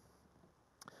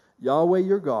 Yahweh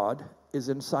your God is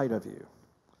inside of you.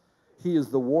 He is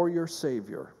the warrior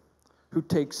Savior who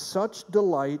takes such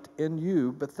delight in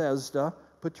you, Bethesda,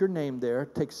 put your name there,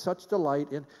 takes such delight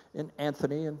in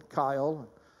Anthony and Kyle and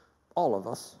all of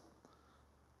us,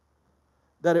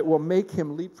 that it will make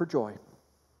him leap for joy.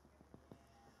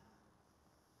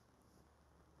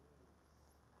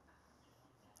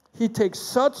 He takes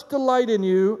such delight in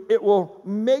you, it will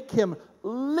make him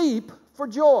leap for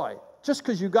joy just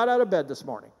because you got out of bed this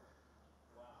morning.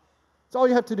 It's all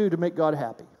you have to do to make God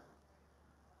happy.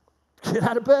 Get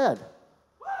out of bed.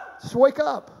 Just wake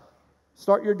up.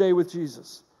 Start your day with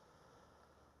Jesus.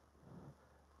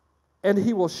 And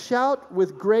he will shout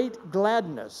with great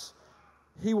gladness.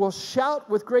 He will shout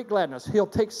with great gladness. He'll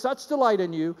take such delight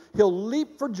in you, he'll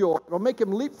leap for joy. It'll make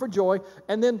him leap for joy,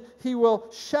 and then he will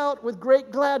shout with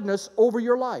great gladness over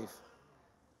your life.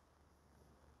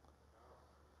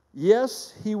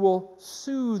 Yes, he will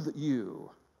soothe you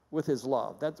with his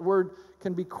love. That word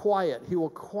can be quiet. He will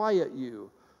quiet you.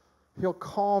 He'll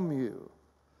calm you.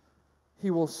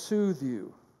 He will soothe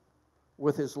you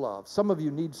with his love. Some of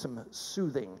you need some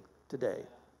soothing today.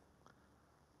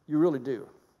 You really do.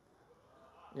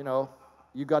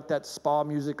 You got that spa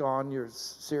music on, your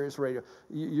Sirius radio.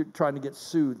 You're trying to get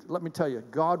soothed. Let me tell you,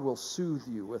 God will soothe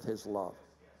you with his love.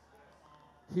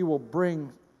 He will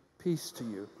bring peace to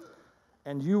you,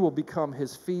 and you will become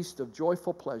his feast of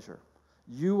joyful pleasure.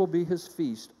 You will be his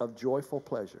feast of joyful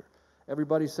pleasure.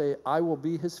 Everybody say, I will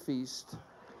be his feast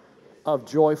of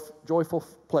joyful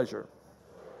pleasure.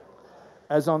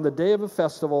 As on the day of a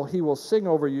festival, he will sing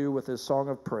over you with his song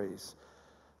of praise.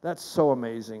 That's so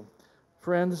amazing.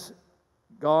 Friends,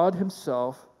 God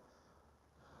himself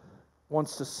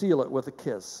wants to seal it with a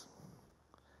kiss.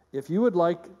 If you would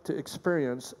like to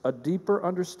experience a deeper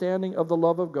understanding of the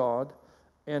love of God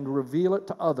and reveal it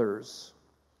to others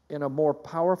in a more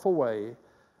powerful way,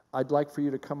 I'd like for you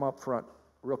to come up front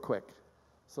real quick.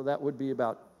 So that would be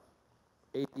about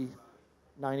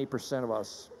 80-90% of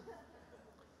us.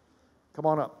 Come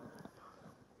on up.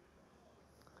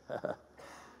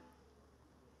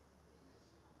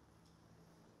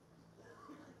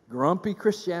 Grumpy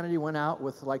Christianity went out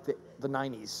with like the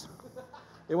 90s.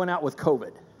 It went out with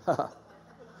COVID.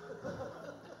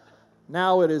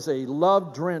 Now it is a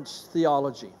love-drenched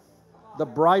theology. The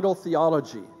bridal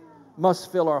theology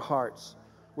must fill our hearts,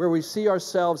 where we see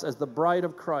ourselves as the bride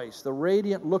of Christ, the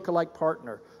radiant look-alike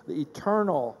partner, the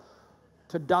eternal,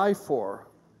 to die for,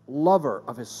 lover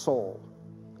of his soul.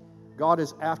 God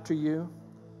is after you.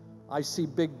 I see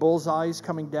big bullseyes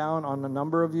coming down on a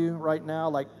number of you right now,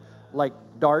 like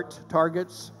dart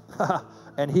targets,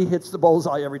 and he hits the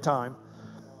bullseye every time.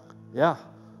 Yeah.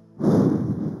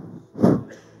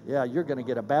 Yeah, you're going to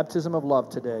get a baptism of love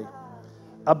today.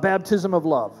 A baptism of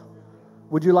love.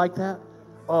 Would you like that?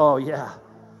 Oh, yeah.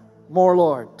 More,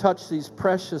 Lord. Touch these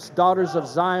precious daughters of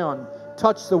Zion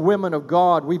touch the women of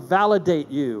God. We validate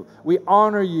you. We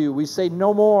honor you. We say,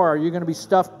 no more. You're going to be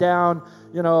stuffed down.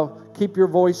 Keep your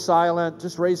voice silent.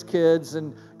 Just raise kids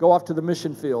and go off to the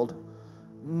mission field.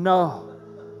 No.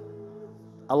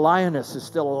 A lioness is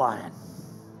still a lion.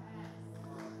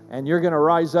 And you're going to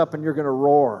rise up and you're going to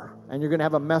roar. And you're going to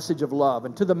have a message of love.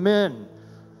 And to the men,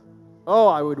 oh,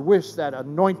 I would wish that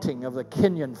anointing of the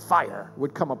Kenyan fire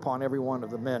would come upon every one of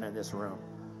the men in this room.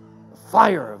 The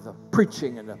fire of the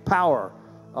preaching and the power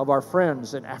of our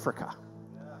friends in Africa.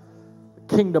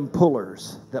 The kingdom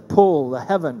pullers that pull the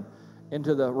heaven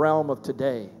into the realm of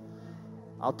today.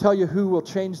 I'll tell you who will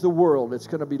change the world. It's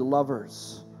going to be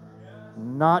lovers,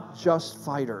 not just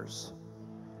fighters.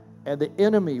 And the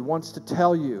enemy wants to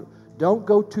tell you, don't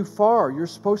go too far. You're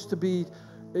supposed to be,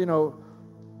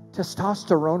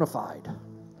 testosteronified.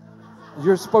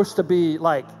 You're supposed to be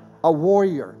like a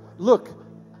warrior. Look,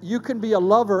 you can be a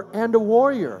lover and a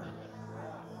warrior.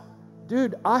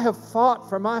 Dude, I have fought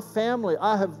for my family.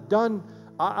 I've been,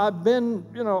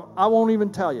 I won't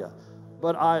even tell you.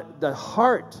 But the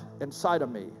heart inside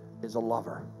of me is a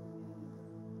lover.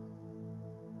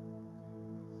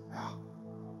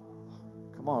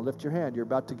 Come on, lift your hand. You're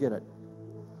about to get it.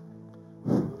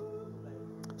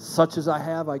 Such as I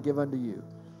have, I give unto you.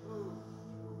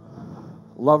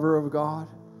 Lover of God,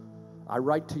 I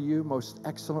write to you, most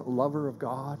excellent lover of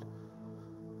God.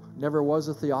 Never was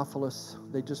a Theophilus.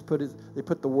 They just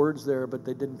put the words there, but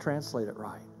they didn't translate it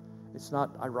right. It's not,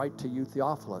 I write to you,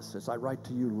 Theophilus. It's, I write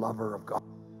to you, lover of God.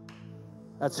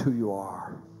 That's who you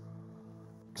are.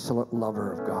 Excellent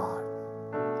lover of God.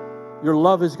 Your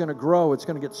love is going to grow. It's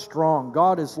going to get strong.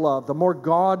 God is love. The more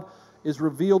God is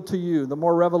revealed to you, the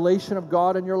more revelation of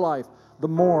God in your life, the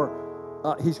more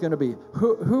He's going to be.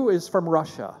 Who is from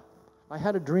Russia? I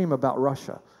had a dream about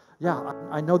Russia. Yeah,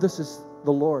 I know this is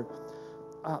the Lord.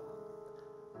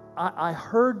 I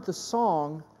heard the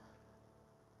song,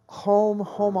 Home,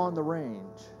 Home on the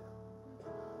Range.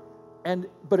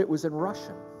 But it was in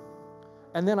Russian.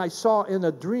 And then I saw in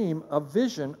a dream a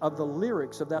vision of the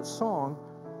lyrics of that song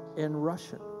in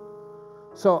Russian.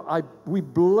 So we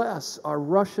bless our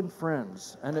Russian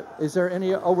friends. And is there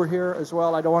any over here as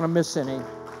well? I don't want to miss any.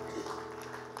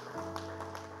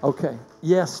 Okay.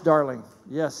 Yes, darling.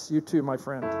 Yes, you too, my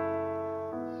friend.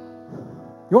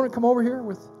 You want to come over here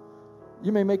with?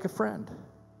 You may make a friend.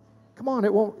 Come on,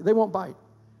 they won't bite.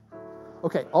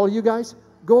 Okay, all of you guys,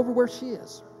 go over where she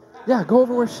is. Yeah, go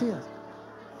over where she is.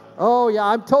 Oh, yeah,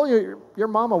 I'm telling you, your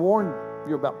mama warned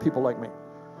you about people like me.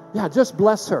 Yeah, just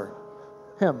bless her.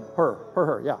 Him,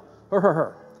 her, yeah.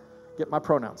 Her. Get my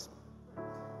pronouns.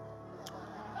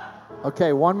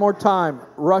 Okay, one more time.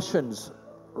 Russians,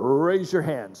 raise your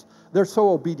hands. They're so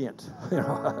obedient.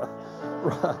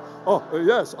 Oh,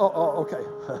 yes. Oh,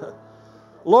 okay.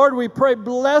 Lord, we pray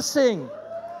blessing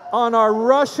on our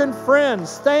Russian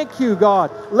friends. Thank you,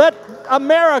 God. Let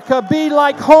America be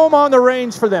like home on the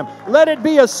range for them. Let it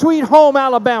be a sweet home,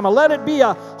 Alabama. Let it be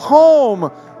a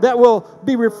home that will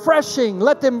be refreshing.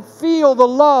 Let them feel the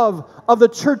love of the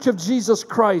Church of Jesus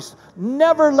Christ.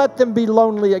 Never let them be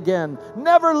lonely again.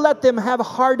 Never let them have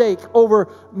heartache over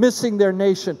missing their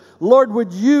nation. Lord,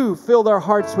 would you fill their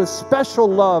hearts with special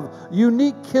love,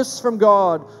 unique kiss from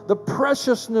God, the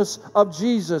preciousness of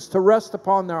Jesus to rest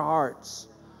upon their hearts.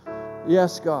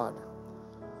 Yes, God.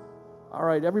 All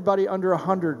right, everybody under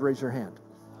 100, raise your hand.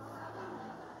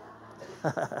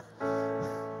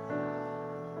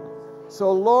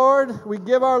 So, Lord, we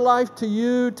give our life to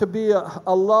you to be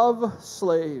a love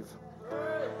slave,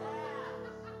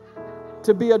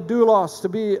 to be a doulos, to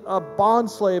be a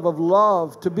bond slave of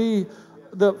love, to be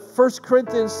the 1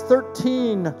 Corinthians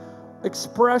 13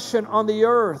 expression on the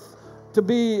earth, to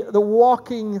be the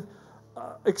walking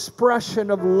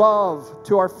expression of love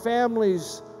to our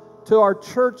families, to our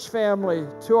church family,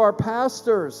 to our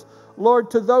pastors.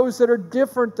 Lord, to those that are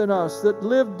different than us, that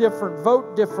live different,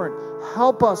 vote different,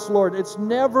 help us, Lord. It's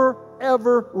never,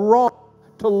 ever wrong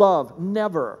to love.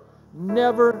 Never,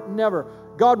 never, never.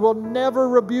 God will never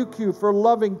rebuke you for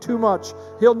loving too much.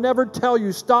 He'll never tell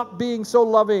you, stop being so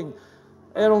loving.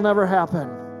 It'll never happen.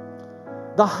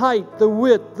 The height, the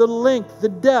width, the length, the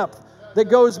depth that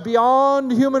goes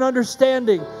beyond human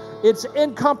understanding. It's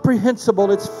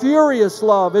incomprehensible. It's furious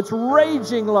love. It's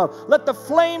raging love. Let the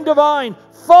flame divine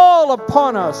fall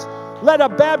upon us. Let a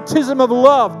baptism of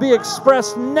love be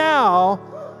expressed now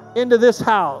into this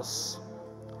house.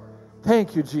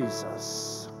 Thank you,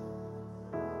 Jesus.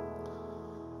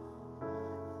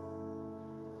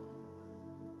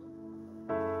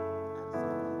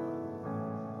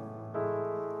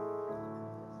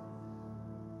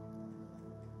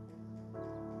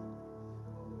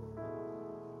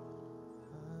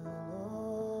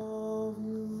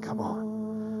 Come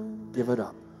on. Give it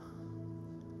up.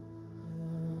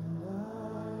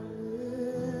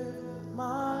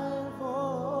 My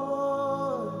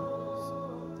voice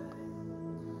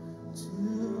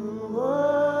to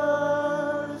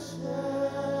worship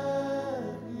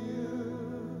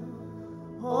you,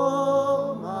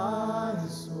 oh my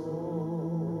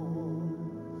soul,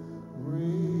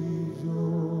 rejoice.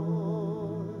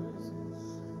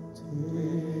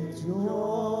 Take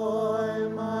joy,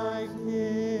 my King,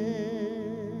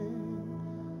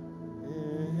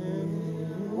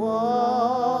 in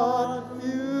what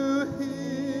you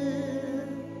hear.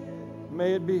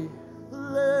 May it be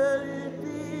Let it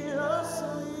be a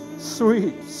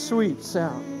sweet, sweet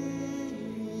sound.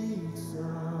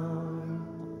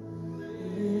 sound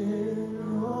in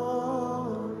your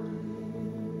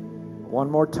One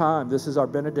more time. This is our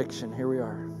benediction. Here we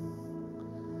are.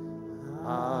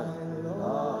 I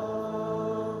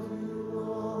love you,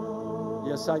 Lord,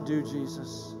 Yes, I do,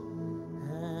 Jesus.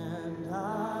 and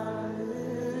I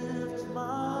lift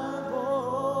my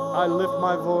I lift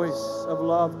my voice of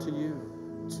love to you.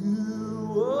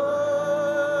 to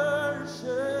worship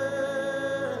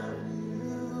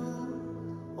you,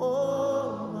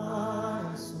 oh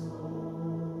my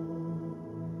soul,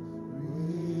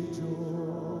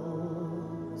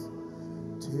 rejoice.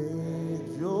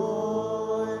 Take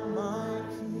joy, my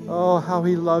King, Oh, how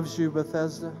he loves you,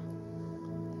 Bethesda.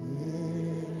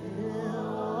 in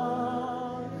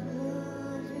what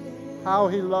you hear. How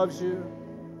he loves you.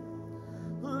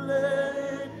 Let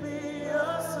it be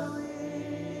a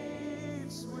sweet,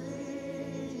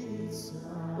 sweet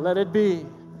sound. Let it be.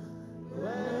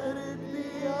 Let it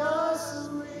be a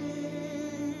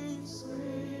sweet,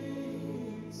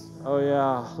 sweet sound. Oh,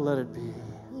 yeah, let it be.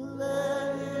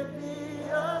 Let it be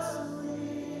a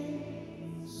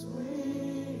sweet,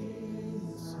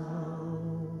 sweet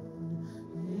sound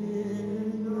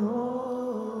in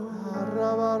your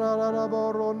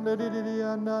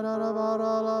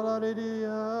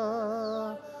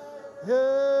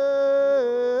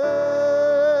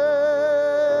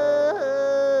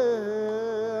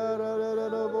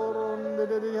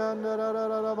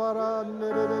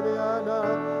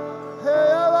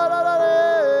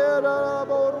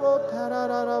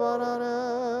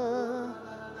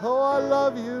Oh, I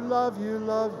love you, love you,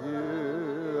 love you.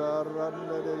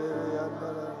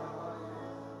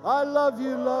 I love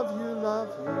you, love you, love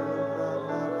you.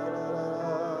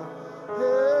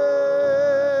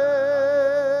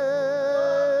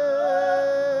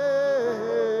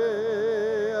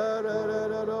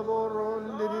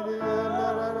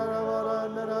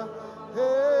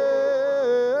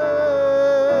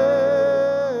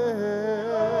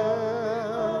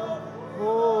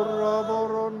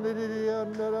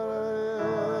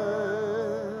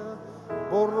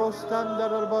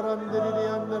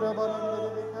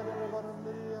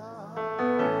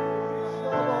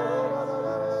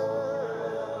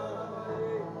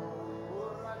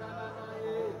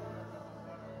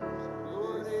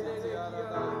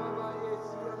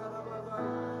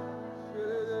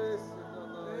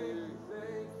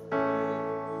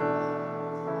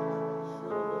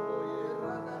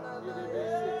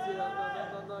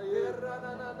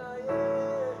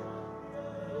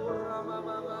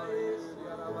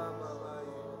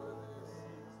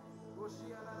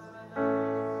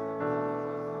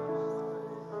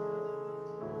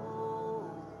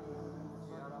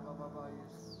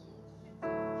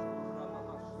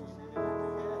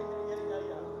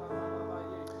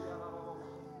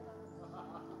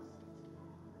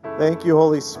 Thank you,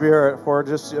 Holy Spirit, for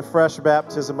just a fresh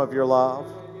baptism of your love.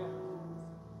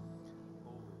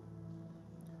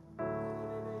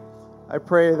 I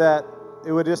pray that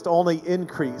it would just only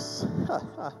increase.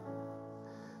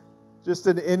 Just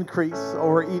an increase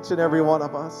over each and every one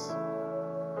of us.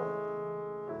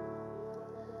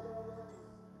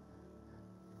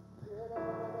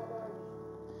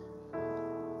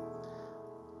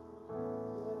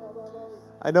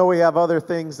 I know we have other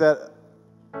things that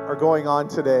are going on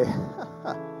today.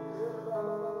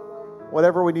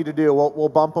 Whatever we need to do, we'll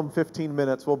bump them 15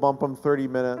 minutes, we'll bump them 30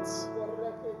 minutes.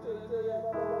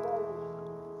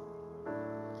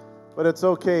 But it's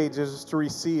okay just to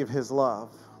receive His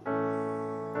love.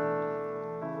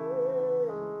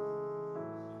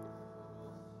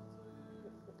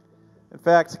 In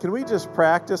fact, can we just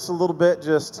practice a little bit,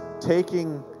 just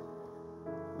taking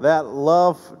that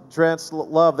love-drenched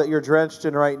love that you're drenched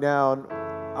in right now. And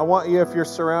I want you, if you're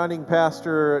surrounding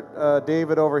Pastor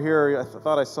David over here, I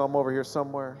thought I saw him over here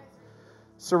somewhere.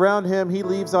 Surround him. He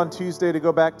leaves on Tuesday to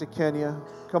go back to Kenya.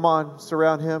 Come on,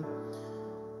 surround him.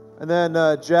 And then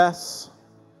Jess,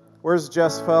 Where's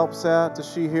Jess Phelps at?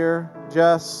 Is she here?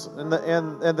 Jess and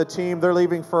the team, they're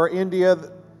leaving for India.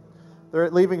 They're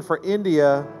leaving for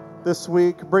India this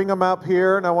week. Bring them up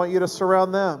here, and I want you to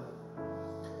surround them.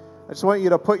 I just want you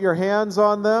to put your hands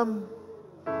on them.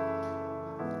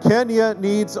 Kenya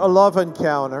needs a love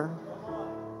encounter,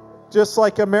 just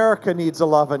like America needs a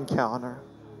love encounter.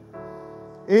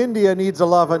 India needs a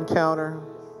love encounter,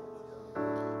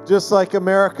 just like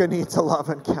America needs a love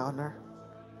encounter.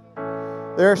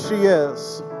 There she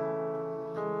is.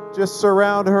 Just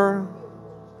surround her.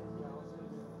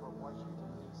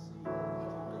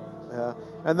 Yeah.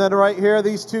 And then right here,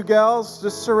 these two gals,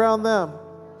 just surround them.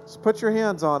 Just put your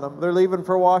hands on them. They're leaving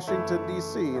for Washington,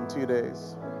 D.C. in 2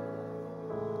 days.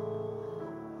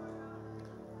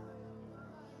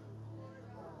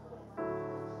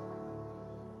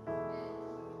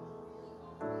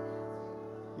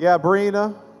 Yeah,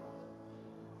 Brina,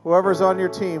 whoever's on your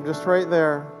team, just right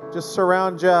there. Just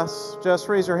surround Jess. Jess,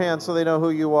 raise your hand so they know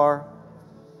who you are.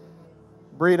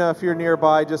 Brina, if you're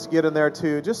nearby, just get in there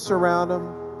too. Just surround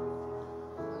them.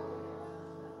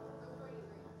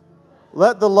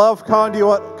 Let the love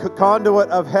conduit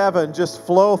of heaven just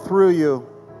flow through you.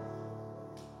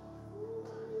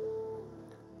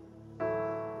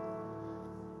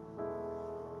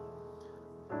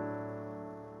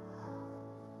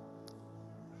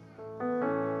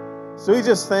 So we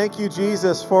just thank you,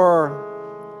 Jesus, for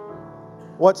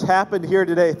what's happened here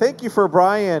today. Thank you for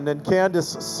Brian and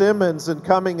Candace Simmons and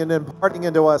coming and imparting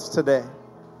into us today.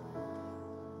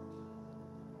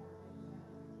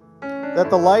 That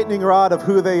the lightning rod of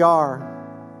who they are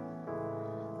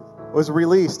was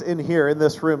released in here, in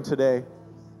this room today.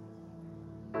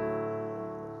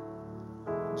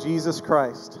 Jesus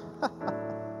Christ.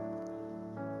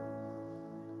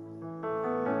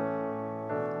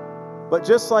 But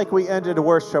just like we ended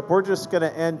worship, we're just going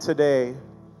to end today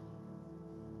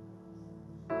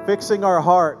fixing our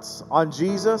hearts on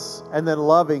Jesus and then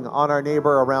loving on our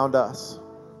neighbor around us.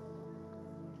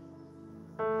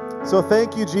 So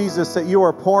thank you, Jesus, that you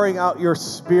are pouring out your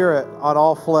Spirit on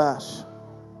all flesh.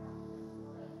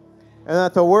 And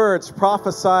that the words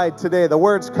prophesied today, the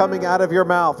words coming out of your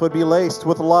mouth would be laced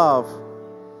with love.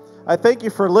 I thank you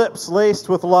for lips laced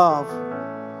with love.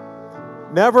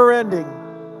 Never ending.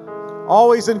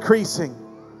 Always increasing.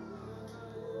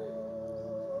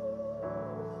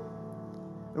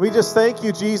 And we just thank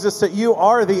you, Jesus, that you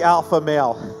are the alpha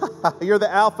male. You're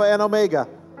the Alpha and Omega.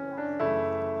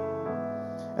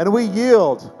 And we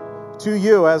yield to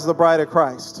you as the bride of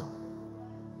Christ.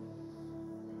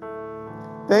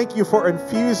 Thank you for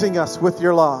infusing us with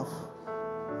your love.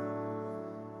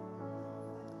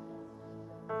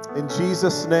 In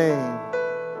Jesus' name.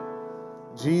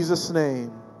 Jesus'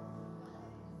 name.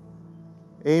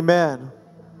 Amen.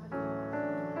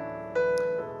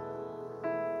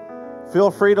 Feel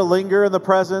free to linger in the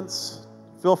presence.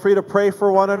 Feel free to pray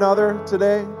for one another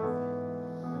today.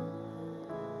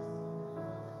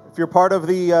 If you're part of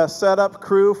the setup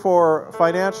crew for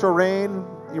Financial Rain,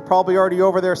 you're probably already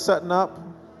over there setting up.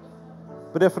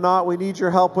 But if not, we need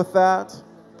your help with that.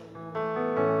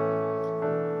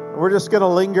 We're just going to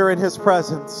linger in His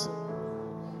presence.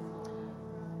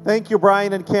 Thank you,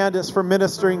 Brian and Candace, for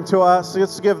ministering to us.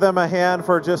 Let's give them a hand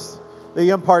for just the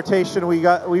impartation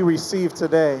we received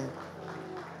today.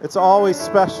 It's always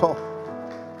special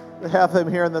to have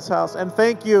them here in this house. And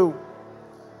thank you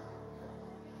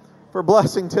for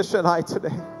blessing Tisha and I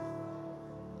today.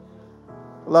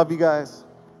 Love you guys.